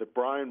that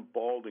Brian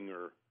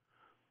Baldinger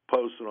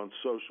posted on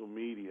social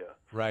media.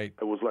 Right.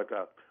 It was like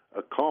a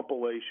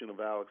compilation of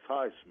Alex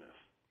Highsmith.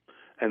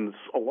 And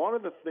a lot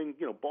of the things,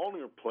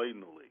 Baldinger played in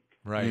the league.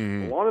 Right.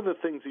 A lot of the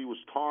things he was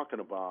talking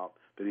about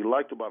that he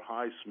liked about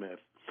Highsmith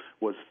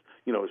was,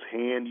 his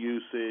hand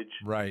usage.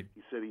 Right.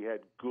 He said he had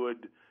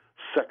good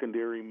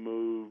secondary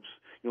moves.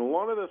 A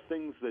lot of the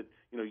things that,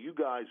 you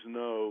guys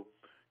know,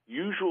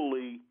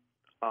 usually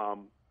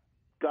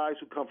guys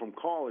who come from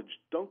college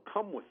don't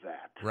come with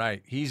that.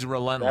 Right. He's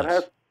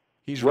relentless.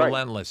 He's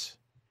relentless.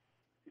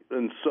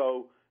 And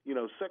so,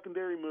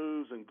 secondary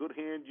moves and good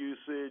hand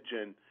usage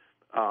and,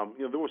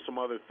 there were some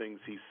other things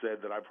he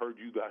said that I've heard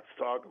you guys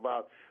talk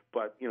about,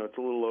 but, it's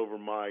a little over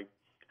my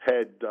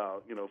head,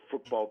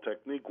 football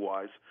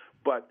technique-wise.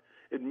 But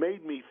it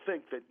made me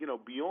think that,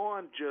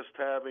 beyond just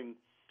having,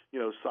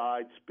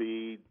 side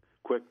speed,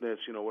 quickness,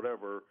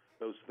 whatever,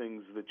 those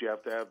things that you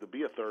have to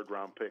be a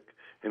third-round pick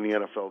in the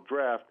NFL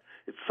draft,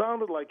 it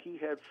sounded like he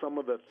had some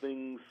of the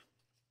things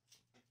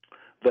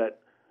that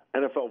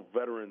NFL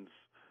veterans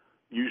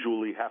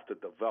usually have to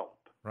develop.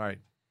 Right.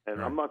 And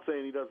right. I'm not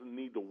saying he doesn't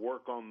need to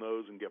work on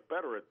those and get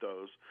better at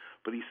those,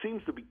 but he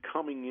seems to be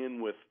coming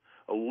in with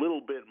a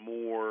little bit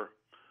more,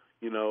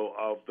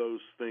 of those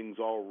things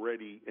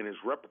already in his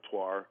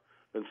repertoire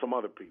than some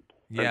other people.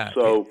 Yeah, and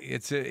so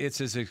it's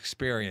his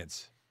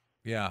experience.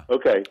 Yeah.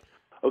 Okay.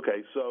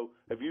 So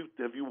have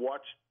you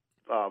watched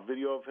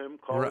video of him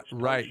college?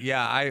 Right.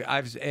 Yeah.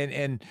 I've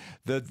and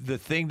the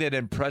thing that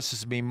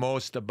impresses me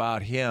most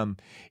about him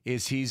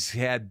is he's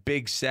had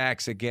big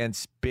sacks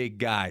against big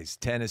guys,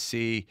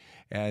 Tennessee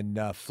and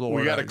Florida.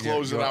 We got to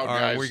close it out,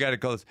 guys. We got to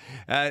close.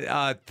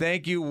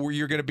 Thank you.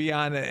 You're going to be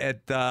on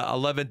at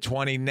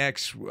 11:20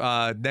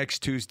 next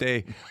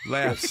Tuesday,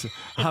 Labs.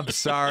 I'm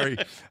sorry.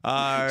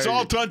 It's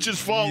all Tunch's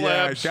fault,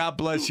 Labs. God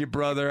bless you,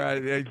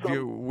 brother.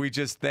 We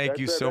just thank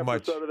you so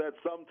much. Episode of that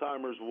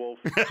Sometimers, Wolf.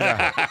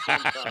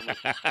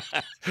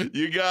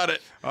 You got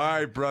it. All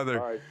right, brother.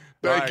 All right.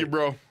 Thank you,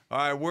 bro. All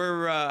right,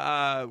 we're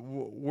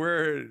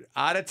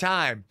out of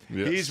time.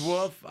 Yes. He's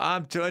Wolf.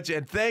 I'm Tunch,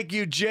 and thank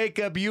you,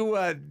 Jacob. You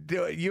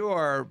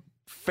are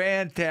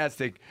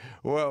fantastic.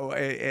 Well,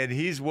 and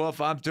he's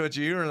Wolf. I'm Tunch.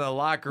 You're in the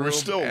locker room. We're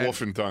still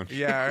Wolf and Tunch.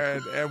 Yeah,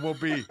 and we'll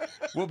be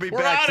We're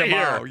back outta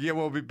tomorrow. here. Yeah,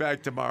 we'll be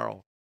back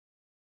tomorrow.